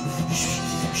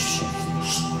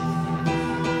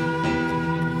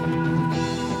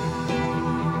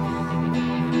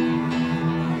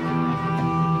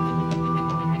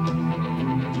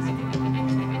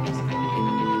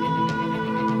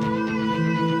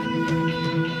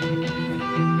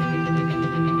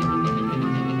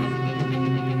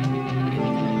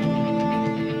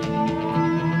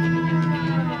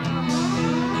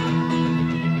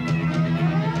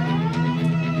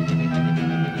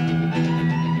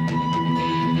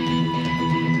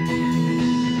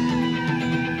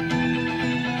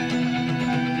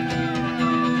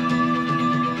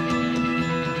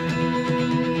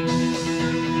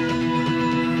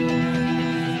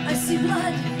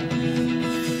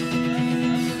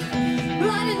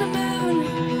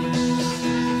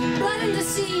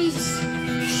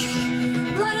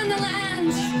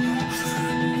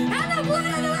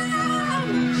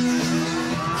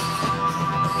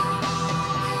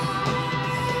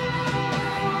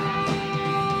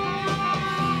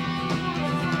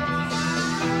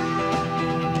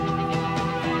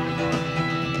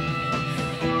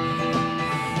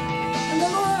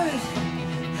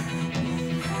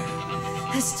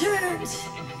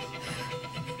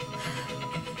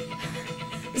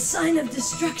 Sign of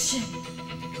destruction,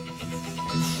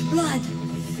 blood,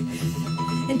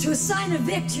 into a sign of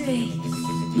victory,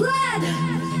 blood.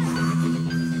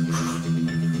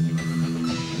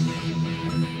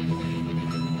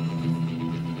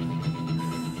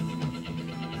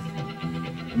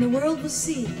 And the world will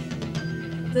see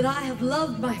that I have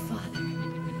loved my Father.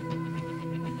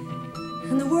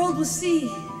 And the world will see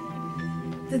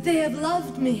that they have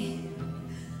loved me.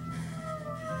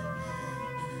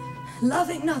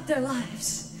 Loving not their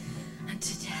lives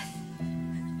unto death.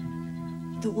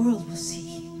 The world will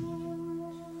see.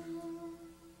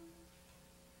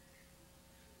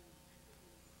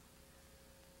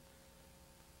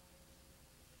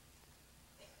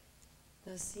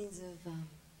 Those scenes of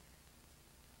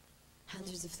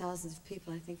hundreds of thousands of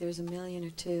people, I think there was 1 million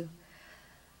or 2,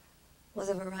 was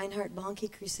of a Reinhard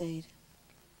Bonnke crusade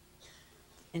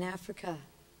in Africa.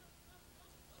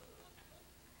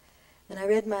 And I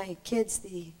read my kids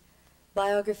the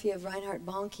biography of Reinhard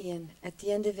Bonnke, and at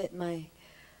the end of it, my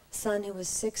son, who was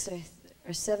 6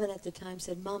 or 7 at the time,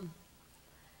 said, "Mom,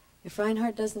 if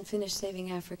Reinhard doesn't finish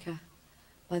saving Africa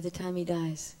by the time he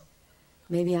dies,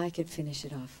 maybe I could finish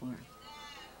it off for him."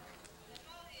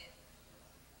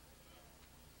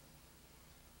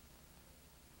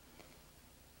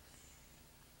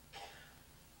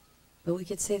 But we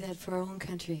could say that for our own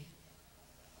country.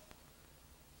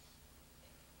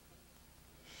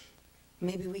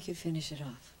 Maybe we could finish it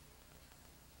off.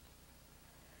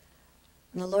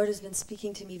 And the Lord has been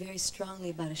speaking to me very strongly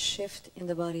about a shift in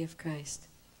the body of Christ.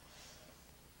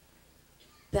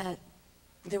 That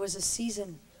there was a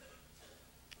season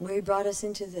where He brought us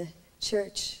into the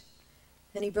church,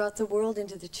 and He brought the world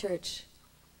into the church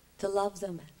to love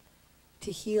them,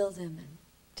 to heal them, and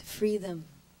to free them,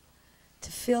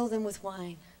 to fill them with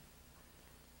wine,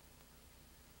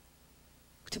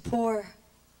 to pour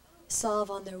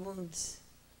salve on their wounds.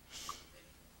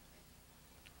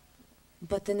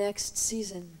 But the next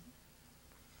season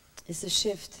is the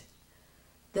shift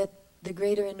that the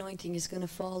greater anointing is going to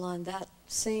fall on that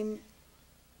same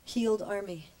healed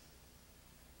army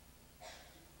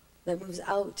that moves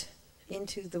out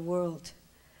into the world.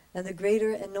 And the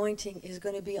greater anointing is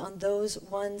going to be on those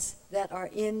ones that are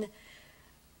in,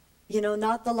 you know,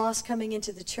 not the lost coming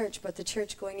into the church, but the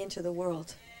church going into the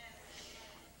world.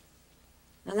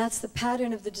 And that's the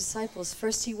pattern of the disciples.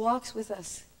 First He walks with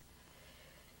us.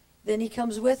 Then He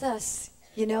comes with us,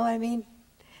 you know what I mean?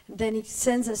 And then He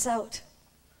sends us out.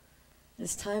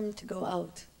 It's time to go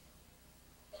out.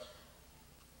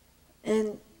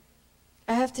 And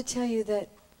I have to tell you that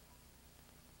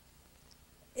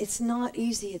it's not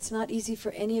easy. It's not easy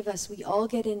for any of us. We all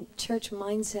get in church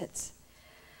mindsets.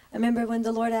 I remember when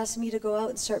the Lord asked me to go out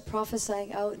and start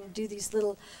prophesying out and do these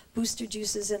little booster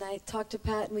juices, and I talked to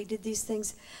Pat and we did these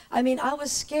things. I mean, I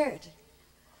was scared.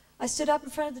 I stood up in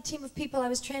front of the team of people I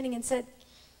was training and said,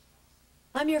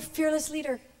 "I'm your fearless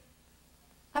leader.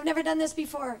 I've never done this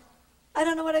before. I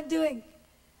don't know what I'm doing."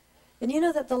 And you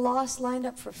know that the lost lined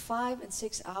up for 5 and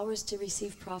 6 hours to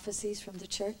receive prophecies from the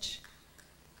church?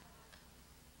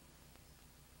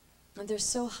 And they're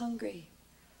so hungry.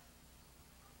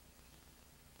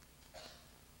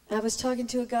 I was talking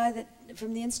to a guy that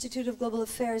from the Institute of Global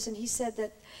Affairs, and he said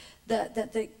that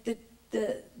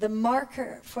the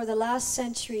marker for the last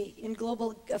century in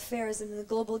global affairs and in the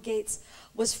global gates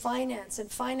was finance,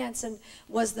 and finance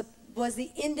was was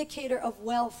the indicator of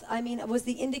wealth. I mean, it was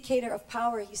the indicator of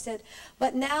power, he said.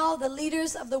 But now the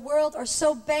leaders of the world are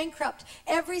so bankrupt.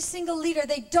 Every single leader,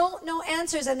 they don't know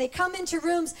answers, and they come into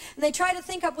rooms and they try to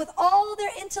think up with all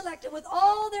their intellect and with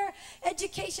all their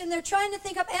education. They're trying to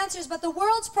think up answers, but the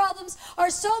world's problems are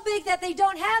so big that they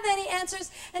don't have any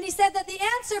answers. And he said that the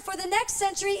answer for the next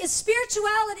century is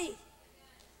spirituality.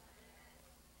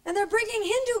 And they're bringing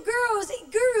Hindu gurus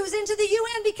into the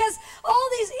UN because all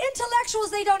these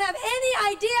intellectuals, they don't have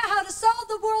any idea how to solve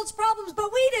the world's problems,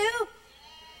 but we do.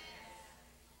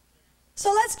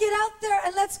 So let's get out there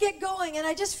and let's get going. And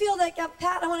I just feel like,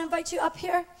 Pat, I want to invite you up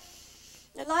here.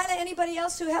 And Lila, anybody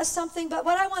else who has something. But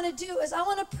what I want to do is I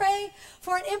want to pray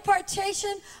for an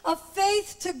impartation of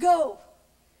faith to go.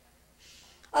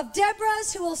 Of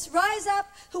Deborahs who will rise up,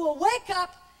 who will wake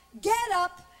up, get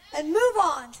up, and move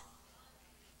on.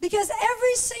 Because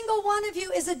every single one of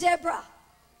you is a Deborah.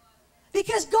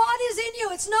 Because God is in you.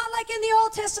 It's not like in the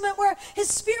Old Testament where his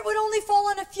spirit would only fall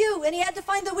on a few and he had to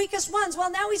find the weakest ones. Well,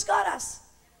 now he's got us.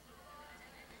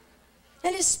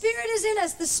 And his spirit is in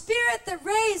us. The spirit that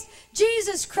raised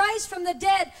Jesus Christ from the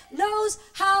dead knows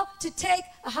how to take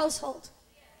a household.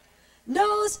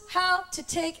 Knows how to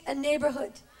take a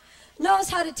neighborhood. Knows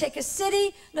how to take a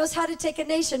city. Knows how to take a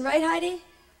nation. Right, Heidi?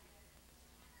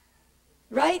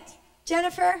 Right?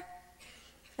 Jennifer?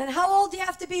 And how old do you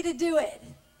have to be to do it?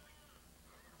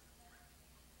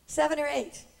 7 or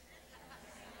 8?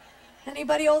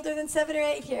 Anybody older than 7 or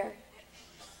 8 here?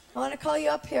 I want to call you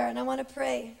up here and I want to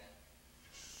pray.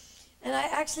 And I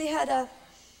actually had a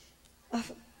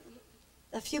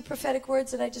few prophetic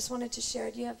words that I just wanted to share.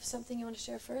 Do you have something you want to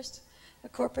share first? A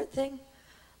corporate thing?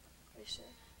 Are you sure?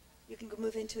 You can go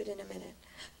move into it in a minute.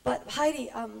 But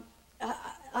Heidi,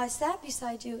 I sat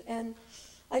beside you and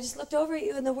I just looked over at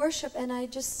you in the worship and I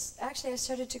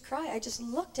started to cry. I just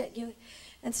looked at you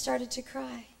and started to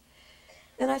cry.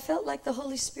 And I felt like the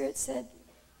Holy Spirit said,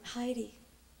 Heidi,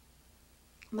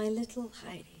 my little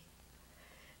Heidi.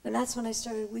 And that's when I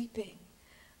started weeping,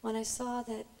 when I saw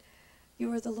that you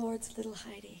were the Lord's little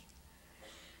Heidi.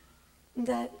 And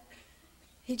that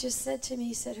he just said to me,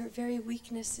 he said, her very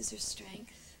weakness is her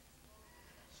strength.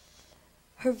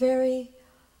 Her very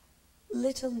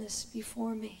littleness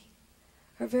before me.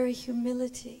 Her very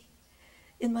humility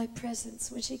in my presence,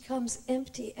 when she comes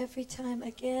empty every time,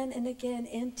 again and again,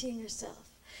 emptying herself.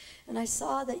 And I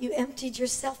saw that you emptied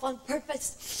yourself on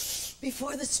purpose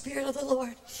before the Spirit of the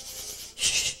Lord.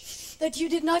 That you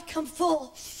did not come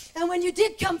full. And when you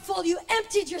did come full, you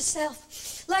emptied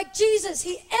yourself. Like Jesus,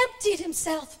 he emptied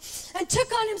himself and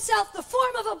took on himself the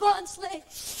form of a bondslave.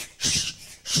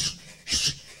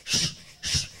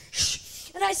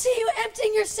 And I see you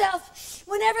emptying yourself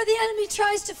whenever the enemy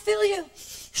tries to fill you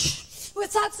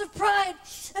with thoughts of pride.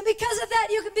 And because of that,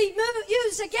 you can be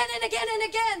used again and again and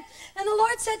again. And the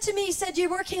Lord said to me, he said, you're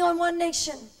working on one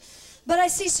nation. But I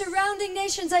see surrounding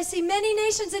nations. I see many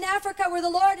nations in Africa where the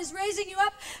Lord is raising you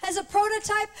up as a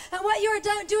prototype. And what you are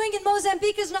doing in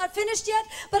Mozambique is not finished yet.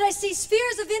 But I see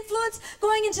spheres of influence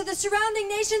going into the surrounding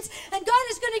nations. And God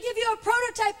is going to give you a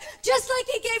prototype just like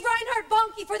he gave Reinhard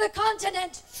Bonnke for the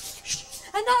continent.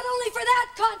 And not only for that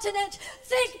continent,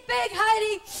 think big,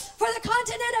 Heidi, for the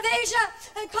continent of Asia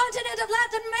and continent of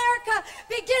Latin America.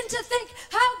 Begin to think,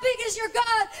 how big is your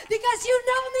God? Because you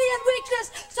know me in weakness,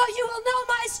 so you will know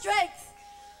my strength.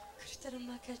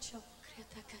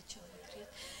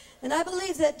 And I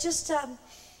believe that just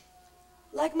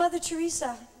like Mother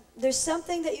Teresa, there's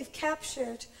something that you've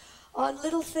captured on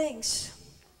little things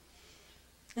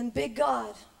and big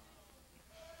God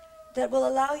that will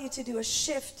allow you to do a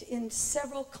shift in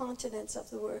several continents of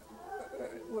the world.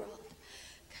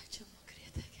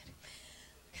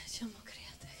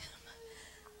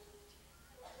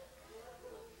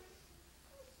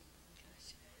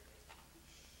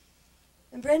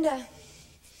 And Brenda,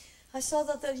 I saw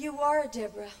that you are a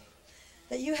Deborah.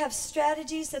 That you have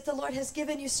strategies, that the Lord has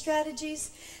given you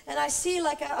strategies. And I see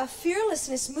like a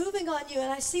fearlessness moving on you.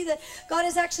 And I see that God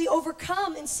has actually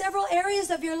overcome in several areas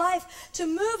of your life to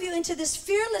move you into this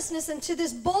fearlessness and to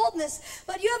this boldness.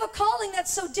 But you have a calling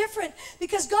that's so different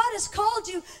because God has called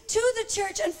you to the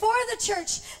church and for the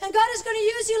church. And God is going to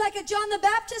use you like a John the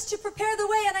Baptist to prepare the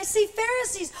way. And I see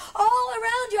Pharisees all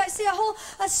around you. I see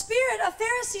a spirit, a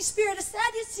Pharisee spirit, a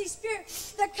Sadducee spirit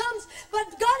that comes.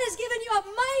 But God has given you a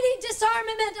mighty disarmament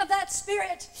of that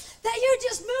spirit, that you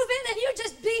just move in and you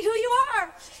just be who you are.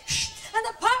 And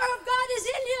the power of God is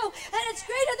in you, and it's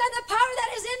greater than the power that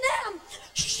is in them.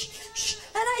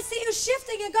 And I see you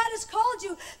shifting, and God has called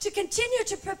you to continue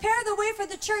to prepare the way for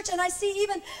the church. And I see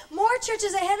even more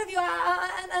churches ahead of you.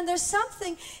 And there's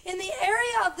something in the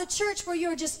area of the church where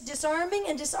you're just disarming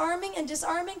and disarming and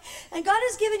disarming. And God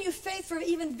has given you faith for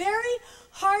even very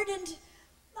hardened,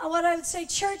 what I would say,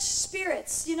 church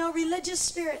spirits, you know, religious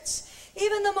spirits.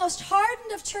 Even the most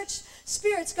hardened of church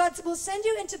spirits, God will send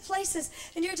you into places,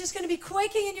 and you're just going to be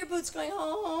quaking in your boots going,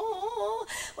 oh,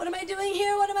 what am I doing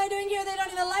here? What am I doing here? They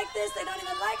don't even like this. They don't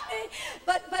even like me.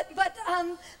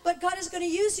 But God is going to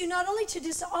use you not only to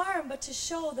disarm, but to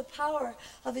show the power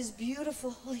of His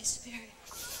beautiful Holy Spirit.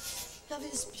 Of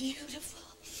His beautiful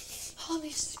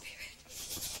Holy Spirit.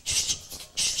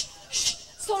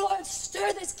 So Lord,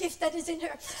 stir this gift that is in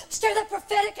her. Stir the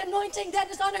prophetic anointing that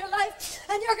is on her life.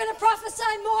 And you're going to prophesy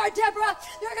more, Deborah.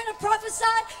 You're going to prophesy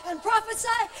and prophesy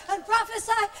and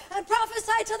prophesy and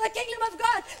prophesy till the kingdom of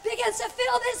God begins to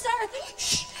fill this earth.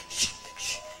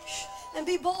 And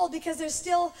be bold, because there's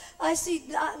still, I see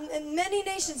in many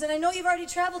nations, and I know you've already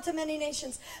traveled to many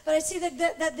nations, but I see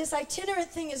that this itinerant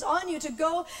thing is on you to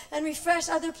go and refresh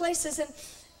other places.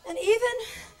 And even...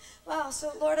 wow,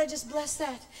 so Lord, I just bless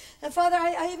that. And Father,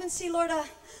 I even see, Lord,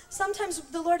 sometimes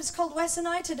the Lord has called Wes and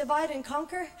I to divide and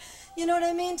conquer. You know what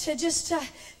I mean? To just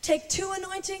take two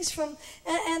anointings from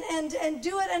and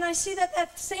do it. And I see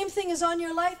that same thing is on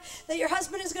your life, that your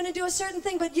husband is going to do a certain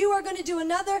thing, but you are going to do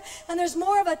another. And there's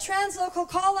more of a translocal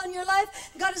call on your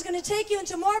life. God is going to take you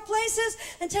into more places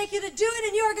and take you to do it.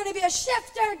 And you are going to be a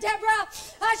shifter, Deborah,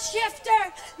 a shifter.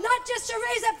 Not just to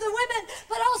raise up the women,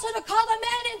 but also to call the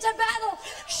men into battle.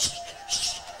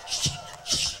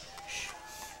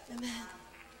 Amen.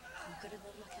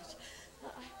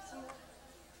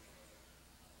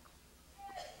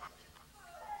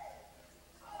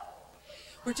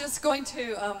 We're just going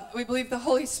to, we believe the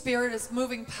Holy Spirit is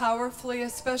moving powerfully,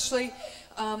 especially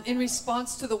in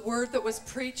response to the word that was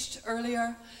preached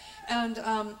earlier. And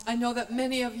I know that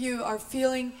many of you are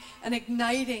feeling an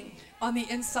igniting on the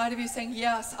inside of you, saying,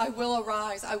 yes, I will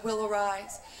arise, I will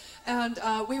arise. And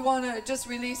we want to just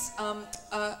release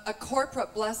a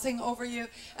corporate blessing over you.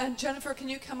 And Jennifer, can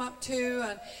you come up too?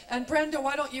 And Brenda,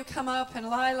 why don't you come up? And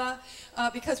Lila,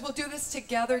 because we'll do this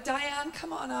together. Diane,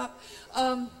 come on up.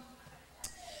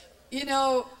 You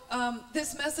know,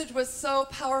 this message was so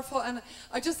powerful, and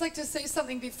I'd just like to say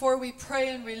something before we pray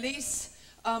and release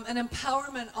an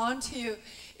empowerment onto you,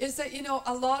 is that, you know,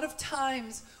 a lot of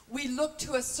times we look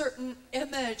to a certain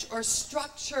image or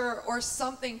structure or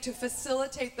something to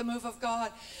facilitate the move of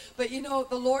God. But, you know,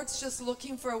 the Lord's just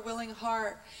looking for a willing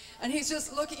heart. And He's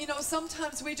just looking, you know,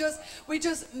 sometimes we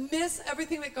just miss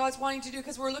everything that God's wanting to do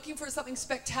because we're looking for something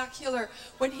spectacular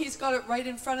when He's got it right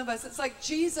in front of us. It's like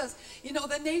Jesus, you know,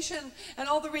 the nation and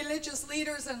all the religious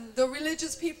leaders and the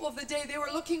religious people of the day, they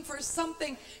were looking for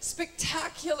something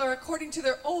spectacular according to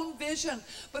their own vision.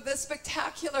 But the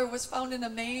spectacular was found in a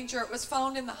manger. It was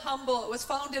found in the humble. It was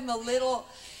found in the little.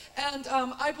 And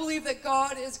I believe that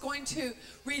God is going to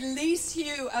release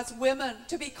you as women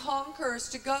to be conquerors,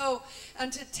 to go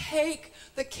and to take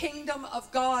the kingdom of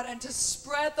God and to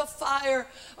spread the fire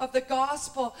of the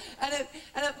gospel. And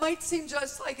it might seem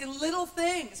just like in little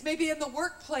things, maybe in the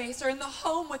workplace or in the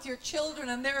home with your children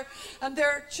and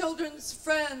their children's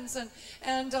friends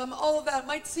and all of that. It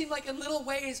might seem like in little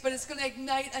ways, but it's going to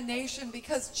ignite a nation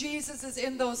because Jesus is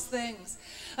in those things.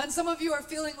 And some of you are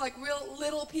feeling like real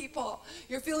little people.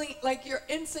 You're feeling like you're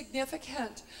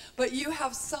insignificant, but you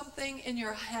have something in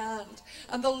your hand,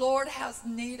 and the Lord has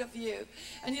need of you.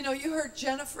 And you know, you heard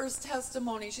Jennifer's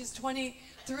testimony. She's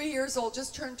 23 years old,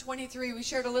 just turned 23. We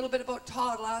shared a little bit about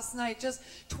Todd last night, just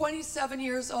 27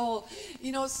 years old.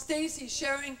 You know, Stacey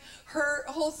sharing her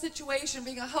whole situation,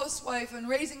 being a housewife and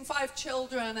raising 5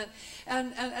 children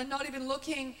and not even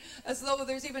looking as though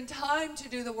there's even time to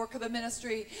do the work of the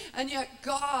ministry. And yet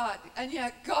God, and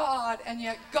yet God, and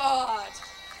yet God.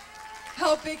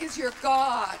 How big is your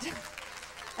God?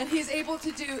 And He's able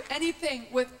to do anything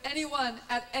with anyone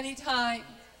at any time.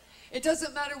 It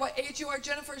doesn't matter what age you are.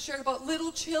 Jennifer shared about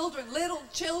little children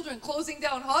closing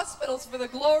down hospitals for the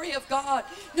glory of God.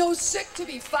 No sick to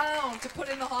be found to put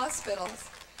in the hospitals.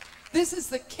 This is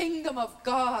the kingdom of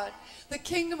God. The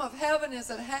kingdom of heaven is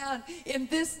at hand in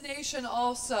this nation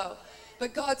also.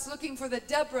 But God's looking for the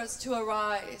Deborahs to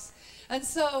arise. And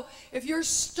so if you're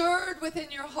stirred within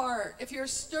your heart,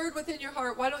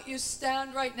 why don't you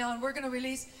stand right now, and we're going to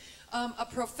release a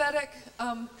prophetic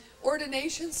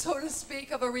ordination, so to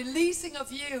speak, of a releasing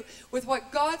of you with what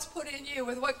God's put in you,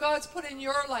 with what God's put in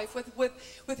your life,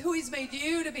 with who He's made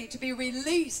you to be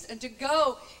released and to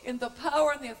go in the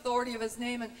power and the authority of His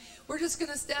name. And we're just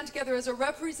going to stand together as a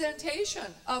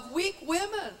representation of weak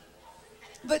women,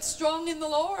 but strong in the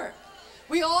Lord.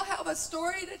 We all have a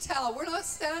story to tell. We're not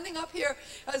standing up here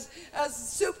as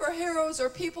superheroes or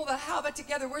people that have it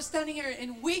together. We're standing here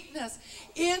in weakness,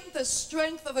 in the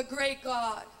strength of a great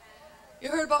God. You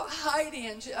heard about Heidi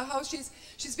and how she's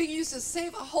being used to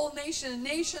save a whole nation and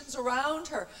nations around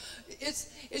her. Is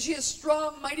she a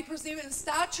strong, mighty person? Even in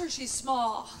stature, she's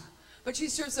small. But she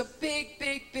serves a big,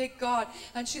 big, big God.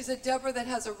 And she's a Deborah that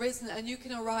has arisen, and you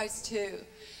can arise too.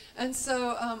 And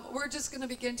so we're just going to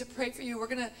begin to pray for you. We're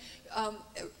going to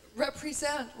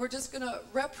represent. We're just going to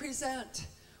represent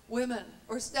women.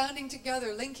 We're standing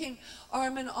together, linking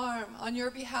arm in arm on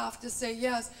your behalf to say,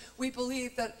 yes, we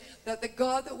believe that the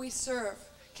God that we serve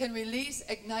can release,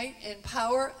 ignite,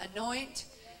 empower, anoint,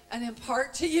 and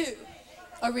impart to you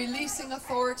a releasing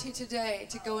authority today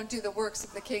to go and do the works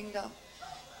of the kingdom.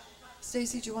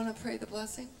 Stacey, do you want to pray the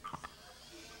blessing?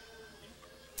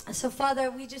 So,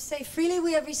 Father, we just say, freely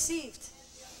we have received.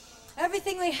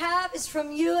 Everything we have is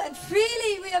from you, and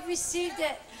freely we have received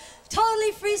it.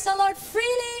 Totally free, so Lord,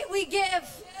 freely we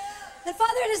give. And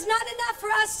Father, it is not enough for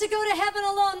us to go to heaven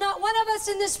alone. Not one of us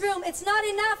in this room. It's not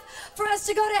enough for us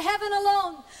to go to heaven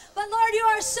alone. But Lord, you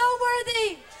are so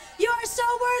worthy. You are so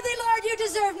worthy, Lord. You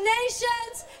deserve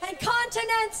nations and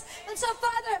continents. And so,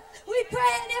 Father, we pray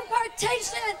an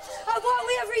impartation of what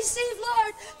we have received, Lord,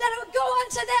 that it would go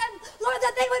unto them, Lord,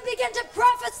 that they would begin to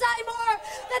prophesy more,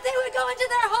 that they would go into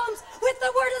their homes with the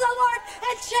word of the Lord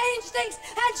and change things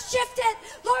and shift it.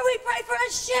 Lord, we pray for a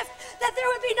shift, that there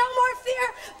would be no more fear,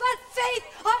 but faith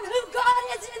on who God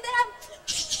is in them.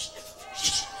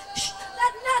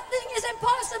 That nothing is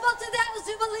impossible to those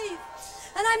who believe.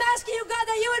 And I'm asking you, God,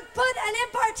 that you would put an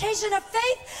impartation of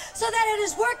faith so that it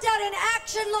is worked out in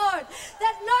action, Lord.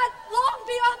 That not long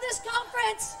beyond this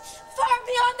conference, far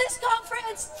beyond this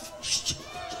conference,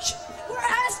 we're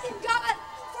asking, God,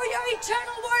 for your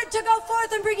eternal word to go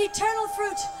forth and bring eternal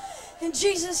fruit. In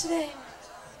Jesus' name.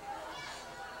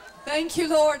 Thank you,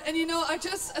 Lord. And you know, I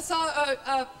just saw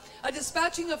a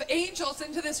dispatching of angels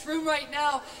into this room right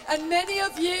now. And many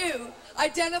of you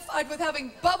identified with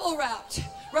having bubble wrap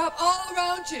all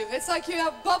around you. It's like you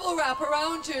have bubble wrap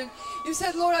around you. And you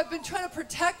said, Lord, I've been trying to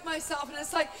protect myself. And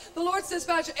it's like the Lord's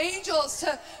dispatched angels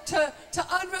to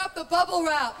unwrap the bubble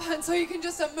wrap. And so you can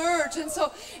just emerge. And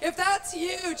so if that's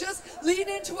you, just lean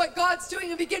into what God's doing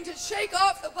and begin to shake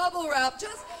off the bubble wrap.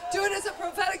 Just do it as a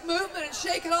prophetic movement and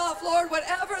shake it off. Lord,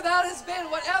 whatever that has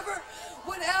been, whatever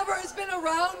has been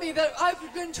around me that I've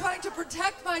been trying to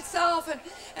protect myself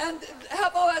and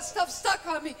have all that stuff stuck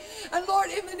on me. And Lord,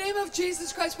 in the name of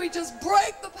Jesus Christ, we just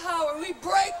break the power. We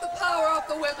break the power of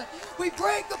the women. We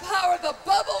break the power of the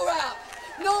bubble wrap.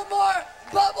 No more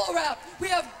bubble wrap. We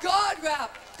have God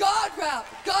wrap. God wrap.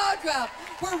 God wrap.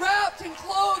 We're wrapped and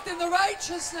clothed in the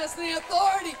righteousness and the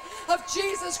authority of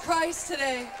Jesus Christ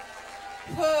today.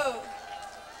 Whoa.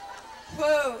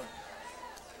 Whoa.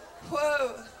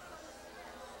 Whoa.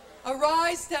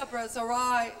 Arise, Deborahs,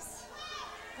 arise.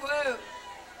 Whoa.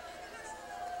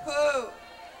 Whoa.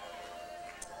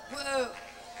 Whoa.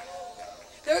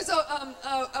 There's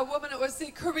a woman, it was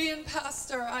the Korean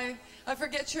pastor, I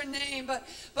forget your name, but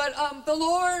the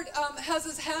Lord has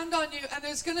his hand on you, and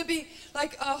there's going to be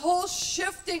like a whole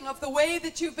shifting of the way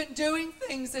that you've been doing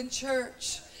things in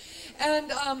church.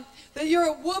 And that you're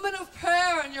a woman of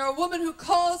prayer, and you're a woman who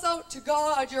calls out to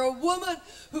God. You're a woman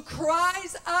who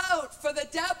cries out for the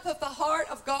depth of the heart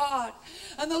of God.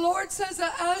 And the Lord says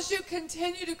that as you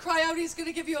continue to cry out, he's going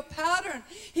to give you a pattern.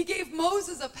 He gave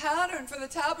Moses a pattern for the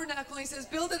tabernacle. He says,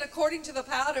 build it according to the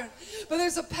pattern. But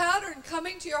there's a pattern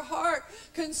coming to your heart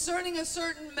concerning a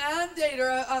certain mandate or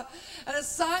an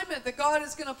assignment that God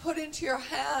is going to put into your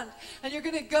hand. And you're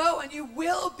going to go, and you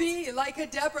will be like a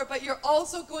Deborah, but you're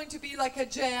also going to be like a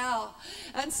Jael.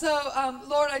 And so,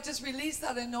 Lord, I just release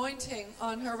that anointing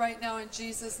on her right now in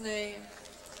Jesus' name.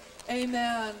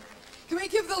 Amen. Can we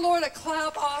give the Lord a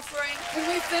clap offering? Can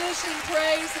we finish in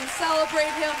praise and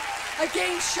celebrate him?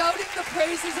 Again, shouting the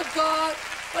praises of God.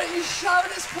 Why don't you shout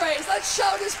his praise? Let's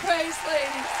shout his praise,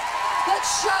 ladies. Let's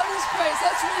shout his praise.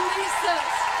 Let's release this.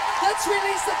 Let's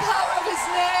release the power of his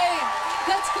name.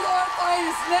 Let's glorify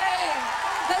his name.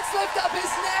 Let's lift up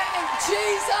his name.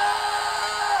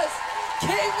 Jesus,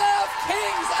 King of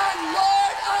kings and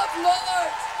Lord of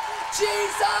lords.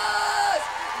 Jesus,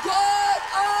 God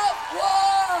of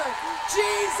war.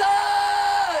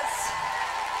 Jesus,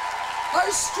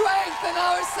 our strength and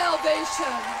our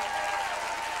salvation.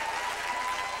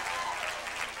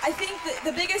 I think that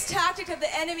the biggest tactic of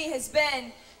the enemy has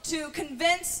been to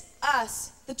convince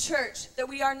us, the church, that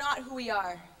we are not who we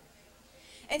are.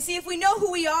 And see, if we know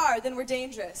who we are, then we're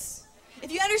dangerous.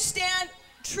 If you understand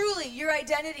truly your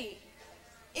identity,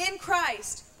 in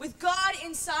Christ, with God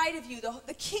inside of you,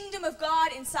 the kingdom of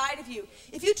God inside of you,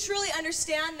 if you truly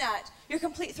understand that, you're a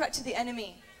complete threat to the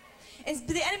enemy. And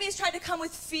the enemy has tried to come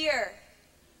with fear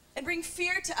and bring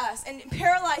fear to us and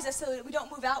paralyze us so that we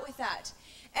don't move out with that.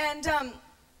 And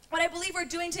what I believe we're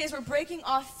doing today is we're breaking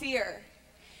off fear.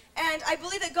 And I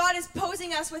believe that God is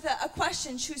posing us with a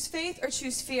question: choose faith or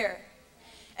choose fear.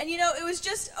 And you know, it was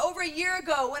just over a year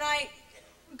ago when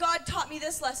God taught me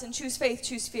this lesson: choose faith,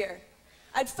 choose fear.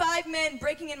 I had 5 men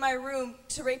breaking in my room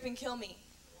to rape and kill me.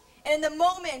 And in the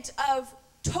moment of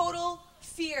total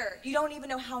fear, you don't even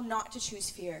know how not to choose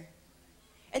fear.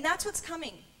 And that's what's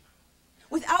coming.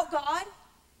 Without God,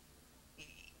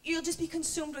 you'll just be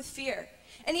consumed with fear.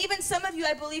 And even some of you,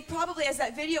 I believe, probably as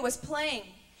that video was playing,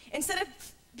 instead of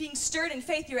being stirred in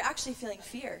faith, you're actually feeling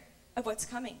fear of what's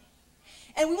coming.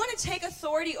 And we want to take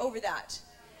authority over that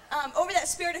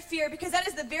spirit of fear, because that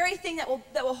is the very thing that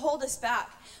will hold us back.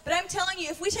 But I'm telling you,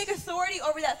 if we take authority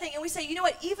over that thing and we say, you know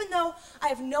what, even though I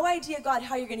have no idea, God,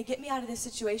 how you're going to get me out of this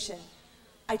situation,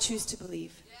 I choose to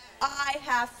believe. I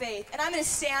have faith, and I'm going to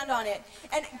stand on it.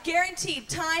 And guaranteed,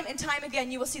 time and time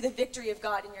again, you will see the victory of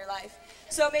God in your life.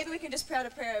 So maybe we can just pray out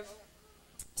a prayer of...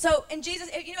 So, in Jesus,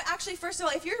 you know, actually, first of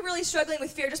all, if you're really struggling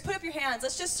with fear, just put up your hands.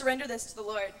 Let's just surrender this to the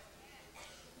Lord.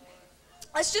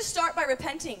 Let's just start by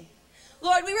repenting.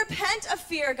 Lord, we repent of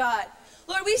fear, God.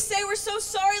 Lord, we say we're so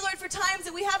sorry, Lord, for times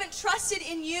that we haven't trusted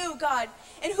in you, God,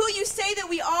 and who you say that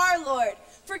we are, Lord.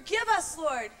 Forgive us,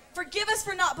 Lord. Forgive us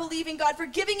for not believing, God, for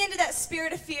giving into that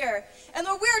spirit of fear. And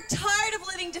Lord, we are tired of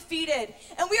living defeated,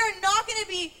 and we are not going to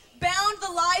be bound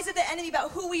the lies of the enemy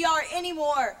about who we are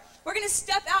anymore. We're going to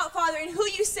step out, Father, in who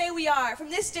you say we are from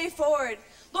this day forward.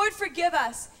 Lord, forgive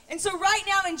us. And so right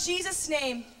now, in Jesus'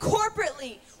 name,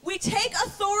 corporately, we take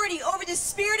authority over this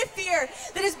spirit of fear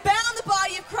that has bound the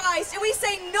body of Christ, and we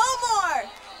say, no more.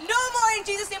 No more in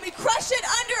Jesus' name. We crush it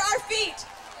under our feet.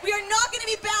 We are not going to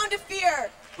be bound to fear.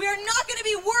 We are not going to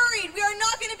be worried. We are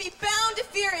not going to be bound to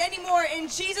fear anymore in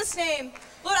Jesus' name.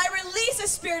 Lord, I release a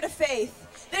spirit of faith.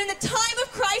 That in the time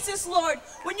of crisis, Lord,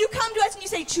 when you come to us and you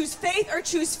say, choose faith or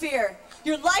choose fear,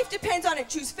 your life depends on it.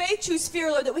 Choose faith, choose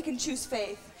fear, Lord, that we can choose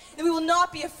faith. And we will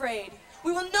not be afraid.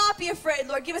 We will not be afraid,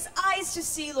 Lord. Give us eyes to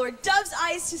see, Lord. Dove's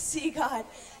eyes to see, God.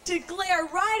 To glare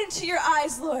right into your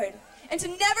eyes, Lord. And to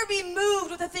never be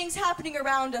moved with the things happening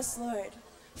around us, Lord.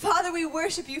 Father, we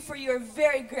worship you, for you are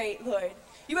very great, Lord.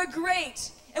 You are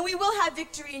great, and we will have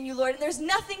victory in you, Lord, and there's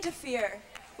nothing to fear.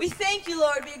 We thank you,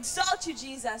 Lord. We exalt you,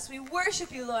 Jesus. We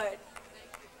worship you, Lord.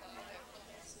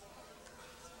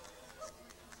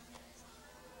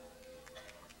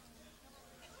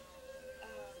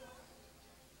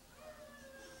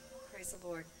 Praise the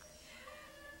Lord.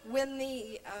 When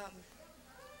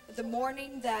the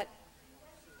morning that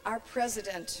our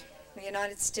president of the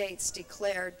United States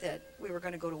declared that we were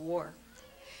going to go to war,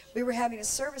 we were having a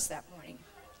service that morning.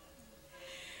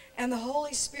 And the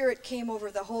Holy Spirit came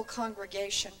over the whole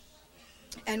congregation,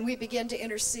 and we began to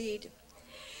intercede.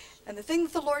 And the thing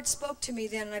that the Lord spoke to me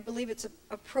then, and I believe it's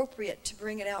appropriate to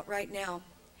bring it out right now,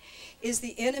 is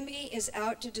the enemy is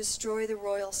out to destroy the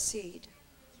royal seed.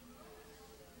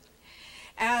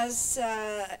 As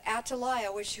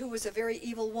Athaliah, who was a very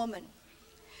evil woman,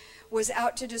 was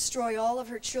out to destroy all of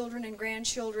her children and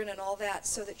grandchildren and all that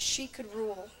so that she could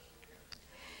rule.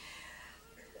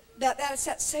 That's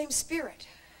that same spirit.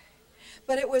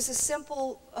 But it was a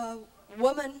simple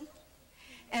woman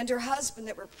and her husband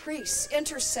that were priests,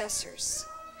 intercessors,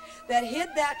 that hid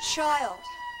that child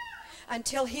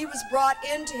until he was brought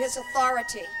into his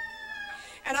authority.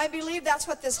 And I believe that's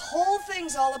what this whole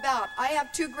thing's all about. I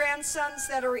have 2 grandsons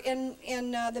that are in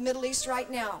the Middle East right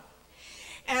now.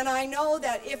 And I know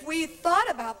that if we thought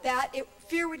about that,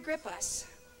 fear would grip us.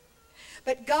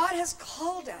 But God has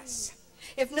called us.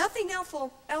 If nothing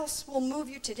else will move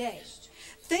you today,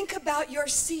 think about your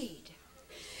seed.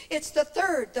 It's the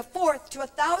 3rd, the 4th to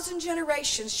 1,000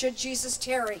 generations should Jesus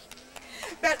tarry.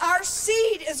 But our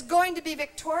seed is going to be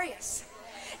victorious.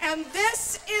 And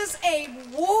this is a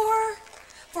war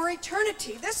for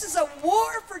eternity. This is a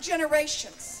war for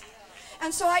generations.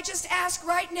 And so I just ask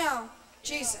right now,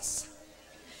 Jesus,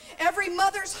 every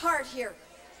mother's heart here,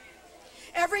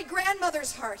 every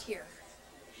grandmother's heart here,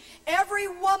 every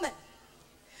woman,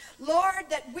 Lord,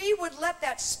 that we would let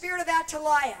that spirit of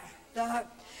Athaliah,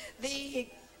 the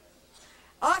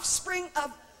offspring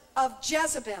of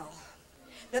Jezebel,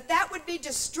 that would be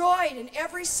destroyed in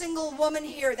every single woman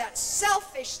here, that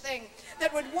selfish thing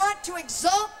that would want to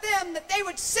exalt them, that they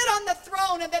would sit on the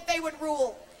throne and that they would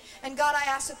rule. And God, I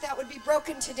ask that would be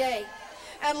broken today.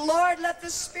 And Lord, let the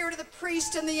spirit of the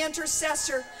priest and the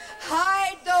intercessor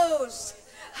hide those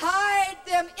Hide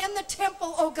them in the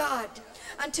temple, O God,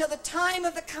 until the time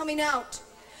of the coming out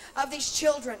of these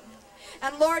children.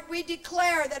 And Lord, we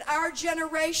declare that our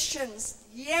generations,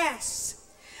 yes,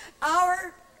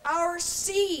 our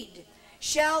seed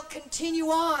shall continue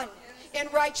on in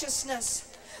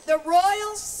righteousness. The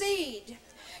royal seed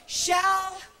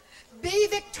shall be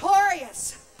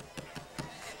victorious,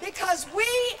 because we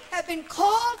have been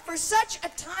called for such a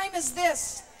time as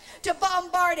this to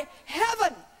bombard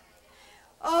heaven.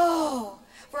 Oh,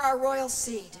 for our royal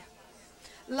seed.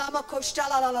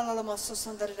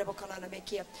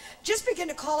 Just begin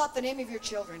to call out the name of your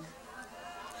children,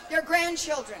 your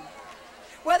grandchildren,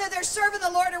 whether they're serving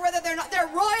the Lord or whether they're not. They're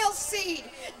royal seed,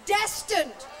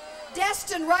 destined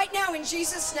right now in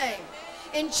Jesus' name.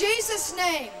 In Jesus'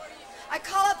 name, I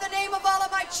call out the name of all of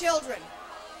my children,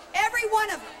 every one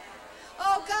of them.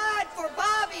 Oh God, for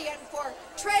Bobby and for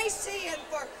Tracy and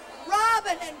for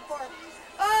Robin and for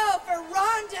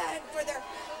Rhonda and for their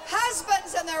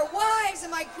husbands and their wives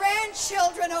and my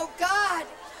grandchildren, oh God.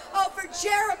 Oh, for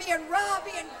Jeremy and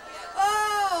Robbie and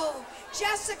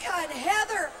Jessica and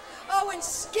Heather. Oh, and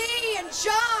Ski and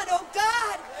John, oh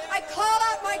God. I call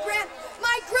out my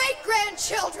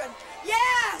great-grandchildren.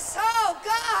 Yes, oh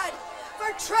God.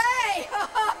 For Trey.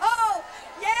 Oh,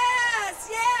 yes,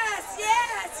 yes,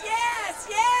 yes, yes,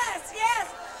 yes, yes.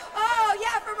 Oh,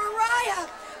 yeah, for Mariah.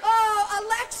 Oh,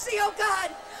 Alexi, oh God.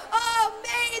 Oh,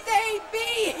 may they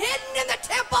be hidden in the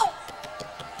temple.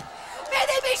 May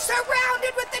they be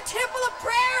surrounded with the temple of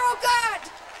prayer, oh God.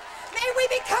 May we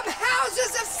become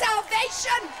houses of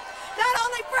salvation, not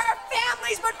only for our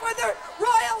families, but for the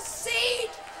royal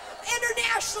seed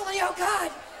internationally, oh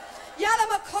God.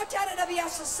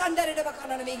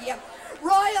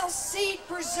 Royal seed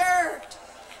preserved.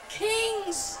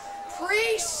 Kings,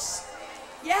 priests.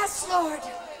 Yes, Lord.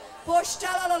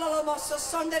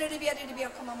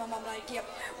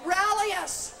 Rally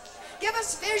us. Give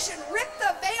us vision. Rip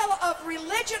the veil of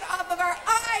religion off of our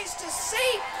eyes to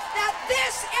see that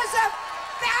this is a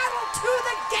battle to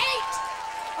the gate.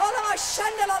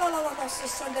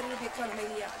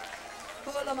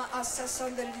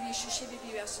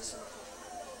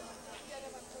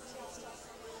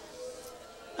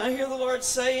 I hear the Lord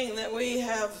saying that we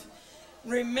have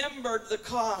remembered the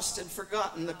cost and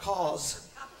forgotten the cause.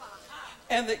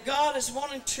 And that God is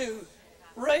wanting to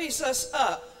raise us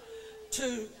up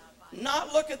to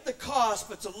not look at the cost,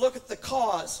 but to look at the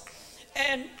cause.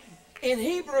 And in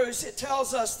Hebrews, it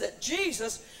tells us that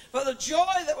Jesus, for the joy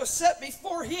that was set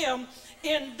before him,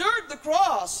 endured the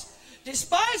cross,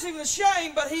 despising the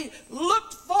shame, but he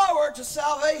looked forward to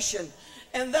salvation.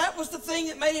 And that was the thing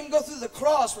that made him go through the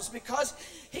cross, was because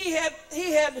he had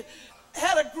a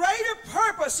greater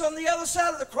purpose on the other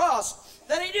side of the cross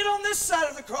than he did on this side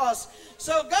of the cross.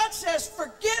 So God says,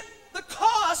 forget the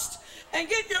cost and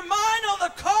get your mind on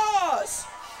the cause,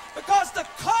 because the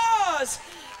cause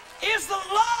is the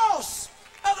loss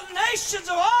of the nations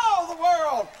of all the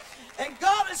world. And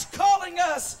God is calling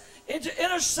us into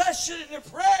intercession, into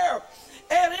prayer,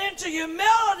 and into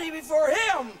humility before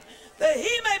him, that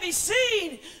he may be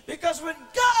seen. Because when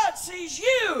God sees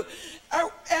you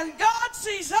and God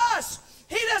sees us,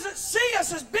 he doesn't see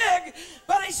us as big,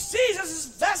 but he sees us as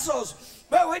vessels.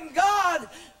 But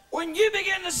when you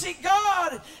begin to see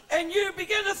God and you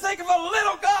begin to think of a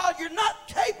little God, you're not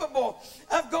capable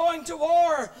of going to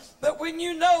war. But when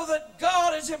you know that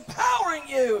God is empowering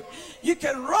you, you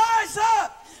can rise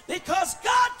up, because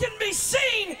God can be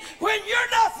seen when you're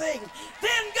nothing.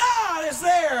 Then God is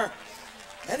there,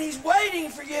 and he's waiting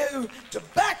for you to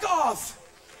back off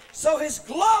so his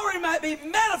glory might be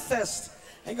manifest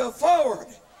and go forward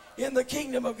in the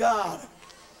kingdom of God.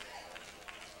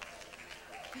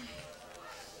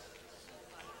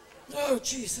 Oh,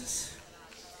 Jesus.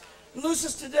 Loose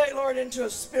us today, Lord, into a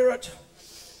spirit,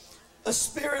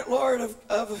 Lord,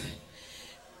 of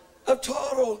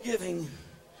total giving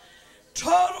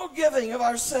of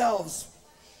ourselves.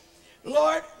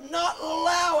 Lord, not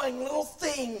allowing little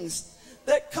things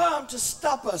that come to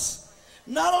stop us,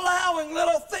 not allowing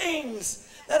little things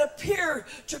that appear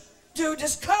to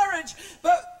discourage,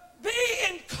 but be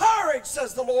encouraged,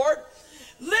 says the Lord.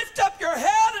 Lift up your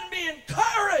head and be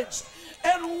encouraged,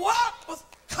 and walk with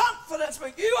confidence,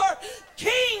 but you are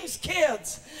king's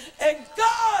kids, and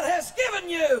God has given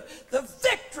you the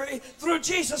victory through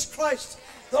Jesus Christ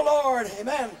the Lord.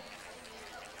 Amen.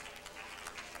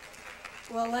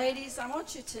 Well, ladies, I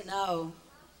want you to know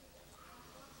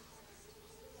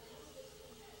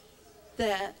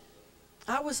that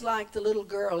I was like the little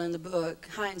girl in the book,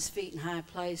 Hind's Feet in High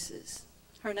Places.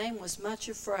 Her name was Much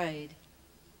Afraid.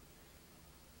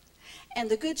 And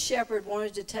the Good Shepherd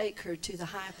wanted to take her to the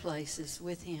high places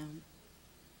with him.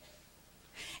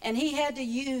 And he had to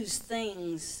use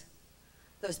things,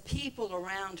 those people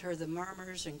around her, the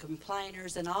murmurers and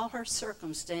complainers and all her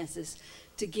circumstances,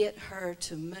 to get her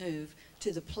to move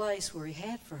to the place where he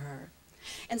had for her.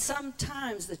 And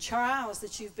sometimes the trials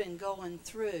that you've been going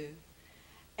through,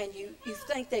 and you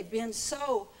think they've been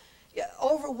so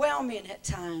overwhelming at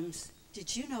times,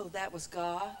 did you know that was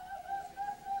God?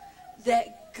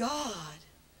 That God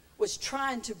was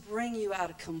trying to bring you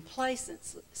out of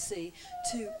complacency,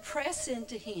 to press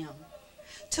into him,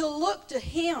 to look to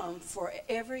him for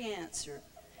every answer.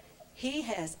 He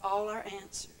has all our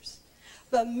answers.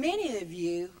 But many of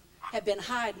you have been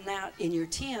hiding out in your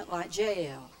tent like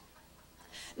Jael.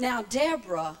 Now,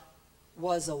 Deborah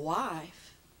was a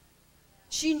wife.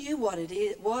 She knew what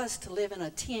it was to live in a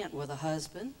tent with a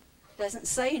husband. Doesn't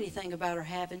say anything about her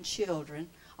having children,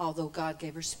 although God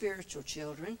gave her spiritual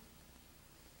children.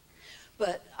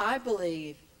 But I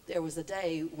believe there was a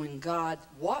day when God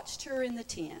watched her in the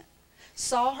tent,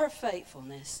 saw her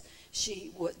faithfulness.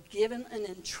 She was given an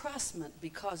entrustment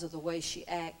because of the way she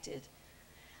acted.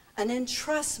 An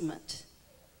entrustment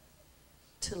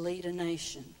to lead a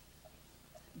nation.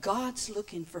 God's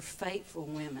looking for faithful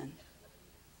women.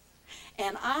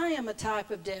 And I am a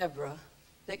type of Deborah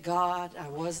that I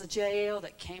was a Jael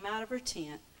that came out of her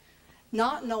tent,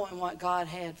 not knowing what God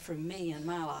had for me in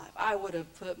my life. I would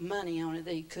have put money on it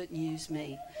that he couldn't use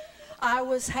me. I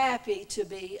was happy to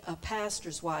be a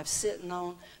pastor's wife sitting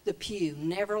on the pew,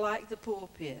 never liked the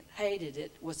pulpit, hated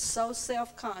it, was so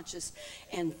self-conscious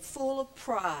and full of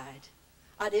pride.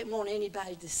 I didn't want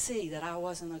anybody to see that I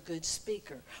wasn't a good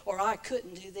speaker, or I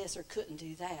couldn't do this or couldn't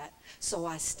do that. So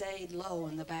I stayed low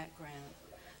in the background,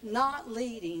 not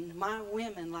leading my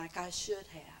women like I should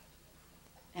have.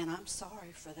 And I'm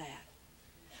sorry for that.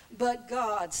 But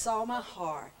God saw my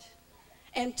heart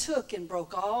and took and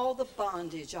broke all the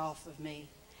bondage off of me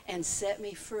and set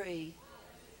me free.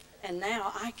 And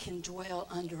now I can dwell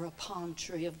under a palm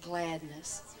tree of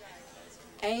gladness.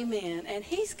 Amen. And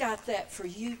he's got that for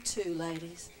you too,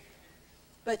 ladies.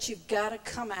 But you've got to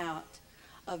come out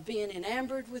of being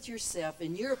enamored with yourself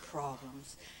and your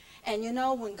problems. And you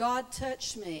know, when God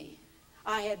touched me,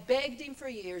 I had begged him for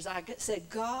years. I said,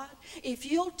 God, if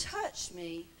you'll touch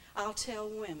me, I'll tell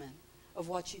women of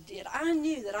what you did. I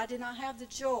knew that I did not have the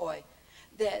joy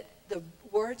that the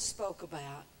word spoke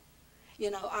about.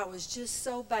 You know, I was just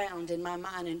so bound in my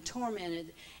mind and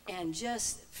tormented and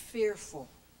just fearful.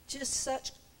 Just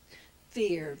such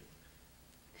fear.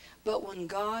 But when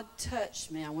God touched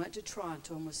me, I went to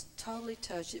Toronto and was totally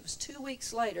touched. It was 2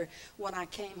 weeks later when I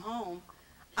came home,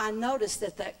 I noticed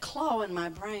that that claw in my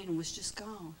brain was just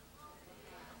gone.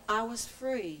 I was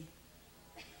free.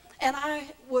 And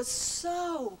I was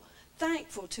so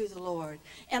thankful to the Lord.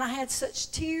 And I had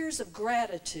such tears of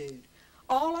gratitude.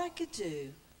 All I could do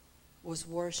was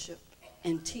worship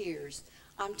and tears.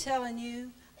 I'm telling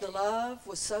you, the love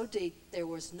was so deep, there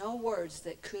was no words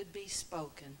that could be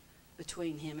spoken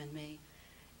between him and me.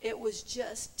 It was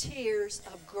just tears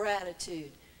of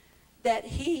gratitude that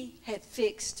he had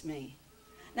fixed me.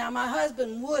 Now, my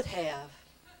husband would have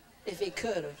if he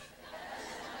could have.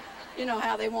 You know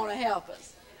how they want to help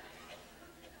us.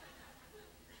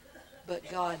 But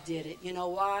God did it. You know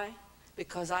why?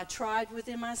 Because I tried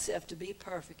within myself to be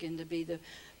perfect and to be the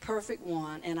perfect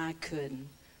one, and I couldn't.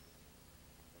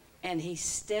 And he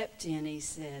stepped in, he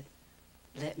said,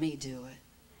 let me do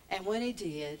it. And when he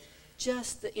did,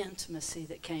 just the intimacy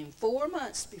that came 4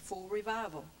 months before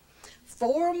revival.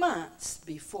 4 months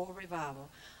before revival.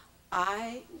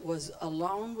 I was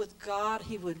alone with God.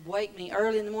 He would wake me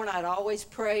early in the morning. I'd always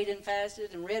prayed and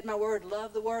fasted and read my word,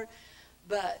 loved the word.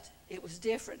 But it was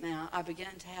different now. I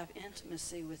began to have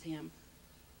intimacy with him.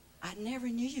 I never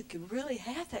knew you could really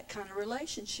have that kind of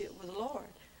relationship with the Lord.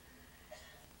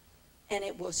 And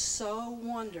it was so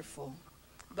wonderful.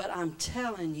 But I'm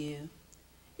telling you,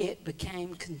 it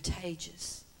became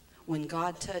contagious. When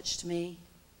God touched me,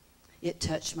 it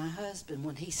touched my husband.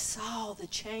 When he saw the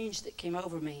change that came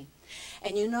over me.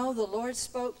 And you know, the Lord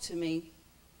spoke to me.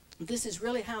 This is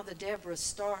really how the Deborah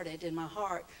started in my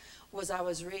heart, was I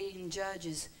was reading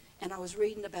Judges, and I was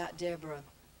reading about Deborah.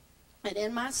 And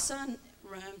in my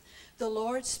sunroom, the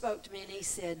Lord spoke to me, and he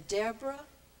said, Deborah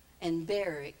and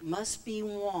Barak must be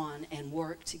one and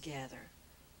work together.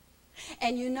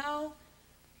 And you know,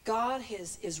 God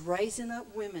is raising up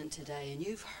women today, and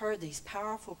you've heard these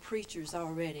powerful preachers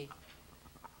already.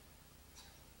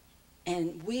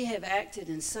 And we have acted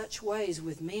in such ways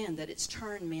with men that it's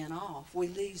turned men off. We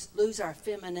lose our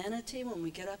femininity when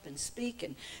we get up and speak,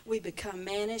 and we become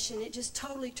mannish, and it just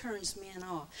totally turns men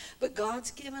off. But God's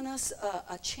given us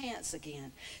a chance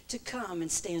again to come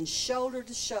and stand shoulder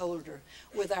to shoulder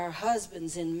with our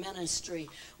husbands in ministry,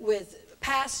 with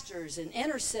pastors and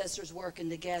intercessors working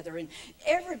together, and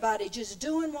everybody just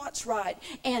doing what's right,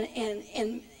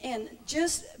 and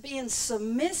just being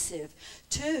submissive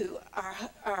to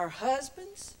our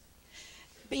husbands,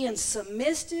 being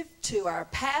submissive to our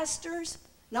pastors,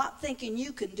 not thinking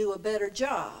you can do a better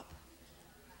job.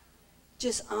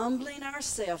 Just humbling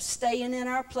ourselves, staying in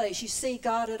our place. You see,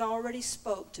 God had already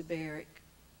spoke to Barak,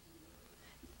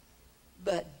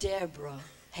 but Deborah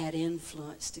had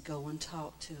influence to go and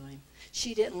talk to him.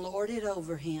 She didn't lord it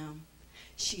over him.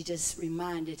 She just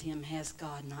reminded him, has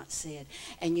God not said?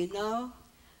 And you know,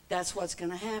 that's what's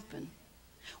going to happen.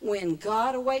 When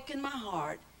God awakened my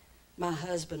heart, my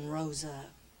husband rose up.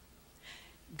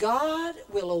 God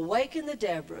will awaken the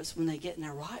Deborahs when they get in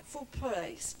their rightful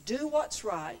place. Do what's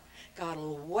right. God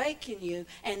will awaken you,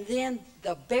 and then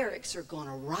the Barracks are going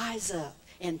to rise up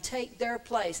and take their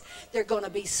place. They're going to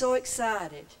be so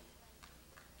excited.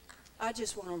 I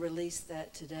just want to release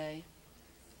that today,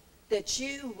 that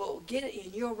you will get it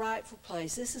in your rightful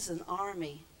place. This is an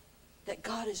army that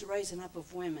God is raising up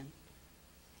of women.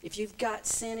 If you've got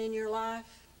sin in your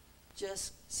life,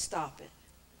 just stop it.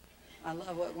 I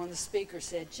love what one of the speakers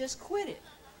said, just quit it.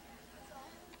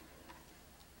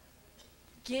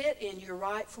 Get in your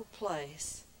rightful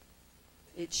place.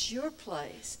 It's your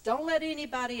place. Don't let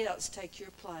anybody else take your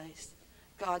place.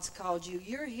 God's called you.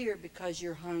 You're here because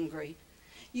you're hungry.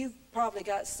 You've probably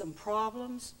got some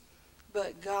problems,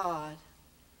 but God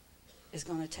is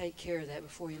going to take care of that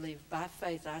before you leave. By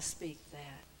faith, I speak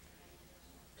that.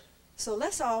 So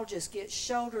let's all just get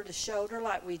shoulder to shoulder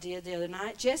like we did the other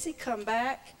night. Jesse, come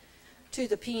back to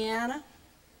the piano.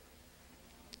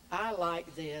 I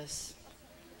like this.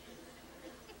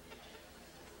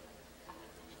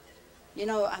 You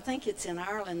know, I think it's in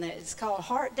Ireland that it's called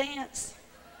heart dance.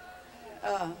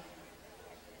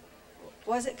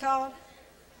 What's it called?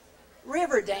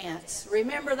 River dance.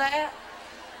 Remember that?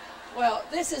 Well,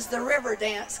 this is the river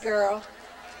dance, girl.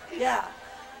 Yeah.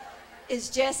 Is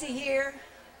Jesse here?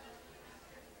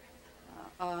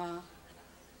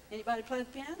 Anybody play the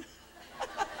piano?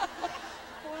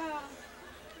 Wow.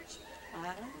 I don't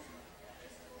know.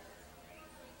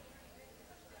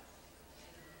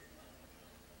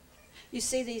 You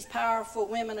see these powerful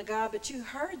women of God, but you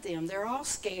heard them. They're all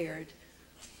scared.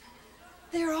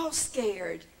 They're all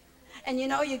scared. And you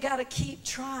know, you got to keep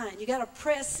trying. You got to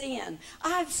press in.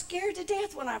 I was scared to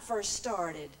death when I first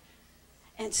started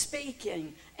and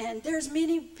speaking. And there's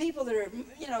many people that are,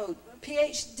 you know,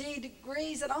 PhD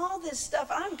degrees and all this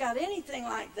stuff. I haven't got anything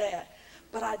like that.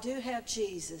 But I do have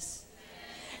Jesus.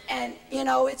 And, you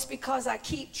know, it's because I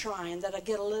keep trying that I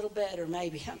get a little better.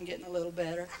 Maybe I'm getting a little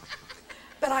better.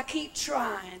 But I keep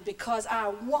trying because I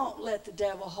won't let the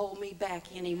devil hold me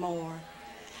back anymore.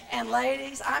 And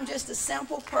ladies, I'm just a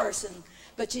simple person.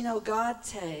 But you know, God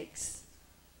takes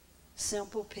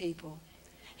simple people.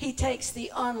 He takes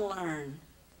the unlearned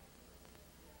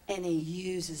and he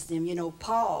uses them. You know,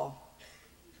 Paul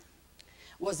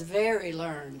was very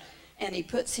learned. And he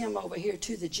puts him over here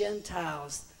to the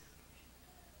Gentiles.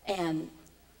 And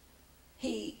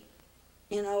he,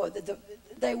 you know,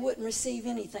 they wouldn't receive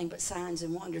anything but signs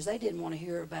and wonders. They didn't want to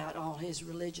hear about all his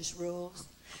religious rules.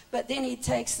 But then he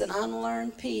takes an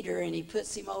unlearned Peter and he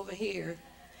puts him over here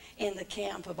in the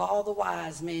camp of all the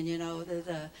wise men, you know,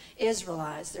 the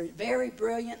Israelites. They're very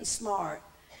brilliant and smart.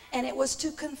 And it was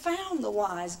to confound the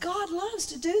wise. God loves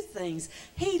to do things.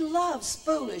 He loves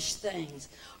foolish things.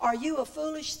 Are you a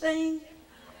foolish thing?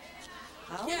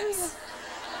 Yes.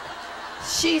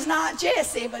 She's not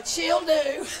Jessie, but she'll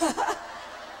do.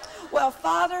 Well,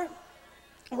 Father,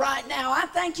 right now, I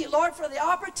thank you, Lord, for the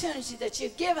opportunity that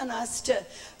you've given us to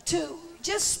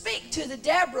just speak to the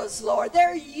Deborahs, Lord.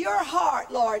 They're your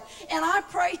heart, Lord. And I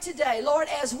pray today, Lord,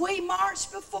 as we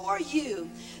march before you,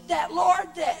 that, Lord,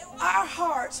 that our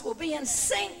hearts will be in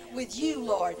sync with you,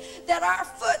 Lord. That our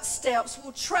footsteps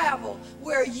will travel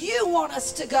where you want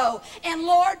us to go. And,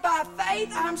 Lord, by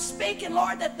faith, I'm speaking,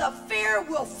 Lord, that the fear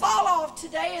will fall off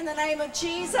today in the name of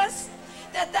Jesus.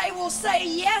 That they will say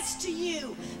yes to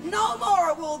you. No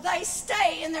more will they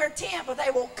stay in their tent, but they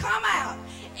will come out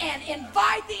and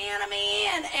invite the enemy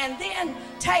in and then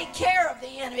take care of the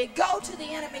enemy. Go to the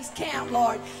enemy's camp,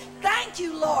 Lord. Thank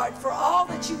you, Lord, for all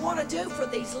that you want to do for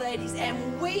these ladies.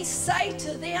 And we say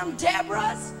to them,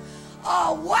 Deborahs,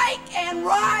 awake and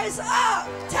rise up.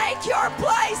 Take your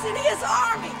place in his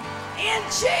army In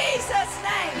Jesus'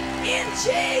 name. In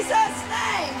Jesus'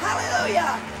 name.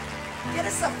 Hallelujah. Get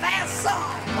us a fast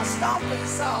song, a stomping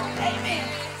song.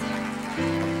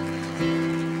 Amen.